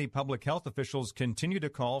as many public health officials continue to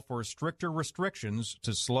call for stricter restrictions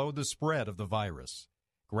to slow the spread of the virus.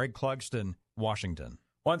 Greg Clugston, Washington.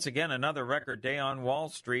 Once again, another record day on Wall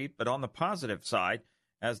Street, but on the positive side,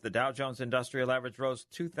 as the Dow Jones Industrial Average rose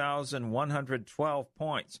 2,112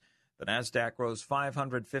 points. The Nasdaq rose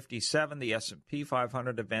 557, the S&P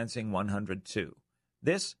 500 advancing 102.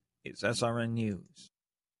 This is SRN News.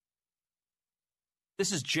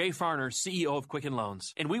 This is Jay Farner, CEO of Quicken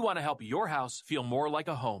Loans, and we want to help your house feel more like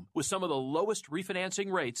a home with some of the lowest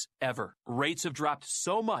refinancing rates ever. Rates have dropped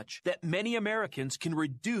so much that many Americans can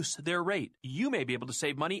reduce their rate. You may be able to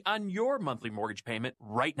save money on your monthly mortgage payment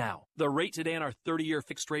right now. The rate today on our 30-year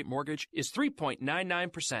fixed-rate mortgage is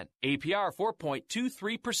 3.99%, APR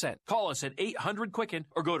 4.23%. Call us at 800-QUICKEN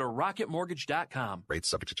or go to rocketmortgage.com. Rates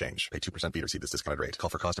subject to change. Pay 2% fee to receive this discounted rate. Call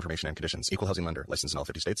for cost information and conditions. Equal housing lender. Licensed in all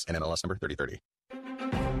 50 states and MLS number 3030.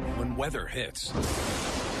 When weather hits,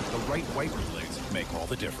 The right wiper blades make all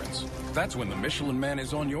the difference. That's when the Michelin Man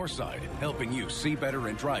is on your side, helping you see better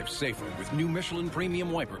and drive safer with new Michelin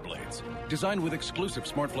Premium Wiper Blades. Designed with exclusive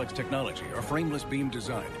SmartFlex technology or frameless beam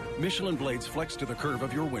design, Michelin blades flex to the curve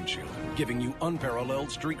of your windshield, giving you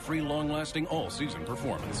unparalleled, streak-free, long-lasting, all-season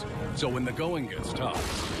performance. So when the going gets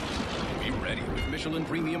tough, be ready with Michelin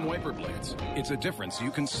Premium Wiper Blades. It's a difference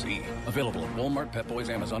you can see. Available at Walmart, Pep Boys,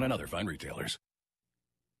 Amazon, and other fine retailers.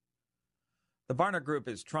 The Barna Group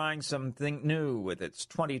is trying something new with its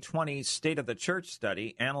 2020 State of the Church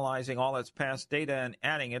study, analyzing all its past data and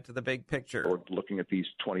adding it to the big picture. We're looking at these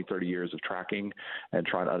 20, 30 years of tracking and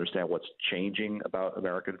trying to understand what's changing about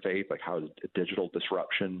American faith, like how is digital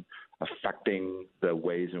disruption affecting the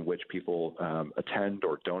ways in which people attend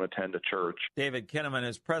or don't attend a church. David Kinnaman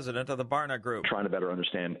is president of the Barna Group. Trying to better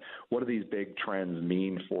understand what do these big trends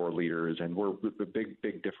mean for leaders, and the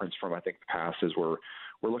big difference from, I think, the past is we're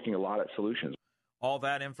looking a lot at solutions. All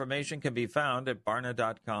that information can be found at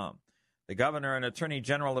Barna.com. The governor and attorney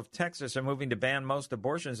general of Texas are moving to ban most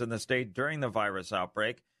abortions in the state during the virus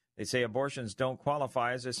outbreak. They say abortions don't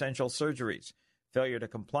qualify as essential surgeries. Failure to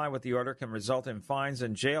comply with the order can result in fines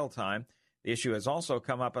and jail time. The issue has also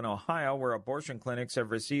come up in Ohio, where abortion clinics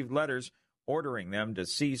have received letters ordering them to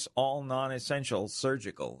cease all non-essential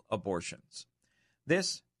surgical abortions.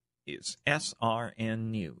 This is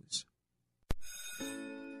SRN News.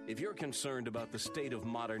 If you're concerned about the state of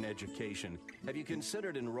modern education, have you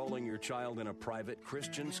considered enrolling your child in a private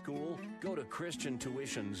Christian school? Go to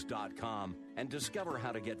ChristianTuitions.com and discover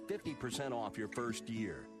how to get 50% off your first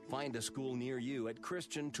year. Find a school near you at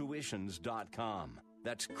ChristianTuitions.com.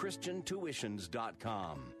 That's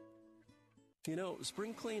ChristianTuitions.com. You know,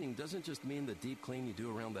 spring cleaning doesn't just mean the deep clean you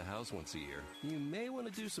do around the house once a year. You may want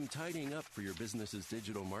to do some tidying up for your business's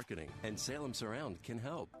digital marketing, and Salem Surround can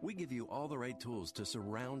help. We give you all the right tools to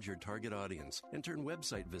surround your target audience and turn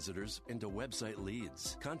website visitors into website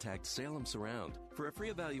leads. Contact Salem Surround for a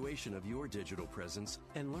free evaluation of your digital presence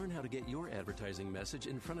and learn how to get your advertising message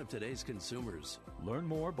in front of today's consumers. Learn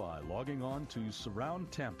more by logging on to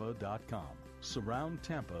surroundtampa.com.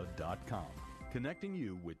 surroundtampa.com. Connecting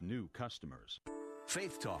you with new customers.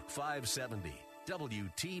 Faith Talk 570,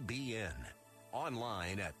 WTBN.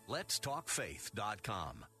 Online at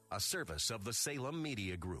letstalkfaith.com, a service of the Salem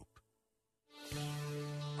Media Group.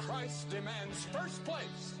 Christ demands first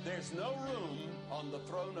place. There's no room on the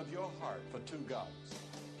throne of your heart for two gods.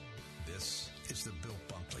 This is the Bill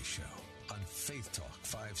Bunkley Show on Faith Talk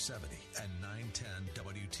 570 and 910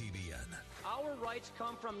 WTBN. Our rights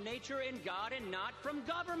come from nature and God and not from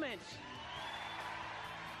government.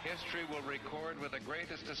 History will record with the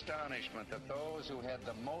greatest astonishment that those who had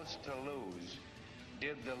the most to lose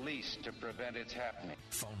did the least to prevent its happening.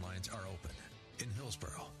 Phone lines are open. In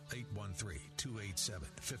Hillsborough,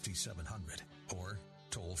 813-287-5700 or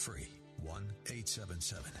toll free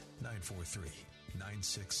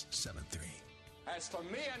 1-877-943-9673. As for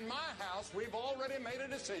me and my house, we've already made a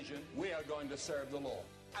decision. We are going to serve the Lord.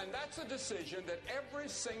 And that's a decision that every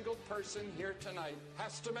single person here tonight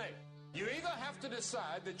has to make. You either have to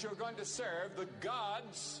decide that you're going to serve the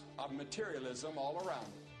gods of materialism all around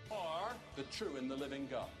you, or the true and the living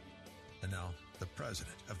God. And now, the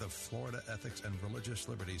president of the Florida Ethics and Religious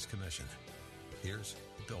Liberties Commission. Here's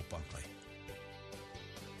Bill Bunkley.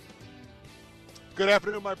 Good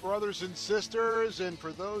afternoon, my brothers and sisters, and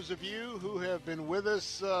for those of you who have been with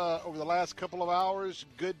us over the last couple of hours,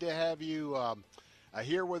 good to have you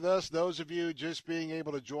here with us. Those of you just being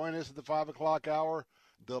able to join us at the 5 o'clock hour,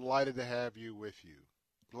 delighted to have you with you.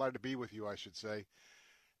 Delighted to be with you, I should say.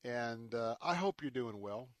 And I hope you're doing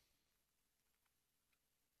well.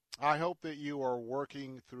 I hope that you are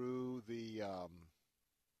working through the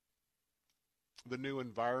new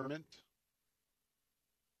environment.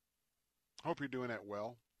 I hope you're doing that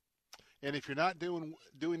well. And if you're not doing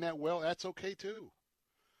that well, that's okay too.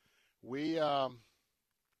 We had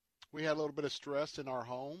a little bit of stress in our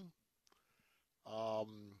home.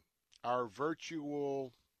 Our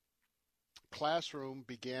virtual classroom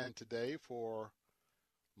began today for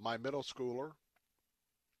my middle schooler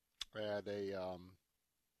at a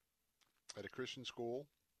Christian school.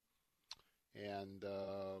 And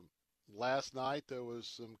last night there was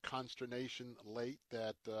some consternation late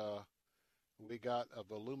that we got a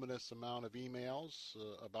voluminous amount of emails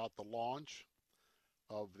about the launch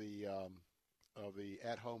of the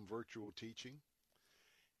at-home virtual teaching,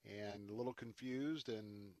 and a little confused,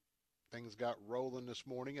 and things got rolling this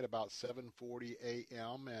morning at about 7:40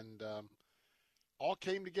 a.m. and all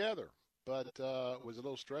came together, but it was a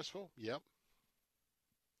little stressful. Yep.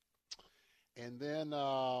 And then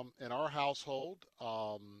in our household,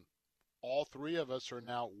 all three of us are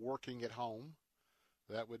now working at home.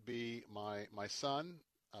 That would be my son,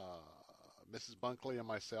 Mrs. Bunkley, and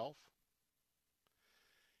myself.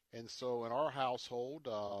 And so in our household,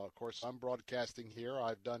 of course, I'm broadcasting here.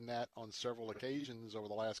 I've done that on several occasions over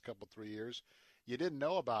the last 3 years. You didn't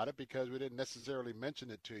know about it because we didn't necessarily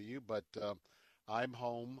mention it to you, but I'm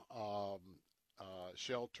home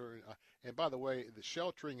sheltering. And by the way, the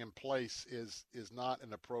sheltering in place is not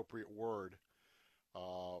an appropriate word.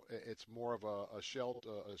 It's more of a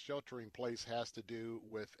sheltering place has to do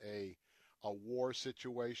with a war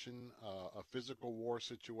situation, a physical war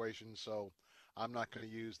situation. So I'm not going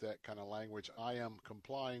to use that kind of language. I am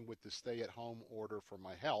complying with the stay-at-home order for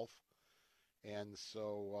my health. And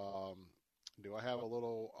so do I have a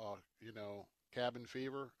little, cabin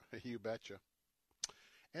fever? You betcha.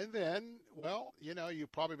 And then, well,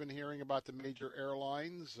 you've probably been hearing about the major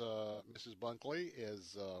airlines. Mrs. Bunkley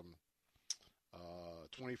is a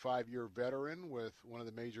 25-year veteran with one of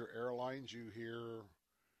the major airlines. You hear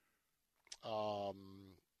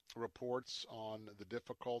reports on the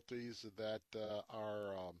difficulties that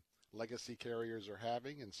our legacy carriers are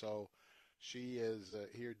having. And so she is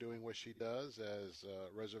here doing what she does as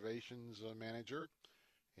reservations manager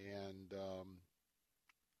and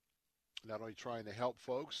not only trying to help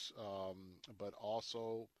folks, but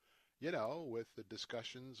also, with the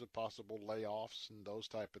discussions of possible layoffs and those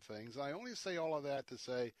type of things. I only say all of that to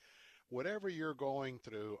say, whatever you're going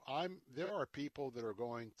through, there are people that are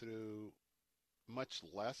going through much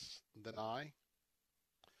less than I,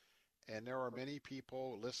 and there are many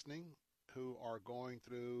people listening who are going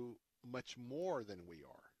through much more than we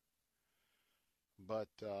are. But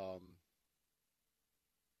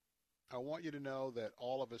I want you to know that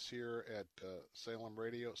all of us here at Salem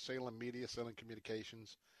Radio, Salem Media, Salem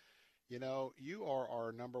Communications, you are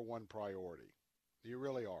our number one priority. You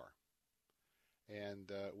really are.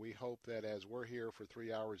 And we hope that as we're here for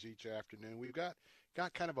 3 hours each afternoon, we've got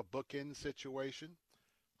kind of a bookend situation.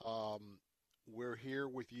 We're here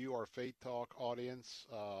with you, our Faith Talk audience,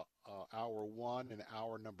 hour 1 and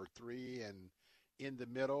hour number 3. And in the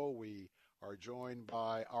middle, we are joined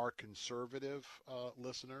by our conservative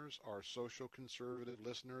listeners, our social conservative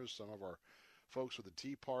listeners, some of our folks with the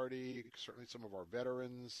Tea Party, certainly some of our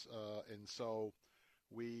veterans. And so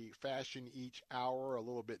we fashion each hour a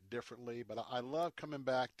little bit differently. But I love coming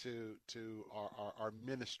back to our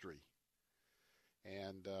ministry.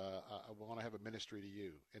 And I want to have a ministry to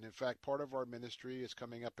you. And, in fact, part of our ministry is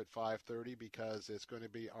coming up at 5:30 because it's going to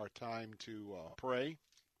be our time to pray.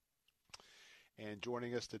 And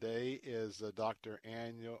joining us today is Dr.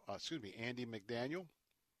 Andy McDaniel,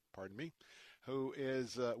 who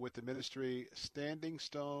is with the ministry Standing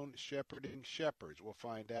Stone Shepherding Shepherds. We'll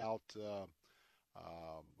find out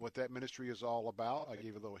what that ministry is all about. I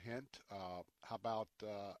gave a little hint. How about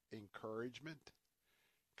encouragement?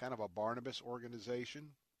 Kind of a Barnabas organization,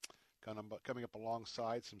 coming up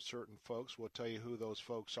alongside some certain folks. We'll tell you who those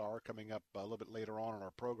folks are coming up a little bit later on in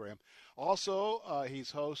our program. Also, he's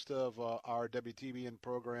host of our WTBN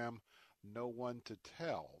program, No One to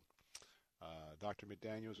Tell. Dr.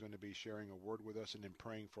 McDaniel is going to be sharing a word with us and then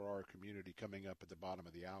praying for our community coming up at the bottom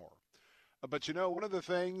of the hour. But, one of the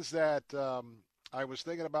things that I was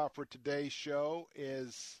thinking about for today's show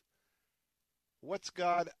is what's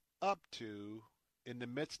God up to in the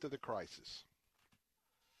midst of the crisis.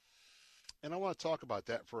 And I want to talk about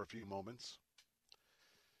that for a few moments.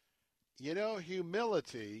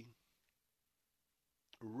 Humility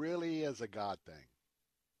really is a God thing.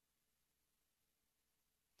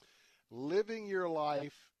 Living your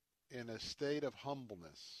life in a state of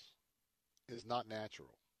humbleness is not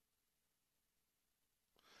natural.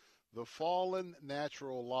 The fallen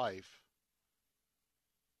natural life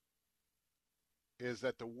is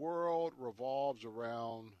that the world revolves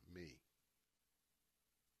around me.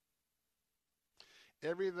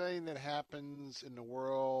 Everything that happens in the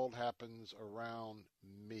world happens around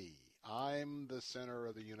me. I'm the center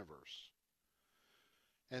of the universe.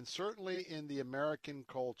 And certainly in the American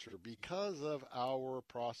culture, because of our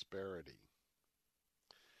prosperity,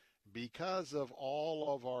 because of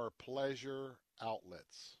all of our pleasure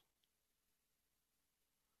outlets,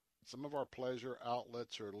 some of our pleasure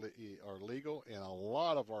outlets are legal, and a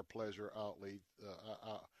lot of our pleasure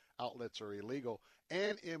outlets are illegal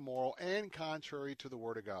and immoral and contrary to the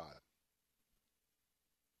Word of God.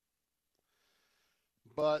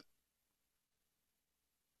 But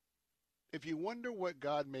if you wonder what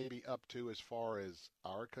God may be up to as far as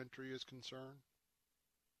our country is concerned,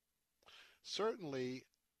 certainly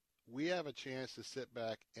we have a chance to sit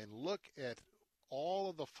back and look at all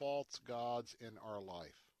of the false gods in our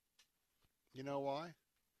life. You know why?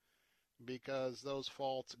 Because those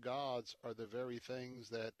false gods are the very things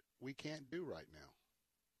that we can't do right now.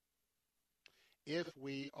 if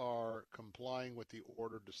we are complying with the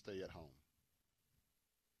order to stay at home.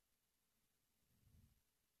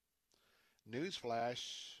 Newsflash,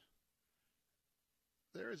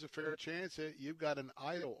 there is a fair chance that you've got an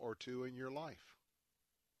idol or two in your life.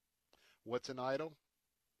 What's an idol?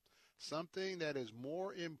 Something that is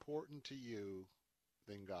more important to you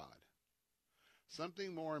than God.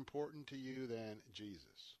 Something more important to you than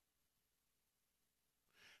Jesus.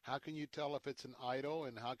 How can you tell if it's an idol,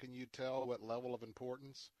 and how can you tell what level of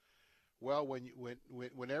importance? Well,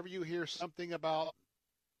 whenever you hear something about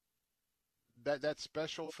that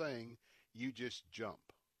special thing, you just jump.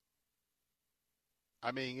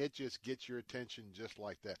 I mean, it just gets your attention just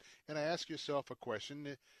like that. And I ask yourself a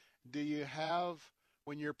question. Do you have,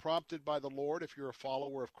 when you're prompted by the Lord, if you're a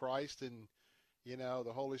follower of Christ and, you know,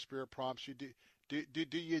 the Holy Spirit prompts you,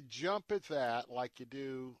 do you jump at that like you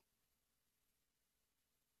do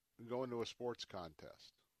going to a sports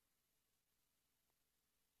contest?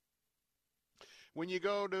 When you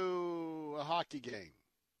go to a hockey game,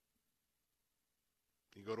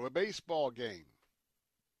 you go to a baseball game,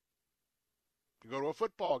 you go to a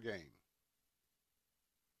football game,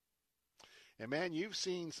 and man, you've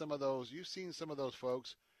seen some of those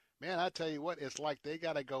folks. Man, I tell you what, it's like they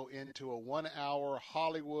got to go into a 1-hour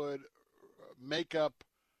Hollywood makeup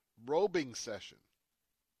robing session.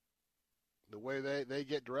 The way they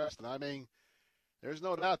get dressed, and I mean, there's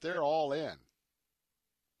no doubt they're all in.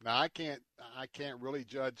 Now, I can't really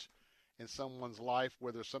judge in someone's life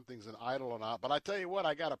whether something's an idol or not, but I tell you what,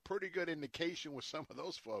 I got a pretty good indication with some of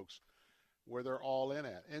those folks where they're all in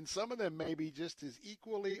at. And some of them may be just as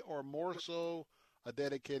equally or more so a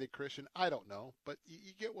dedicated Christian. I don't know, but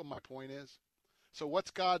you get what my point is. So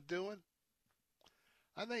what's God doing?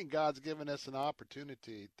 I think God's given us an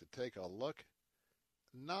opportunity to take a look,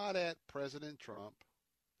 not at President Trump,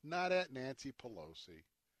 not at Nancy Pelosi,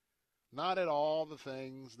 not at all the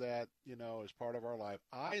things that, you know, is part of our life.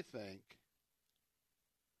 I think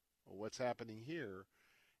what's happening here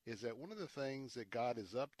is that one of the things that God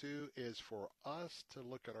is up to is for us to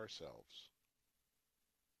look at ourselves.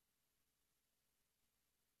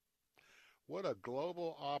 What a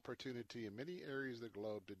global opportunity in many areas of the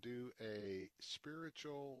globe to do a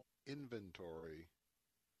spiritual inventory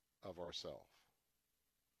of ourselves.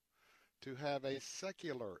 To have a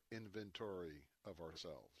secular inventory of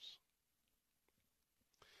ourselves.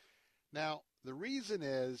 Now, the reason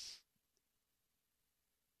is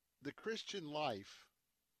the Christian life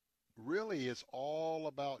really is all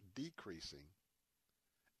about decreasing.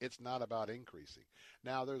 It's not about increasing.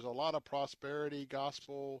 Now, there's a lot of prosperity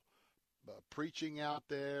gospel preaching out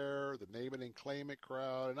there, the name it and claim it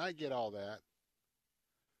crowd, and I get all that.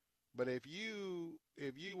 But if you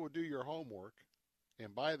will do your homework,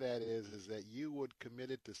 and by that is that you would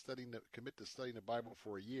commit to studying the Bible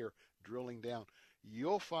for a year, drilling down,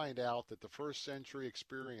 you'll find out that the first century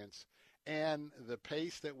experience and the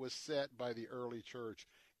pace that was set by the early church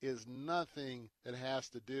is nothing that has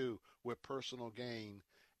to do with personal gain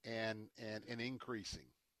and increasing.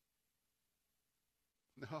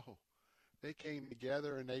 No, they came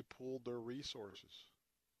together and they pooled their resources.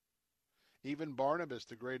 Even Barnabas,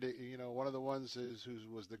 the great, one of the ones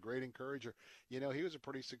who was the great encourager, he was a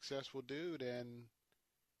pretty successful dude and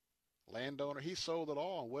landowner. He sold it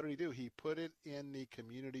all. And what did he do? He put it in the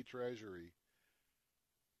community treasury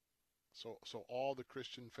so all the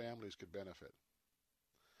Christian families could benefit.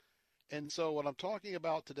 And so what I'm talking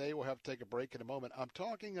about today, we'll have to take a break in a moment. I'm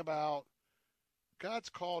talking about God's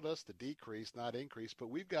called us to decrease, not increase, but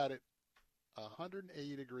we've got it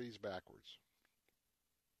 180 degrees backwards.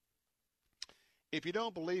 If you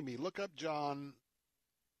don't believe me, look up John,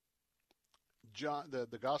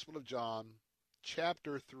 the Gospel of John,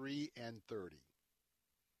 chapter 3 and 30.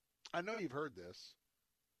 I know you've heard this,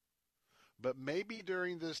 but maybe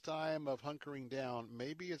during this time of hunkering down,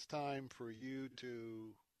 maybe it's time for you to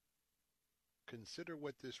consider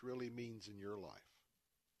what this really means in your life.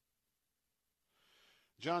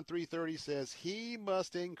 John 3:30 says, "He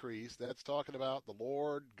must increase," that's talking about the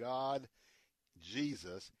Lord, God,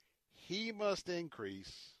 Jesus. "He must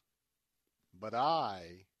increase, but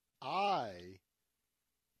I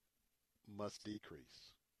must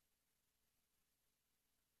decrease."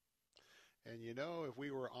 And if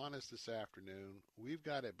we were honest this afternoon, we've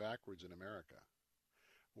got it backwards in America.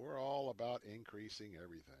 We're all about increasing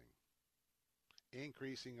everything.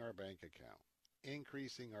 Increasing our bank account,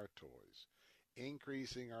 increasing our toys,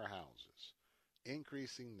 increasing our houses,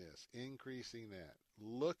 increasing this, increasing that.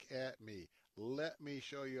 Look at me. Let me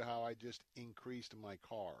show you how I just increased my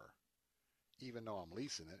car, even though I'm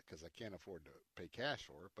leasing it because I can't afford to pay cash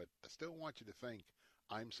for it. But I still want you to think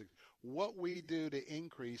what we do to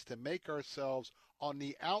increase, to make ourselves on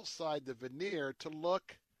the outside, the veneer, to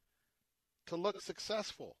look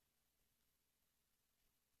successful.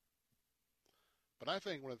 But I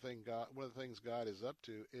think one of the things God is up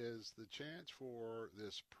to is the chance for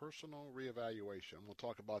this personal reevaluation. We'll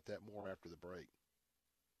talk about that more after the break.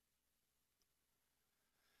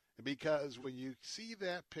 Because when you see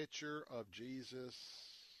that picture of Jesus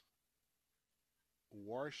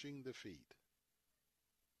washing the feet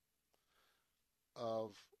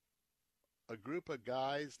of a group of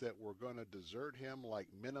guys that were going to desert him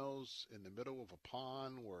like minnows in the middle of a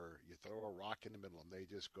pond where you throw a rock in the middle and they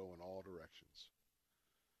just go in all directions.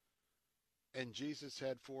 And Jesus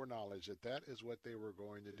had foreknowledge that that is what they were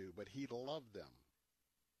going to do, but he loved them.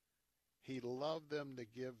 He loved them to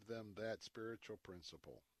give them that spiritual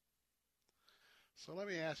principle. So let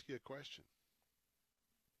me ask you a question.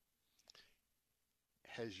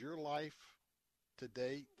 Has your life to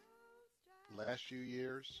date, last few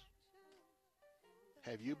years,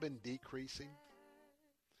 have you been decreasing?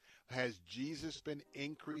 Has Jesus been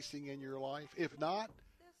increasing in your life? If not,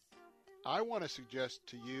 I want to suggest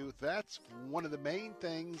to you that's one of the main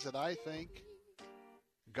things that I think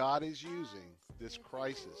God is using this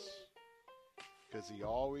crisis, because he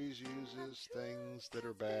always uses things that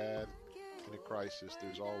are bad. In a crisis,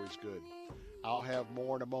 there's always good. I'll have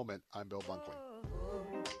more in a moment. I'm Bill Bunkley.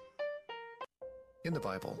 In the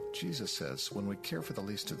Bible, Jesus says when we care for the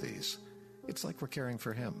least of these, it's like we're caring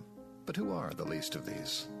for him. But who are the least of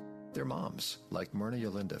these? They're moms, like Myrna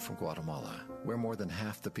Yolinda from Guatemala, where more than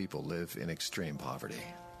half the people live in extreme poverty.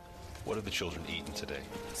 What are the children eating today?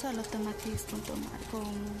 Solo tomates con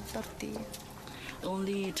tortilla.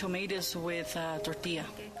 Only tomatoes with tortilla.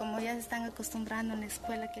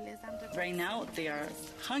 Right now, they are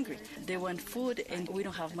hungry. They want food, and we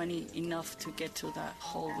don't have money enough to get to the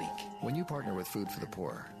whole week. When you partner with Food for the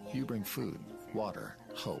Poor, you bring food, water,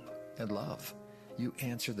 hope, and love. You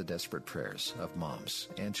answer the desperate prayers of moms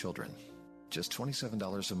and children. Just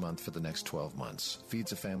 $27 a month for the next 12 months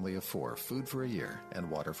feeds a family of 4 food for a year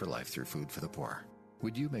and water for life through Food for the Poor.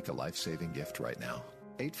 Would you make a life-saving gift right now?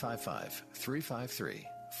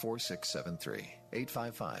 855-353-4673.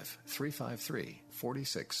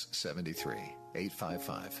 855-353-4673.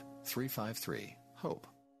 855-353-HOPE.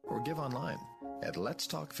 Or give online at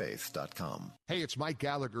letstalkfaith.com. Hey, it's Mike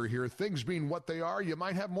Gallagher here. Things being what they are, you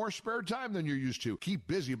might have more spare time than you're used to. Keep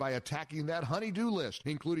busy by attacking that honey-do list,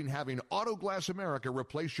 including having Auto Glass America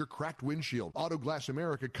replace your cracked windshield. Auto Glass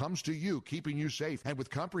America comes to you, keeping you safe. And with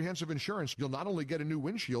comprehensive insurance, you'll not only get a new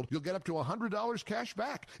windshield, you'll get up to $100 cash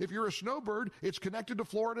back. If you're a snowbird, it's connected to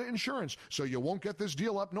Florida Insurance, so you won't get this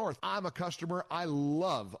deal up north. I'm a customer. I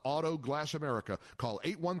love Auto Glass America. Call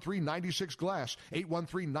 813-96-GLASS,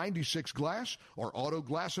 813-96-GLASS, or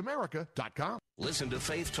AutoGlassAmerica.com. Listen to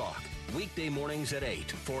Faith Talk, weekday mornings at 8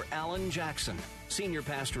 for Alan Jackson, Senior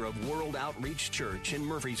Pastor of World Outreach Church in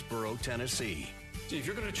Murfreesboro, Tennessee. See, if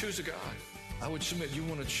you're going to choose a God, I would submit you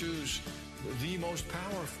want to choose the most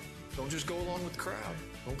powerful. Don't just go along with the crowd.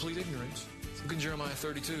 Don't plead ignorance. Look in Jeremiah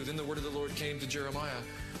 32. Then the word of the Lord came to Jeremiah.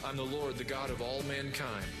 I'm the Lord, the God of all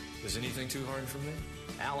mankind. Is anything too hard for me?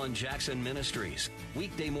 Alan Jackson Ministries,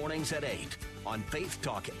 weekday mornings at 8 on Faith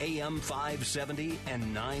Talk AM 570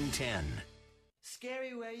 and 910.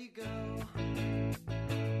 Scary where you go.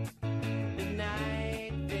 At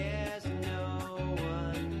night there's no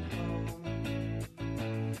one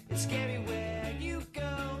home. It's scary where you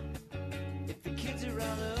go. If the kids are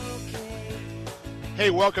all okay.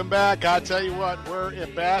 Hey, welcome back. I tell you what, we're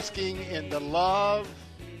basking in the love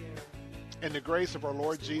and the grace of our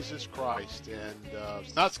Lord Jesus Christ. And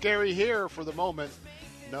it's not scary here for the moment.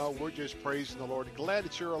 No, we're just praising the Lord. Glad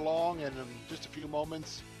that you're along. And in just a few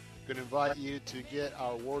moments, I'm going to invite you to get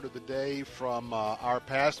our word of the day from our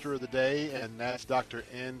pastor of the day, and that's Dr.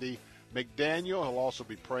 Andy McDaniel. He'll also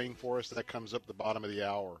be praying for us. That comes up at the bottom of the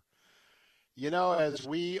hour. You know, as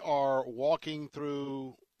we are walking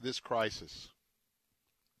through this crisis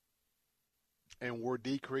and we're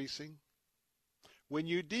decreasing, when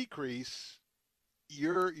you decrease,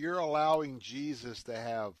 you're allowing Jesus to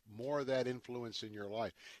have more of that influence in your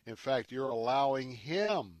life. In fact, you're allowing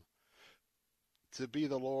him to be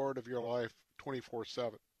the Lord of your life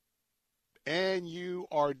 24/7. And you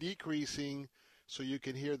are decreasing so you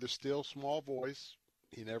can hear the still small voice.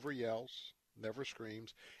 He never yells, never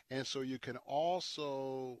screams. And so you can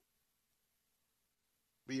also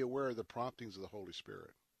be aware of the promptings of the Holy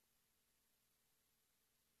Spirit.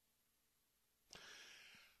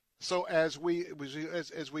 So as we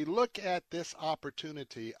look at this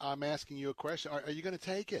opportunity, I'm asking you a question. Are you going to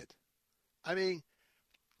take it? I mean,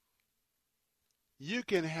 you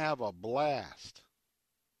can have a blast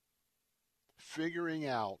figuring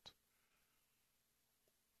out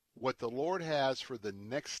what the Lord has for the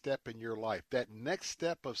next step in your life, that next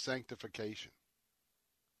step of sanctification.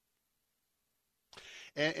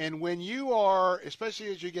 And when you are,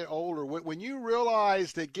 especially as you get older, when you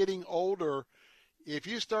realize that getting older, if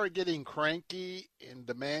you start getting cranky and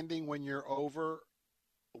demanding when you're over,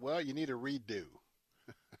 well, you need a redo.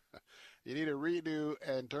 You need a redo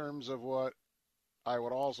in terms of what I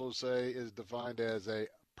would also say is defined as a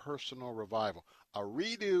personal revival. A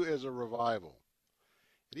redo is a revival.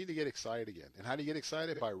 You need to get excited again. And how do you get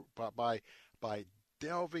excited? By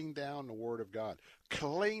delving down the Word of God.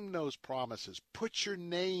 Claim those promises. Put your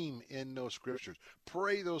name in those scriptures.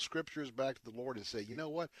 Pray those scriptures back to the Lord and say, you know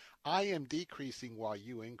what? I am decreasing while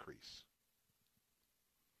you increase.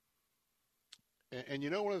 And you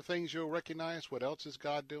know one of the things you'll recognize? What else is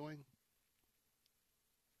God doing?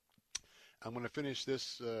 I'm going to finish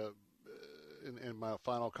this in my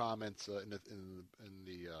final comments in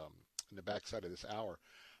the backside of this hour.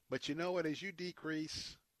 But you know what? As you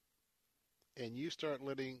decrease and you start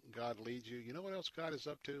letting God lead you, you know what else God is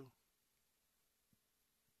up to?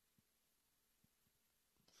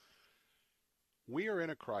 We are in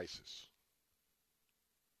a crisis.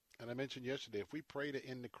 And I mentioned yesterday, if we pray to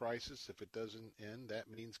end the crisis, if it doesn't end,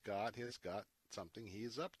 that means God has got something he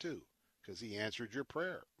is up to because he answered your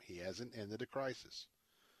prayer. He hasn't ended the crisis.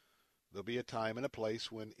 There'll be a time and a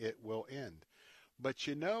place when it will end. But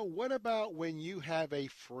you know, what about when you have a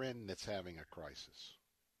friend that's having a crisis?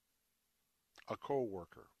 A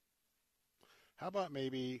coworker? How about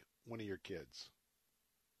maybe one of your kids?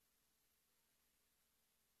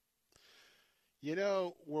 You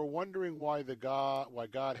know, we're wondering why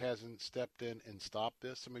God hasn't stepped in and stopped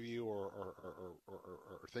this. Some of you are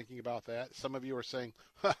thinking about that. Some of you are saying,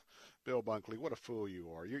 Bill Bunkley, what a fool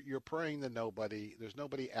you are. You're praying to nobody. There's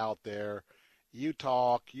nobody out there. You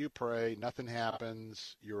talk, you pray, nothing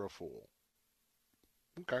happens. You're a fool.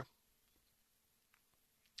 Okay.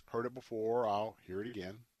 Heard it before. I'll hear it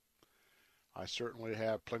again. I certainly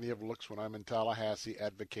have plenty of looks when I'm in Tallahassee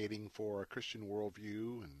advocating for a Christian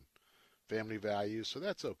worldview and family values, so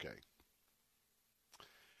that's okay.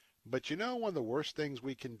 But you know one of the worst things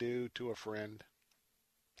we can do to a friend?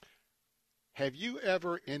 Have you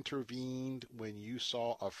ever intervened when you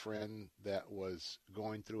saw a friend that was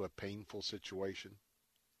going through a painful situation?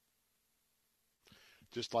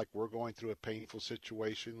 Just like we're going through a painful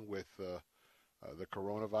situation with the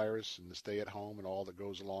coronavirus and the stay at home and all that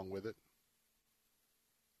goes along with it.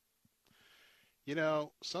 You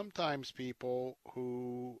know, sometimes people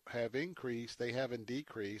who have increased, they haven't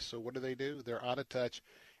decreased. So what do? They're out of touch,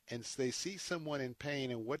 and they see someone in pain,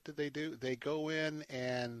 and what do? They go in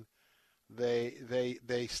and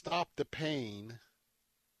they stop the pain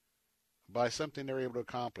by something they're able to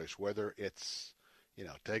accomplish. Whether it's, you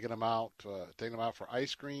know, taking them out for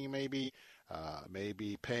ice cream, maybe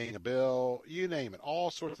paying a bill, you name it. All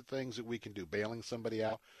sorts of things that we can do, bailing somebody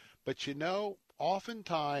out. But you know,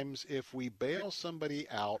 oftentimes if we bail somebody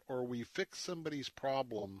out or we fix somebody's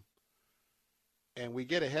problem and we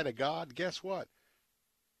get ahead of God, guess what?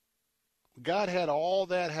 God had all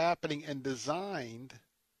that happening and designed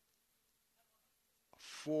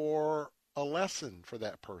for a lesson for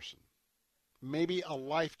that person. Maybe a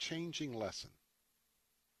life-changing lesson.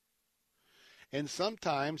 And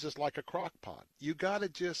sometimes it's like a crock pot. You got to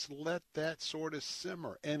just let that sort of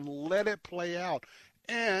simmer and let it play out.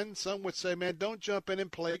 And some would say, man, don't jump in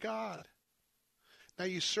and play God. Now,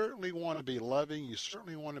 you certainly want to be loving. You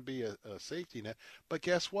certainly want to be a safety net. But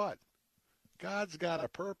guess what? God's got a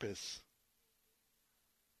purpose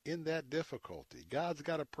in that difficulty. God's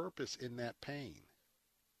got a purpose in that pain.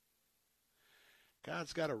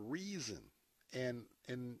 God's got a reason. And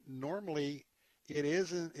normally it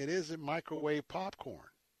isn't microwave popcorn.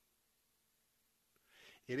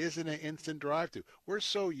 It isn't an instant drive-through. We're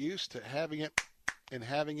so used to having it and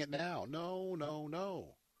having it now.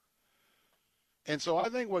 No. And so I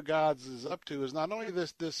think what God's is up to is not only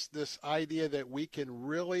this idea that we can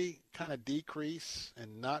really kind of decrease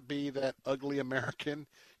and not be that ugly American.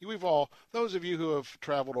 Those of you who have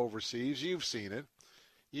traveled overseas, you've seen it.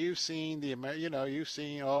 You've seen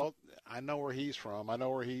I know where he's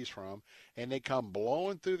from. And they come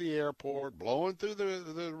blowing through the airport, blowing through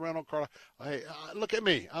the rental car. Hey, look at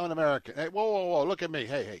me. I'm an American. Hey, whoa, look at me.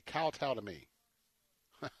 Hey, kowtow to me.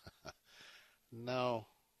 No,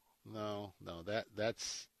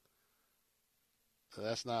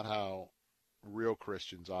 that's not how real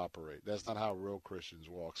Christians operate. That's not how real Christians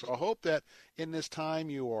walk. So I hope that in this time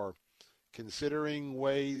you are considering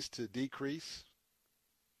ways to decrease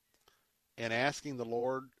and asking the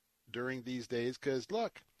Lord during these days, because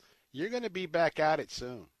look, you're going to be back at it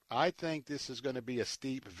soon. I think this is going to be a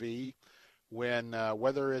steep V when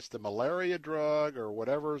whether it's the malaria drug or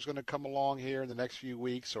whatever is going to come along here in the next few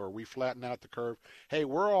weeks, or we flatten out the curve, hey,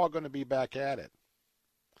 we're all going to be back at it.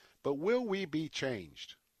 But will we be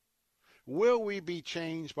changed? Will we be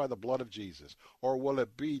changed by the blood of Jesus? Or will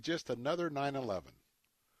it be just another 9/11?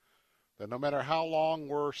 That no matter how long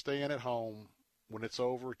we're staying at home, when it's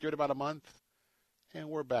over, give it about a month, and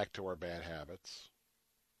we're back to our bad habits.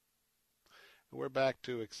 We're back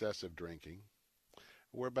to excessive drinking.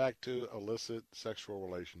 We're back to illicit sexual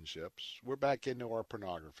relationships. We're back into our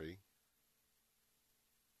pornography.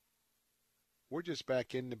 We're just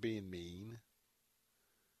back into being mean.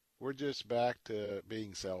 We're just back to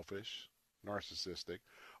being selfish, narcissistic.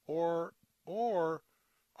 Or are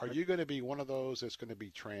you going to be one of those that's going to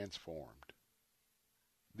be transformed?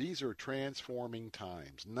 These are transforming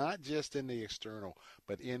times, not just in the external,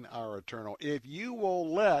 but in our eternal. If you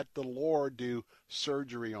will let the Lord do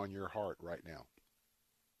surgery on your heart right now,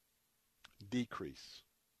 decrease.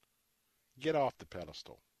 Get off the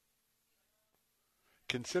pedestal.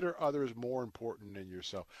 Consider others more important than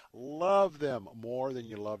yourself. Love them more than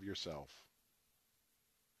you love yourself.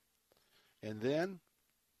 And then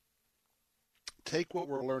take what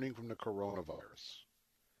we're learning from the coronavirus.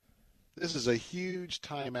 This is a huge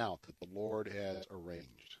timeout that the Lord has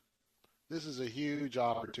arranged. This is a huge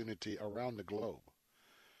opportunity around the globe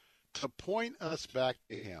to point us back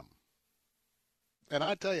to Him. And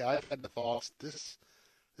I tell you, I've had the thoughts, this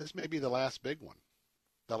may be the last big one.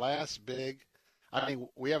 The last big, I mean,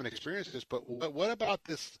 we haven't experienced this, but what about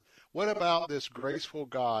this? What about this graceful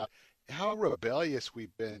God? How rebellious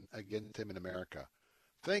we've been against Him in America.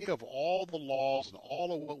 Think of all the laws and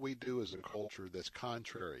all of what we do as a culture that's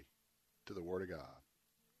contrary to the Word of God.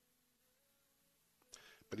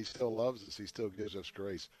 But He still loves us. He still gives us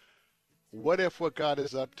grace. What if what God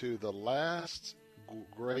is up to, the last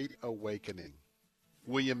great awakening?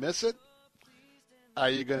 Will you miss it? Are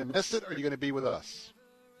you going to miss it, or are you going to be with us?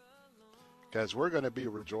 Because we're going to be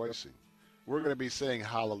rejoicing. We're going to be saying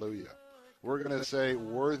hallelujah. We're going to say,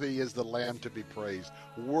 worthy is the Lamb to be praised.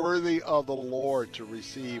 Worthy of the Lord to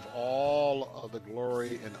receive all of the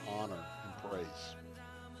glory and honor and praise.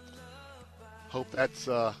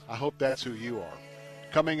 I hope that's who you are.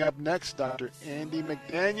 Coming up next, Dr. Andy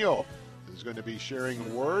McDaniel is going to be sharing a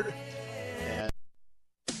word. And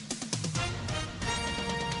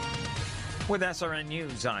with SRN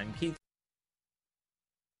News, I'm Keith.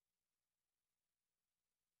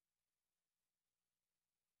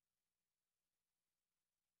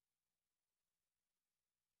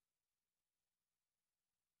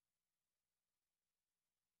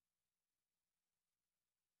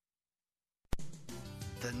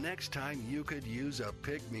 The next time you could use a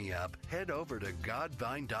pick-me-up, head over to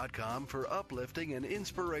godvine.com for uplifting and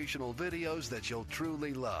inspirational videos that you'll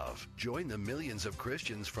truly love. Join the millions of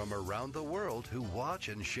Christians from around the world who watch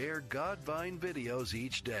and share Godvine videos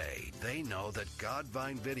each day. They know that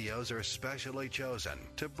Godvine videos are specially chosen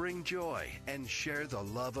to bring joy and share the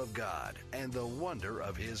love of God and the wonder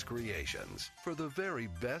of His creations. For the very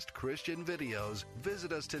best Christian videos,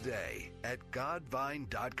 visit us today at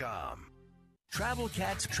godvine.com. Travel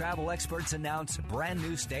Cats travel experts announce brand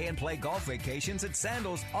new stay and play golf vacations at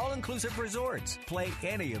Sandals All-Inclusive Resorts. Play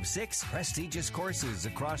any of 6 prestigious courses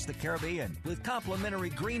across the Caribbean with complimentary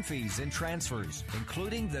green fees and transfers,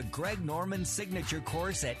 including the Greg Norman Signature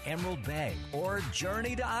Course at Emerald Bay, or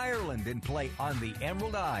journey to Ireland and play on the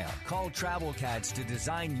Emerald Isle. Call Travel Cats to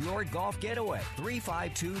design your golf getaway.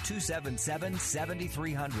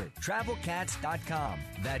 352-277-7300. TravelCats.com.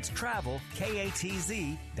 That's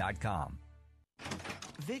TravelCatz.com.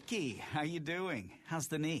 Vicky, how you doing? How's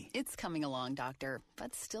the knee? It's coming along, doctor,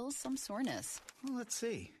 but still some soreness. Well, let's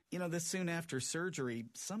see. You know, this soon after surgery,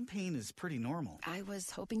 some pain is pretty normal. I was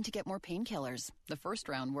hoping to get more painkillers. The first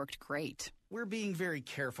round worked great. We're being very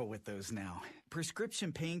careful with those now.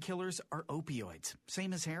 Prescription painkillers are opioids,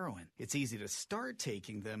 same as heroin. It's easy to start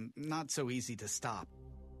taking them, not so easy to stop.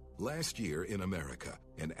 Last year in America,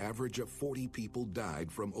 an average of 40 people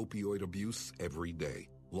died from opioid abuse every day.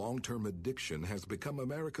 Long-term addiction has become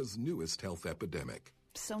America's newest health epidemic.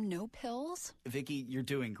 So no pills? Vicky, you're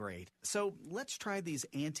doing great. So let's try these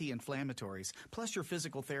anti-inflammatories, plus your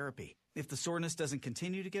physical therapy. If the soreness doesn't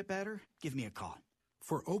continue to get better, give me a call.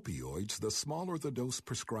 For opioids, the smaller the dose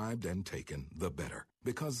prescribed and taken, the better.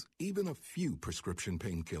 Because even a few prescription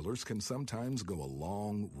painkillers can sometimes go a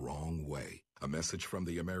long, wrong way. A message from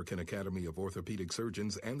the American Academy of Orthopedic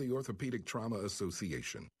Surgeons and the Orthopedic Trauma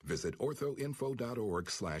Association. Visit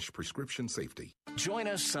orthoinfo.org/prescription safety. Join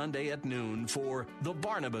us Sunday at noon for The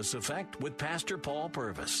Barnabas Effect with Pastor Paul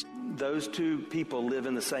Purvis. Those two people live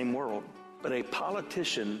in the same world. But a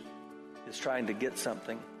politician is trying to get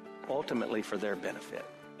something ultimately for their benefit.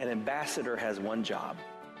 An ambassador has one job.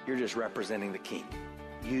 You're just representing the king.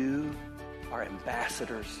 You are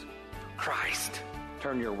ambassadors for Christ.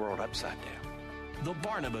 Turn your world upside down. The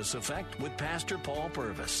Barnabas Effect with Pastor Paul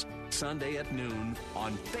Purvis. Sunday at noon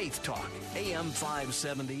on Faith Talk, AM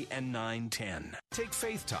 570 and 910. Take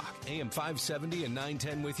Faith Talk, AM 570 and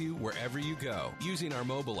 910 with you wherever you go using our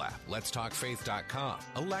mobile app, letstalkfaith.com,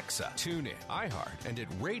 Alexa, TuneIn, iHeart, and at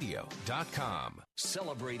radio.com.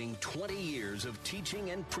 Celebrating 20 years of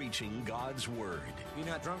teaching and preaching God's Word. Be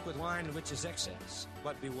not drunk with wine, in which is excess,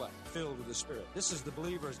 but be what? Filled with the Spirit. This is the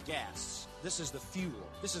believer's gas. This is the fuel.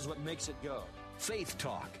 This is what makes it go. Faith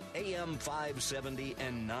Talk, AM 570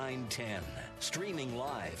 and 910. Streaming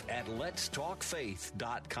live at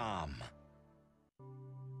letstalkfaith.com.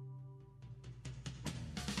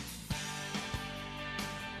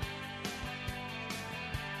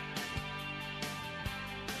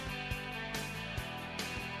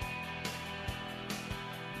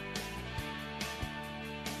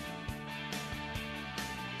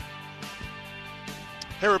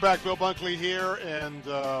 Hey, we're back. Bill Bunkley here, and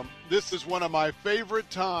this is one of my favorite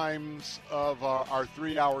times of our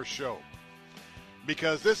 3-hour show,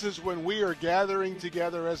 because this is when we are gathering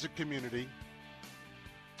together as a community.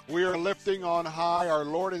 We are lifting on high our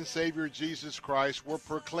Lord and Savior Jesus Christ. We're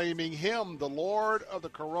proclaiming Him the Lord of the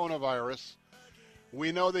coronavirus.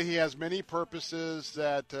 We know that He has many purposes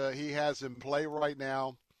that He has in play right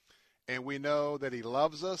now, and we know that He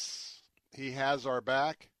loves us. He has our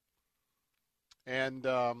back. And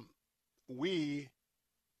we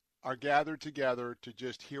are gathered together to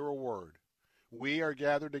just hear a word. We are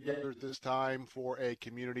gathered together at this time for a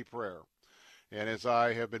community prayer. And as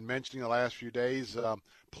I have been mentioning the last few days,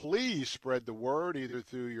 please spread the word either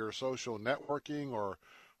through your social networking, or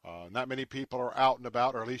not many people are out and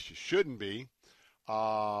about, or at least you shouldn't be.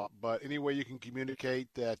 But any way you can communicate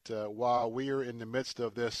that while we are in the midst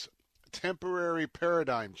of this temporary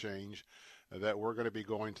paradigm change, that we're going to be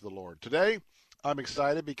going to the Lord. Today, I'm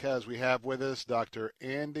excited because we have with us Dr.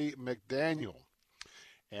 Andy McDaniel,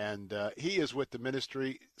 and he is with the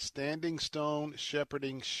ministry Standing Stone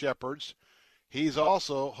Shepherding Shepherds. He's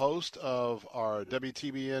also host of our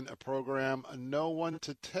WTBN program, No One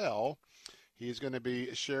to Tell. He's going to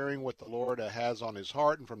be sharing what the Lord has on his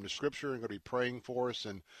heart and from the Scripture, and going to be praying for us.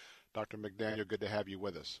 And Dr. McDaniel, good to have you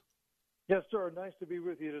with us. Yes, sir. Nice to be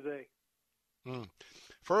with you today.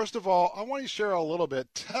 First of all, I want you to share a little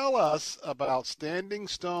bit. Tell us about Standing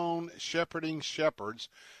Stone Shepherding Shepherds.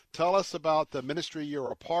 Tell us about the ministry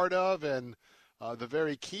you're a part of and the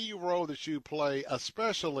very key role that you play,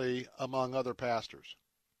 especially among other pastors.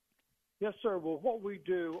 Yes, sir. Well, what we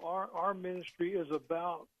do, our ministry is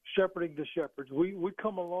about shepherding the shepherds. We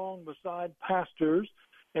come along beside pastors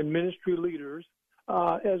and ministry leaders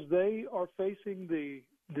as they are facing the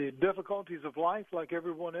difficulties of life like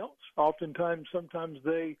everyone else. Sometimes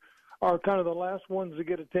they are kind of the last ones to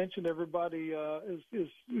get attention. Everybody is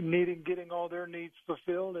getting all their needs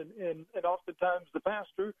fulfilled, and oftentimes the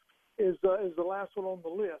pastor is the last one on the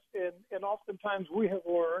list. And oftentimes we have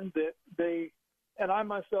learned that and I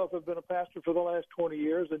myself have been a pastor for the last 20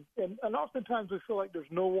 years, and oftentimes we feel like there's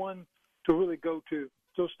no one to really go to.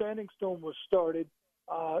 So Standing Stone was started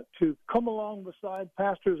to come along beside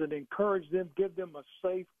pastors and encourage them, give them a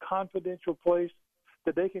safe, confidential place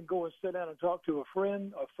that they can go and sit down and talk to a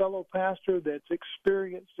friend, a fellow pastor that's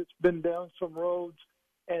experienced, that's been down some roads,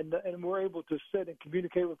 and we're able to sit and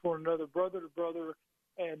communicate with one another, brother to brother,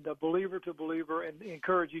 and believer to believer, and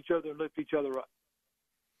encourage each other and lift each other up.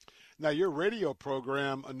 Now, your radio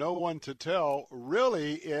program, No One to Tell,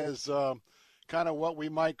 really is kind of what we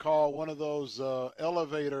might call one of those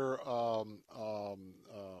elevator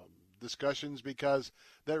discussions, because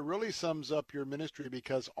that really sums up your ministry,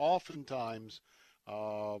 because oftentimes,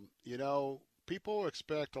 people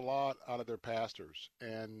expect a lot out of their pastors,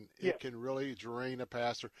 and it can really drain a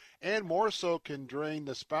pastor, and more so can drain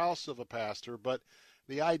the spouse of a pastor. But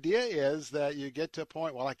the idea is that you get to a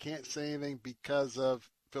point, well, I can't say anything because of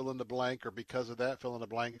fill in the blank, or because of that fill in the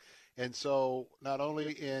blank. And so not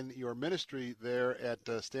only in your ministry there at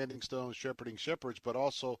Standing Stone Shepherding Shepherds, but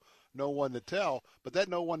also No One to Tell. But that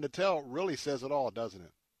No One to Tell really says it all, doesn't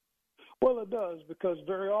it? Well, it does, because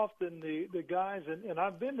very often the guys, and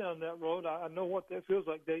I've been down that road, I know what that feels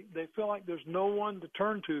like. They feel like there's no one to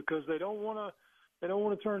turn to, because they don't want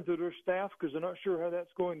to turn to their staff, because they're not sure how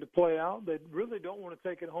that's going to play out. They really don't want to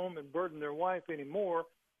take it home and burden their wife anymore.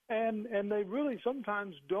 And they really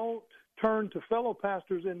sometimes don't turn to fellow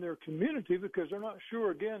pastors in their community, because they're not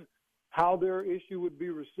sure, again, how their issue would be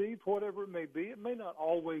received, whatever it may be. It may not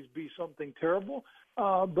always be something terrible,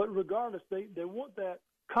 but regardless, they want that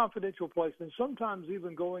confidential place. And sometimes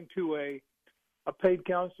even going to a paid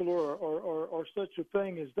counselor or such a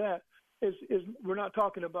thing as that is we're not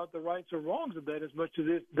talking about the rights or wrongs of that as much as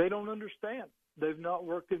they don't understand. They've not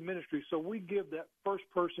worked in ministry. So we give that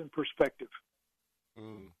first-person perspective.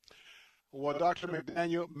 Well, Dr.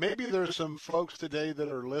 McDaniel, maybe there's some folks today that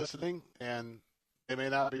are listening, and they may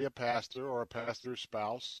not be a pastor or a pastor's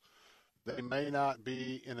spouse. They may not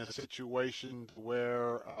be in a situation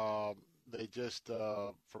where they just,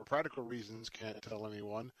 for practical reasons, can't tell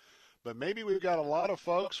anyone. But maybe we've got a lot of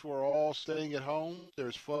folks who are all staying at home.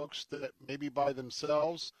 There's folks that may be by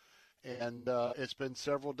themselves, and it's been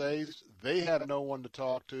several days. They have no one to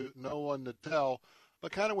talk to, no one to tell.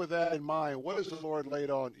 But kind of with that in mind, what has the Lord laid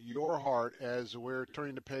on your heart as we're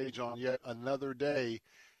turning the page on yet another day,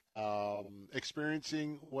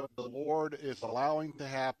 experiencing what the Lord is allowing to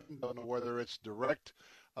happen? Don't know whether it's direct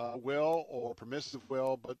will or permissive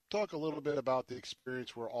will, but talk a little bit about the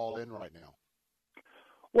experience we're all in right now.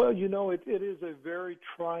 Well, it is a very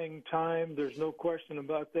trying time. There's no question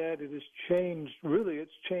about that. It has changed, really,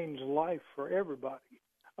 it's changed life for everybody.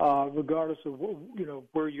 Regardless of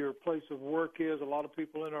where your place of work is. A lot of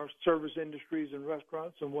people in our service industries and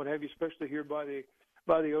restaurants and what have you, especially here by the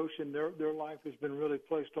ocean, their life has been really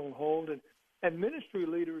placed on hold. And ministry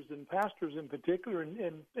leaders and pastors in particular,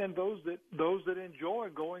 and those that enjoy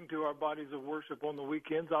going to our bodies of worship on the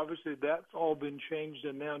weekends, obviously that's all been changed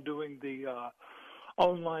and now doing the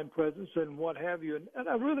online presence and what have you. And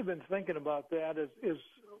I've really been thinking about that as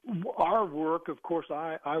our work. Of course,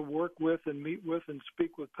 I work with and meet with and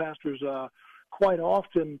speak with pastors quite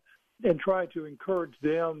often and try to encourage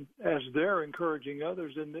them as they're encouraging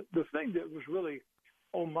others. And the thing that was really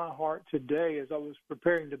on my heart today as I was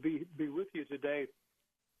preparing to be with you today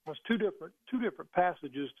was two different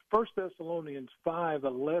passages. 1 Thessalonians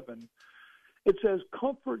 5:11, it says,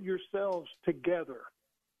 "Comfort yourselves together,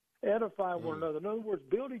 edify one another." In other words,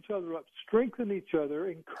 build each other up, strengthen each other,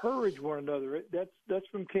 encourage one another. That's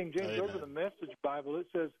from King James. Amen. Over the Message Bible, it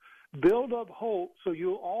says, "Build up hope so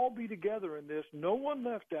you'll all be together in this. No one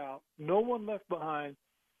left out, no one left behind.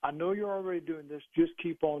 I know you're already doing this. Just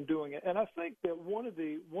keep on doing it." And I think that one of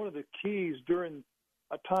the keys during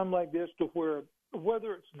a time like this, to where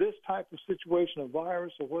whether it's this type of situation, a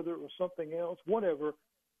virus, or whether it was something else, whatever,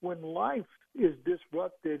 when life is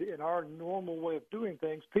disrupted in our normal way of doing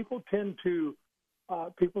things, people tend to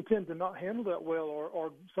not handle that well,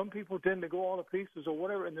 or some people tend to go all to pieces or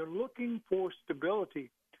whatever, and they're looking for stability.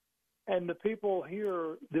 And the people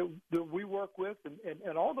here that we work with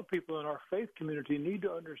and all the people in our faith community need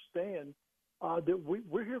to understand that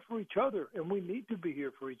we're here for each other, and we need to be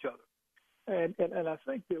here for each other. And I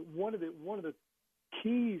think that one of the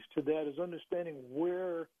keys to that is understanding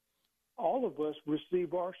where all of us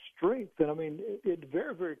receive our strength. And I mean, it's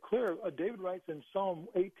very, very clear. David writes in Psalm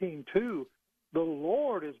 18:2, "The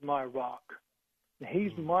Lord is my rock.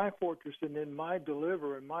 He's my fortress and in my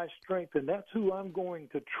deliverer and my strength, and that's who I'm going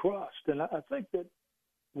to trust." And I think that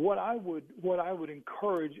what I would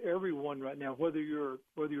encourage everyone right now, whether you're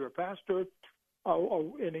a pastor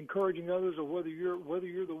and encouraging others, or whether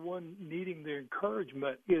you're the one needing the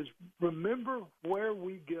encouragement, is remember where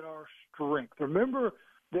we get our strength. Remember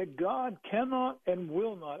that God cannot and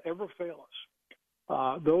will not ever fail us.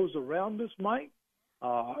 Those around us might,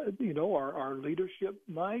 our leadership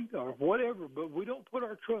might, or whatever, but we don't put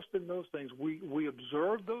our trust in those things. We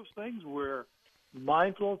observe those things. We're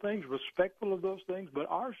mindful of things, respectful of those things, but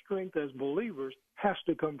our strength as believers has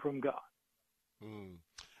to come from God.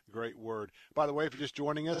 Great word. By the way, if you're just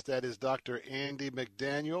joining us, that is Dr. Andy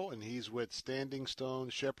McDaniel, and he's with Standing Stone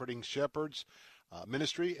Shepherding Shepherds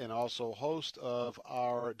Ministry, and also host of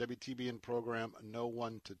our WTBN program, No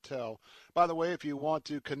One to Tell. By the way, if you want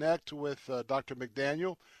to connect with Dr.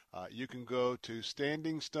 McDaniel, you can go to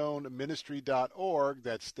standingstoneministry.org.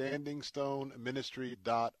 That's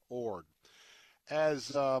standingstoneministry.org.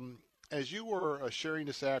 As you were sharing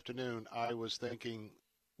this afternoon, I was thinking,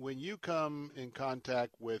 when you come in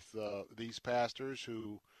contact with these pastors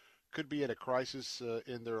who could be at a crisis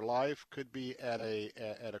in their life, could be at a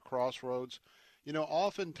crossroads,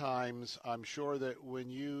 oftentimes I'm sure that when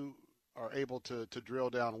you are able to drill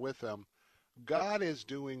down with them, God is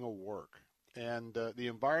doing a work. And the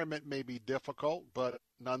environment may be difficult, but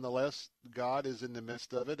nonetheless, God is in the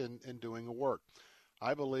midst of it and doing a work.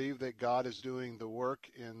 I believe that God is doing the work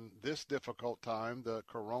in this difficult time, the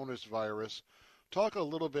coronavirus. Talk a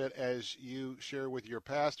little bit, as you share with your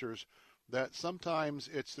pastors, that sometimes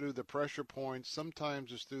it's through the pressure points,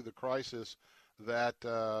 sometimes it's through the crisis,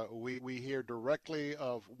 that we hear directly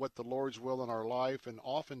of what the Lord's will in our life, and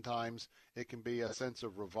oftentimes it can be a sense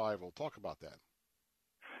of revival. Talk about that.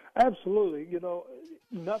 Absolutely.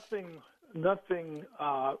 Nothing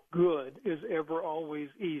good is ever always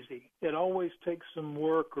easy. It always takes some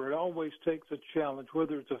work, or it always takes a challenge,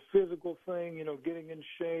 whether it's a physical thing, getting in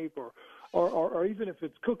shape, or even if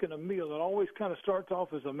it's cooking a meal. It always kind of starts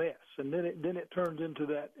off as a mess, and then it turns into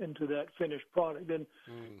that finished product. And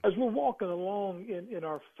as we're walking along in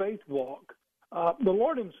our faith walk, the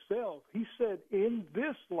Lord himself, he said, in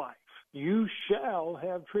this life, you shall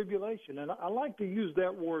have tribulation. And I like to use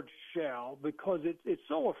that word shall because it's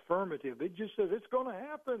so affirmative. It just says it's going to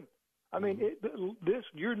happen. I mean,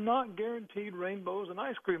 you're not guaranteed rainbows and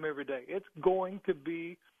ice cream every day. It's going to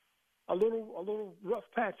be a little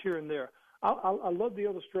rough patch here and there. I love the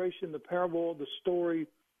illustration, the parable, the story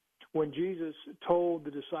when Jesus told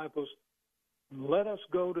the disciples, let us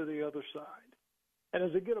go to the other side. And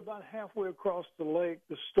as they get about halfway across the lake,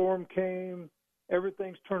 the storm came,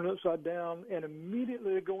 everything's turned upside down, and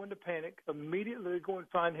immediately they go into panic. Immediately they go and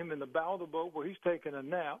find him in the bow of the boat where he's taking a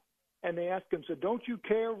nap. And they ask him, don't you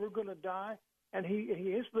care? We're going to die. And he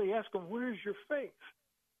instantly asks them, where's your faith?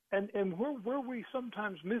 And where we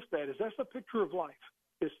sometimes miss that is that's a picture of life.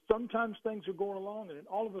 Is sometimes things are going along, and then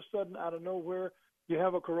all of a sudden, out of nowhere, you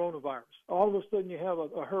have a coronavirus. All of a sudden, you have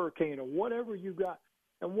a hurricane or whatever you got.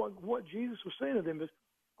 And what Jesus was saying to them is,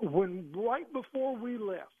 right before we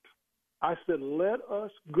left, I said, let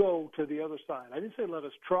us go to the other side. I didn't say let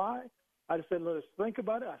us try. I just said let us think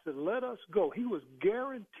about it. I said let us go. He was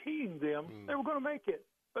guaranteeing them they were going to make it,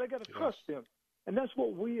 but I got to trust him. And that's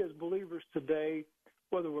what we as believers today,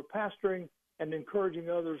 whether we're pastoring and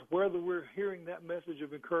encouraging others, whether we're hearing that message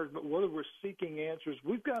of encouragement, whether we're seeking answers,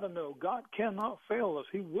 we've got to know God cannot fail us.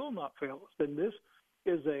 He will not fail us. And this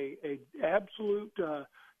is a absolute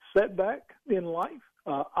setback in life.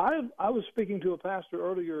 I was speaking to a pastor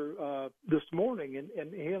earlier this morning,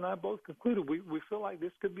 and he and I both concluded we feel like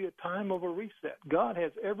this could be a time of a reset. God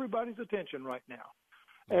has everybody's attention right now,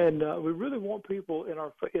 and we really want people in our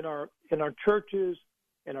churches,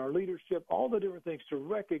 in our leadership, all the different things, to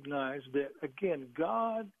recognize that, again,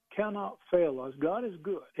 God cannot fail us. God is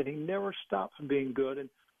good, and he never stops being good. And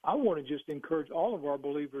I want to just encourage all of our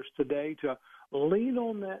believers today to lean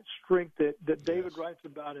on that strength that David writes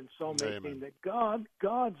about in Psalm 18, that God's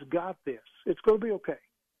got this. It's going to be okay.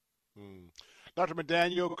 Dr.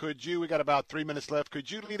 McDaniel, we got about 3 minutes left.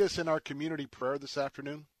 Could you lead us in our community prayer this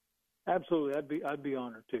afternoon? Absolutely. I'd be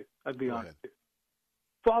honored to.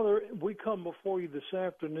 Father, we come before you this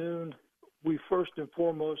afternoon. We first and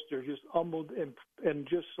foremost are just humbled and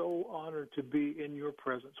just so honored to be in your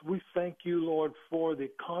presence. We thank you, Lord, for the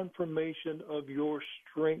confirmation of your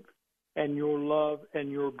strength and your love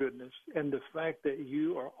and your goodness, and the fact that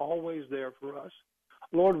you are always there for us.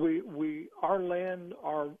 Lord, our land,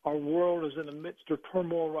 our world is in the midst of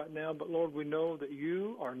turmoil right now, but Lord, we know that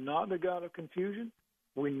you are not the God of confusion.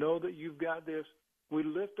 We know that you've got this. We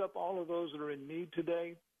lift up all of those that are in need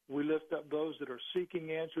today. We lift up those that are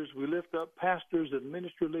seeking answers. We lift up pastors and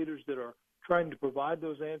ministry leaders that are trying to provide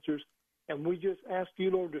those answers. And we just ask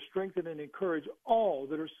you, Lord, to strengthen and encourage all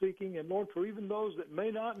that are seeking. And, Lord, for even those that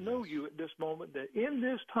may not know you at this moment, that in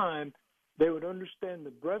this time they would understand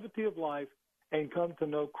the brevity of life and come to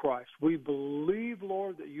know Christ. We believe,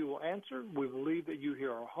 Lord, that you will answer. We believe that you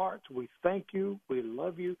hear our hearts. We thank you. We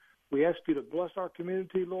love you. We ask you to bless our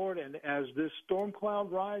community, Lord, and as this storm cloud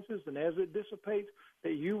rises and as it dissipates,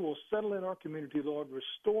 that you will settle in our community, Lord,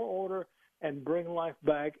 restore order and bring life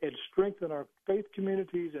back and strengthen our faith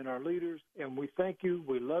communities and our leaders. And we thank you.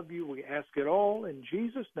 We love you. We ask it all in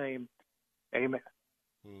Jesus' name. Amen.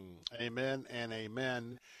 Amen and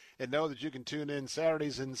amen. And know that you can tune in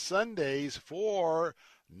Saturdays and Sundays for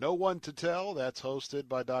No One to Tell. That's hosted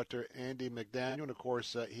by Dr. Andy McDaniel. And, of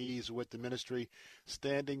course, he's with the ministry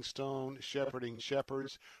Standing Stone Shepherding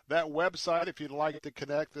Shepherds. That website, if you'd like to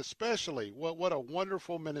connect, especially, what a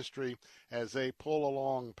wonderful ministry as they pull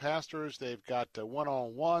along pastors. They've got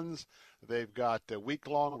one-on-ones. They've got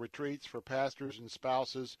week-long retreats for pastors and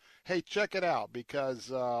spouses. Hey, check it out,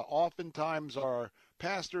 because oftentimes our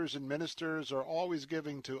pastors and ministers are always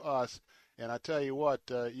giving to us. And I tell you what,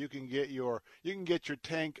 you can get your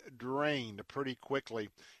tank drained pretty quickly,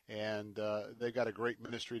 and they got a great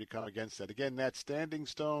ministry to come against that. Again, that's Standing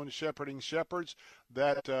Stone Shepherding Shepherds.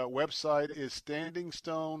 That website is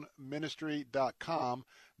standingstoneministry.com.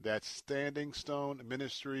 That's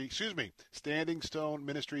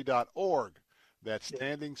standingstoneministry.org. That's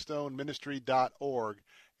standingstoneministry.org,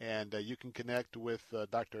 and you can connect with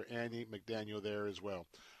Dr. Andy McDaniel there as well.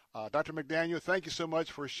 Dr. McDaniel, thank you so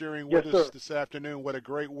much for sharing with us this afternoon. What a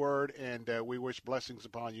great word, and we wish blessings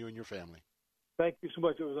upon you and your family. Thank you so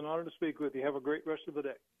much. It was an honor to speak with you. Have a great rest of the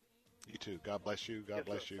day. You too. God bless you. God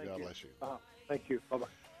bless you. God bless you. Thank you. Bye-bye.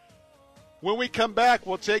 When we come back,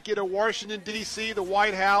 we'll take you to Washington, D.C., the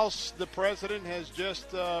White House. The president has just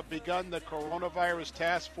begun the coronavirus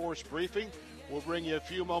task force briefing. We'll bring you a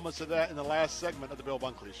few moments of that in the last segment of the Bill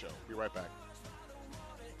Bunkley Show. Be right back.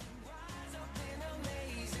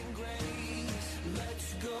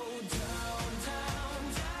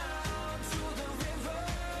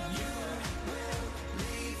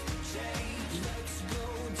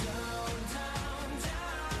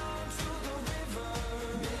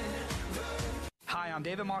 Hi, I'm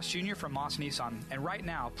David Moss Jr. from Moss Nissan, and right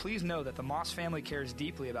now, please know that the Moss family cares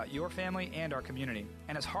deeply about your family and our community.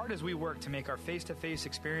 And as hard as we work to make our face-to-face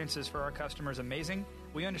experiences for our customers amazing,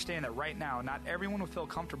 we understand that right now, not everyone will feel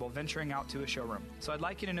comfortable venturing out to a showroom. So I'd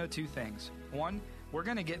like you to know two things. One, we're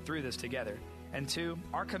going to get through this together. And two,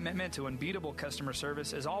 our commitment to unbeatable customer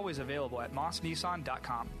service is always available at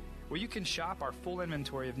mossnissan.com, where you can shop our full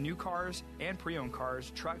inventory of new cars and pre-owned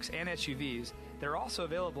cars, trucks, and SUVs. They're also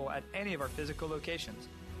available at any of our physical locations.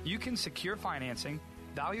 You can secure financing,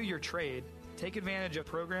 value your trade, take advantage of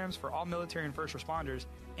programs for all military and first responders,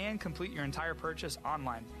 and complete your entire purchase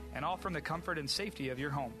online, and all from the comfort and safety of your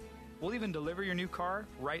home. We'll even deliver your new car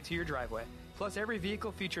right to your driveway. Plus, every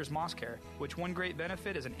vehicle features MossCare, which one great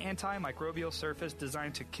benefit is an antimicrobial surface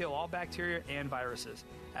designed to kill all bacteria and viruses.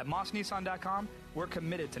 At mossnissan.com, we're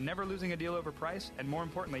committed to never losing a deal over price, and more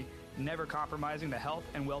importantly, never compromising the health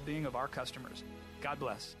and well-being of our customers. God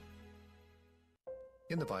bless.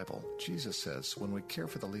 In the Bible, Jesus says when we care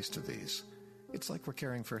for the least of these, it's like we're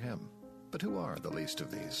caring for him. But who are the least of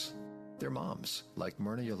these? They're moms, like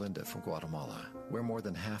Myrna Yolinda from Guatemala, where more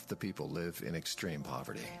than half the people live in extreme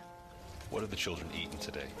poverty. What have the children eaten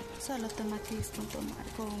today? Solo tomates con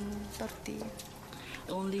tortilla.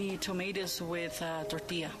 Only tomatoes with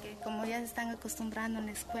tortilla.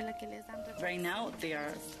 Right now, they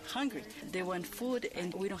are hungry. They want food,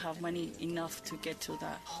 and we don't have money enough to get to the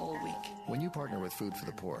whole week. When you partner with Food for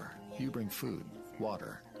the Poor, you bring food,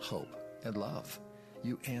 water, hope, and love.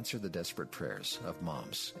 You answer the desperate prayers of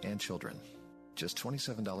moms and children. Just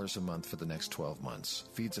 $27 a month for the next 12 months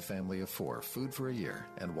feeds a family of 4 food for a year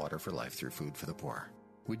and water for life through Food for the Poor.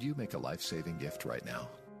 Would you make a life-saving gift right now?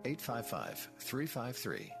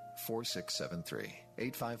 855-353-4673.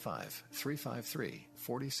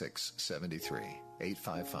 855-353-4673.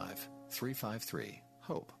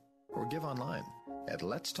 855-353-HOPE. Or give online at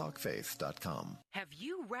letstalkfaith.com. Have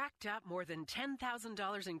you racked up more than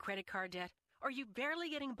 $10,000 in credit card debt? Are you barely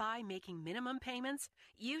getting by making minimum payments?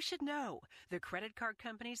 You should know. The credit card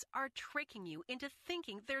companies are tricking you into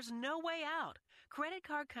thinking there's no way out. Credit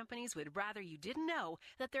card companies would rather you didn't know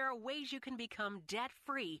that there are ways you can become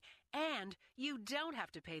debt-free, and you don't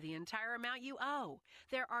have to pay the entire amount you owe.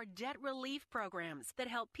 There are debt relief programs that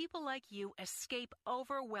help people like you escape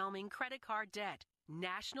overwhelming credit card debt.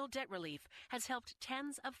 National Debt Relief has helped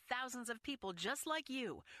tens of thousands of people just like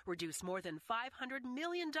you reduce more than $500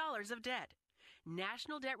 million of debt.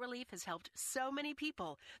 National Debt Relief has helped so many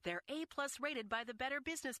people. They're A-plus rated by the Better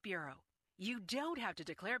Business Bureau. You don't have to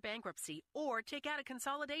declare bankruptcy or take out a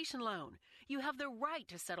consolidation loan. You have the right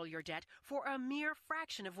to settle your debt for a mere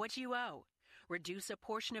fraction of what you owe. Reduce a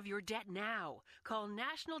portion of your debt now. Call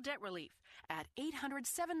National Debt Relief at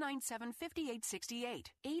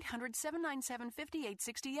 800-797-5868.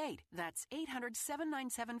 800-797-5868. That's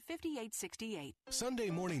 800-797-5868. Sunday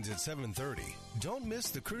mornings at 7:30. Don't miss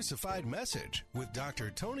the Crucified Message with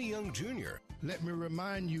Dr. Tony Young Jr. Let me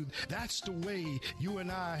remind you, that's the way you and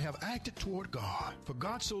I have acted toward God. For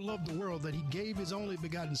God so loved the world that he gave his only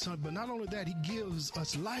begotten son. But not only that, he gives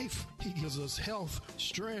us life, he gives us health,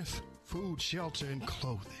 strength, food, shelter, and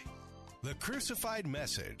clothing. The Crucified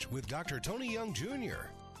Message with Dr. Tony Young Jr.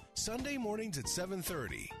 Sunday mornings at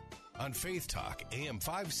 7:30 on Faith Talk AM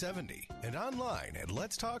 570 and online at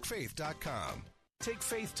letstalkfaith.com. Take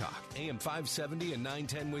Faith Talk AM 570 and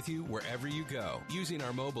 910 with you wherever you go using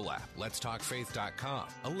our mobile app, letstalkfaith.com,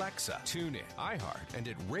 Alexa, TuneIn, iHeart, and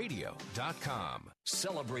at radio.com.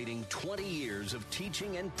 Celebrating 20 years of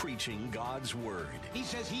teaching and preaching God's Word. He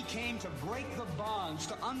says he came to break the bonds,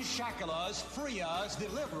 to unshackle us, free us,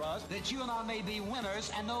 deliver us, that you and I may be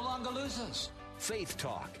winners and no longer losers. Faith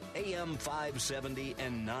Talk, AM 570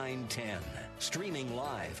 and 910. Streaming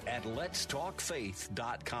live at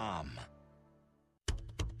letstalkfaith.com.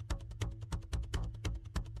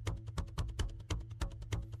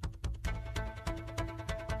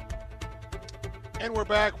 And we're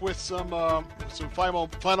back with some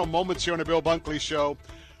final moments here on the Bill Bunkley Show.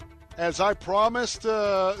 As I promised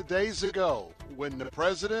days ago, when the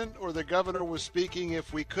president or the governor was speaking,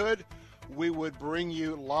 if we could, we would bring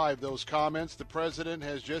you live those comments. The president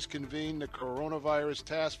has just convened the coronavirus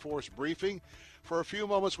task force briefing. For a few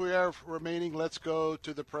moments we have remaining, let's go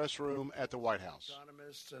to the press room at the White House.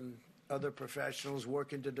 Economists and other professionals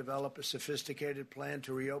working to develop a sophisticated plan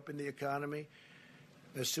to reopen the economy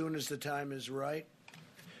as soon as the time is right.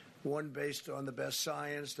 One based on the best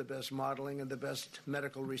science, the best modeling, and the best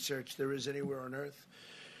medical research there is anywhere on earth.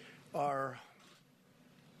 Our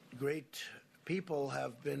great people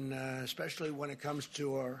have been, especially when it comes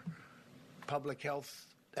to our public health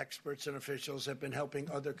experts and officials, have been helping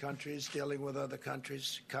other countries, dealing with other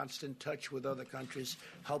countries, constant touch with other countries,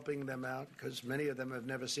 helping them out, because many of them have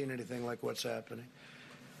never seen anything like what's happening.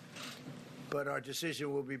 But our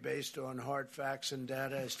decision will be based on hard facts and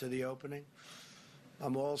data as to the opening.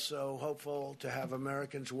 I'm also hopeful to have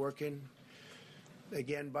Americans working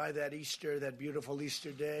again by that Easter, that beautiful Easter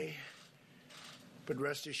day. But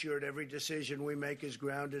rest assured, every decision we make is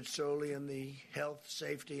grounded solely in the health,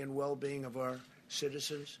 safety, and well-being of our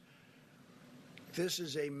citizens. This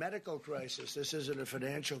is a medical crisis. This isn't a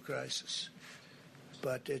financial crisis.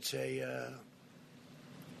 But it's a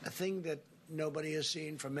thing that nobody has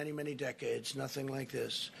seen for many, many decades, nothing like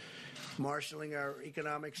this. Marshaling our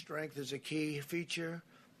economic strength is a key feature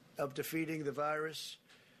of defeating the virus,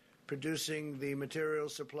 producing the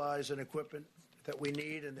materials, supplies, and equipment that we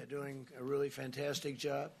need, and they're doing a really fantastic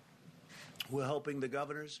job. We're helping the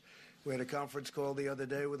governors. We had a conference call the other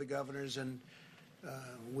day with the governors, and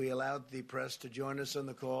we allowed the press to join us on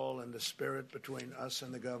the call, and the spirit between us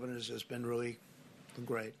and the governors has been really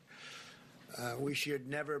great. We should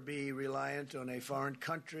never be reliant on a foreign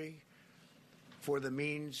country for the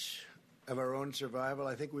means of our own survival.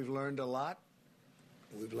 I think we've learned a lot.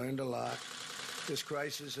 We've learned a lot. This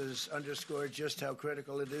crisis has underscored just how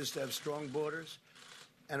critical it is to have strong borders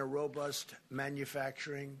and a robust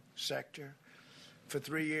manufacturing sector. For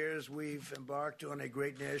 3 years, we've embarked on a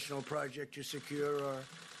great national project to secure our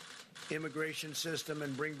immigration system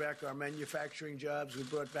and bring back our manufacturing jobs. We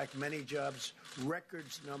brought back many jobs, record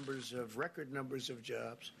numbers of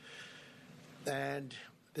jobs. And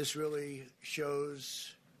this really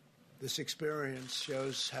shows, this experience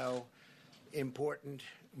shows how important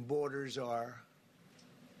borders are.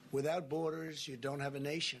 Without borders, you don't have a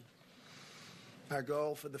nation. Our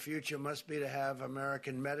goal for the future must be to have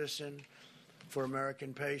American medicine for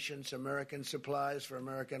American patients, American supplies for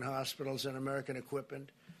American hospitals, and American equipment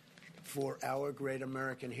for our great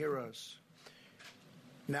American heroes.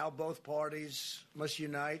 Now both parties must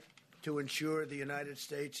unite to ensure the United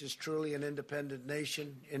States is truly an independent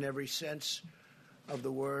nation in every sense of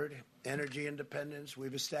the word. Energy independence,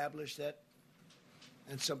 we've established that,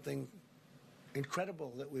 and something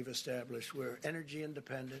incredible that we've established. We're energy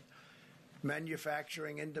independent,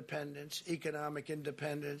 manufacturing independence, economic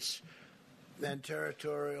independence, and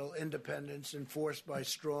territorial independence enforced by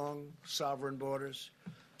strong sovereign borders.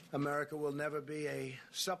 America will never be a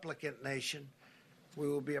supplicant nation. We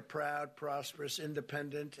will be a proud, prosperous,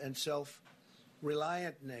 independent, and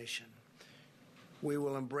self-reliant nation. We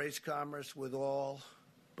will embrace commerce with all,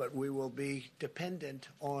 but we will be dependent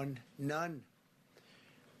on none.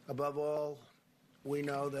 Above all, we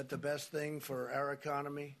know that the best thing for our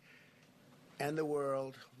economy and the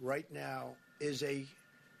world right now is a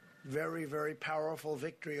very, very powerful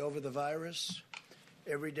victory over the virus.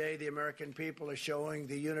 Every day, the American people are showing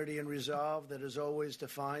the unity and resolve that has always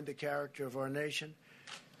defined the character of our nation.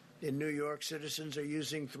 In New York, citizens are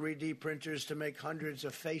using 3D printers to make hundreds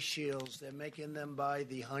of face shields. They're making them by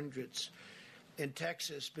the hundreds. In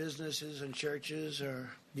Texas, businesses and churches are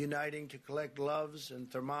uniting to collect gloves and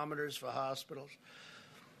thermometers for hospitals.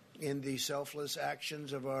 In the selfless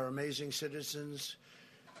actions of our amazing citizens,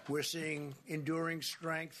 we're seeing enduring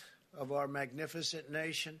strength of our magnificent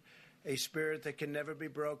nation, a spirit that can never be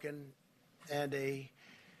broken, and a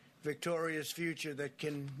victorious future that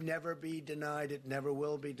can never be denied. It never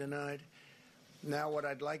will be denied. Now what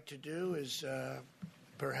I'd like to do is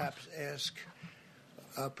perhaps ask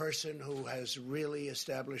a person who has really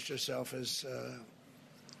established herself as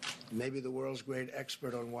maybe the world's great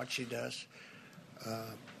expert on what she does.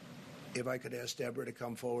 If I could ask Deborah to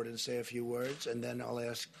come forward and say a few words, and then I'll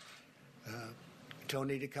ask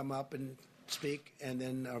Tony to come up and speak, and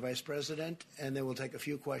then our Vice President, and then we'll take a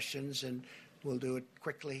few questions, and we'll do it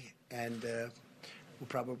quickly, and we'll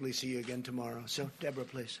probably see you again tomorrow. So, Deborah,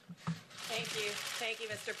 please. Thank you. Thank you,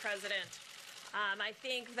 Mr. President. I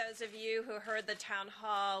think those of you who heard the town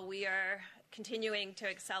hall, we are continuing to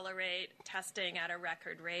accelerate testing at a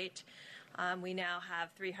record rate. We now have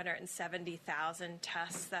 370,000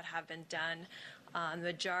 tests that have been done. The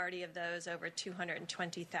majority of those, over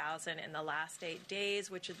 220,000 in the last 8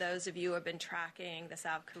 days, which those of you who have been tracking the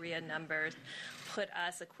South Korea numbers put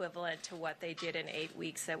us equivalent to what they did in 8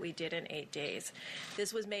 weeks that we did in 8 days.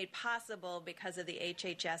 This was made possible because of the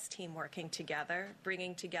HHS team working together,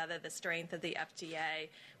 bringing together the strength of the FDA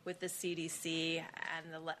with the CDC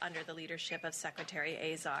and under the leadership of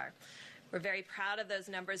Secretary Azar. We're very proud of those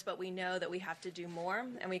numbers, but we know that we have to do more,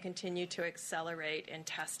 and we continue to accelerate in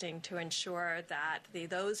testing to ensure that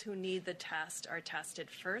those who need the test are tested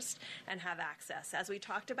first and have access. As we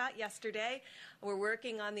talked about yesterday, we're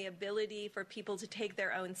working on the ability for people to take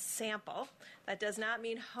their own sample. That does not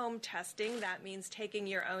mean home testing. That means taking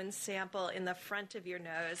your own sample in the front of your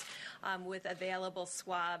nose with available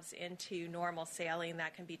swabs into normal saline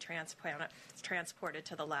that can be transported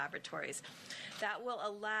to the laboratories. That will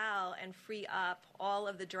allow and free up all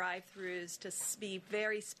of the drive-thrus to be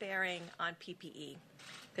very sparing on PPE,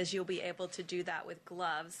 because you'll be able to do that with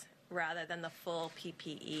gloves rather than the full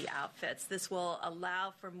PPE outfits. This will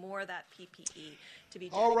allow for more of that PPE to be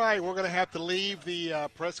done. All right, we're going to have to leave the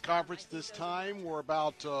press conference this time. We're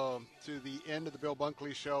about to the end of the Bill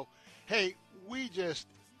Bunkley Show. Hey, we just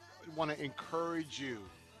want to encourage you.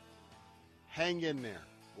 Hang in there.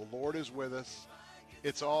 The Lord is with us.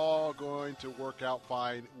 It's all going to work out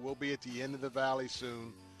fine. We'll be at the end of the valley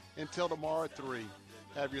soon. Until tomorrow at 3,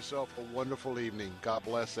 have yourself a wonderful evening. God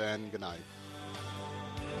bless and good night.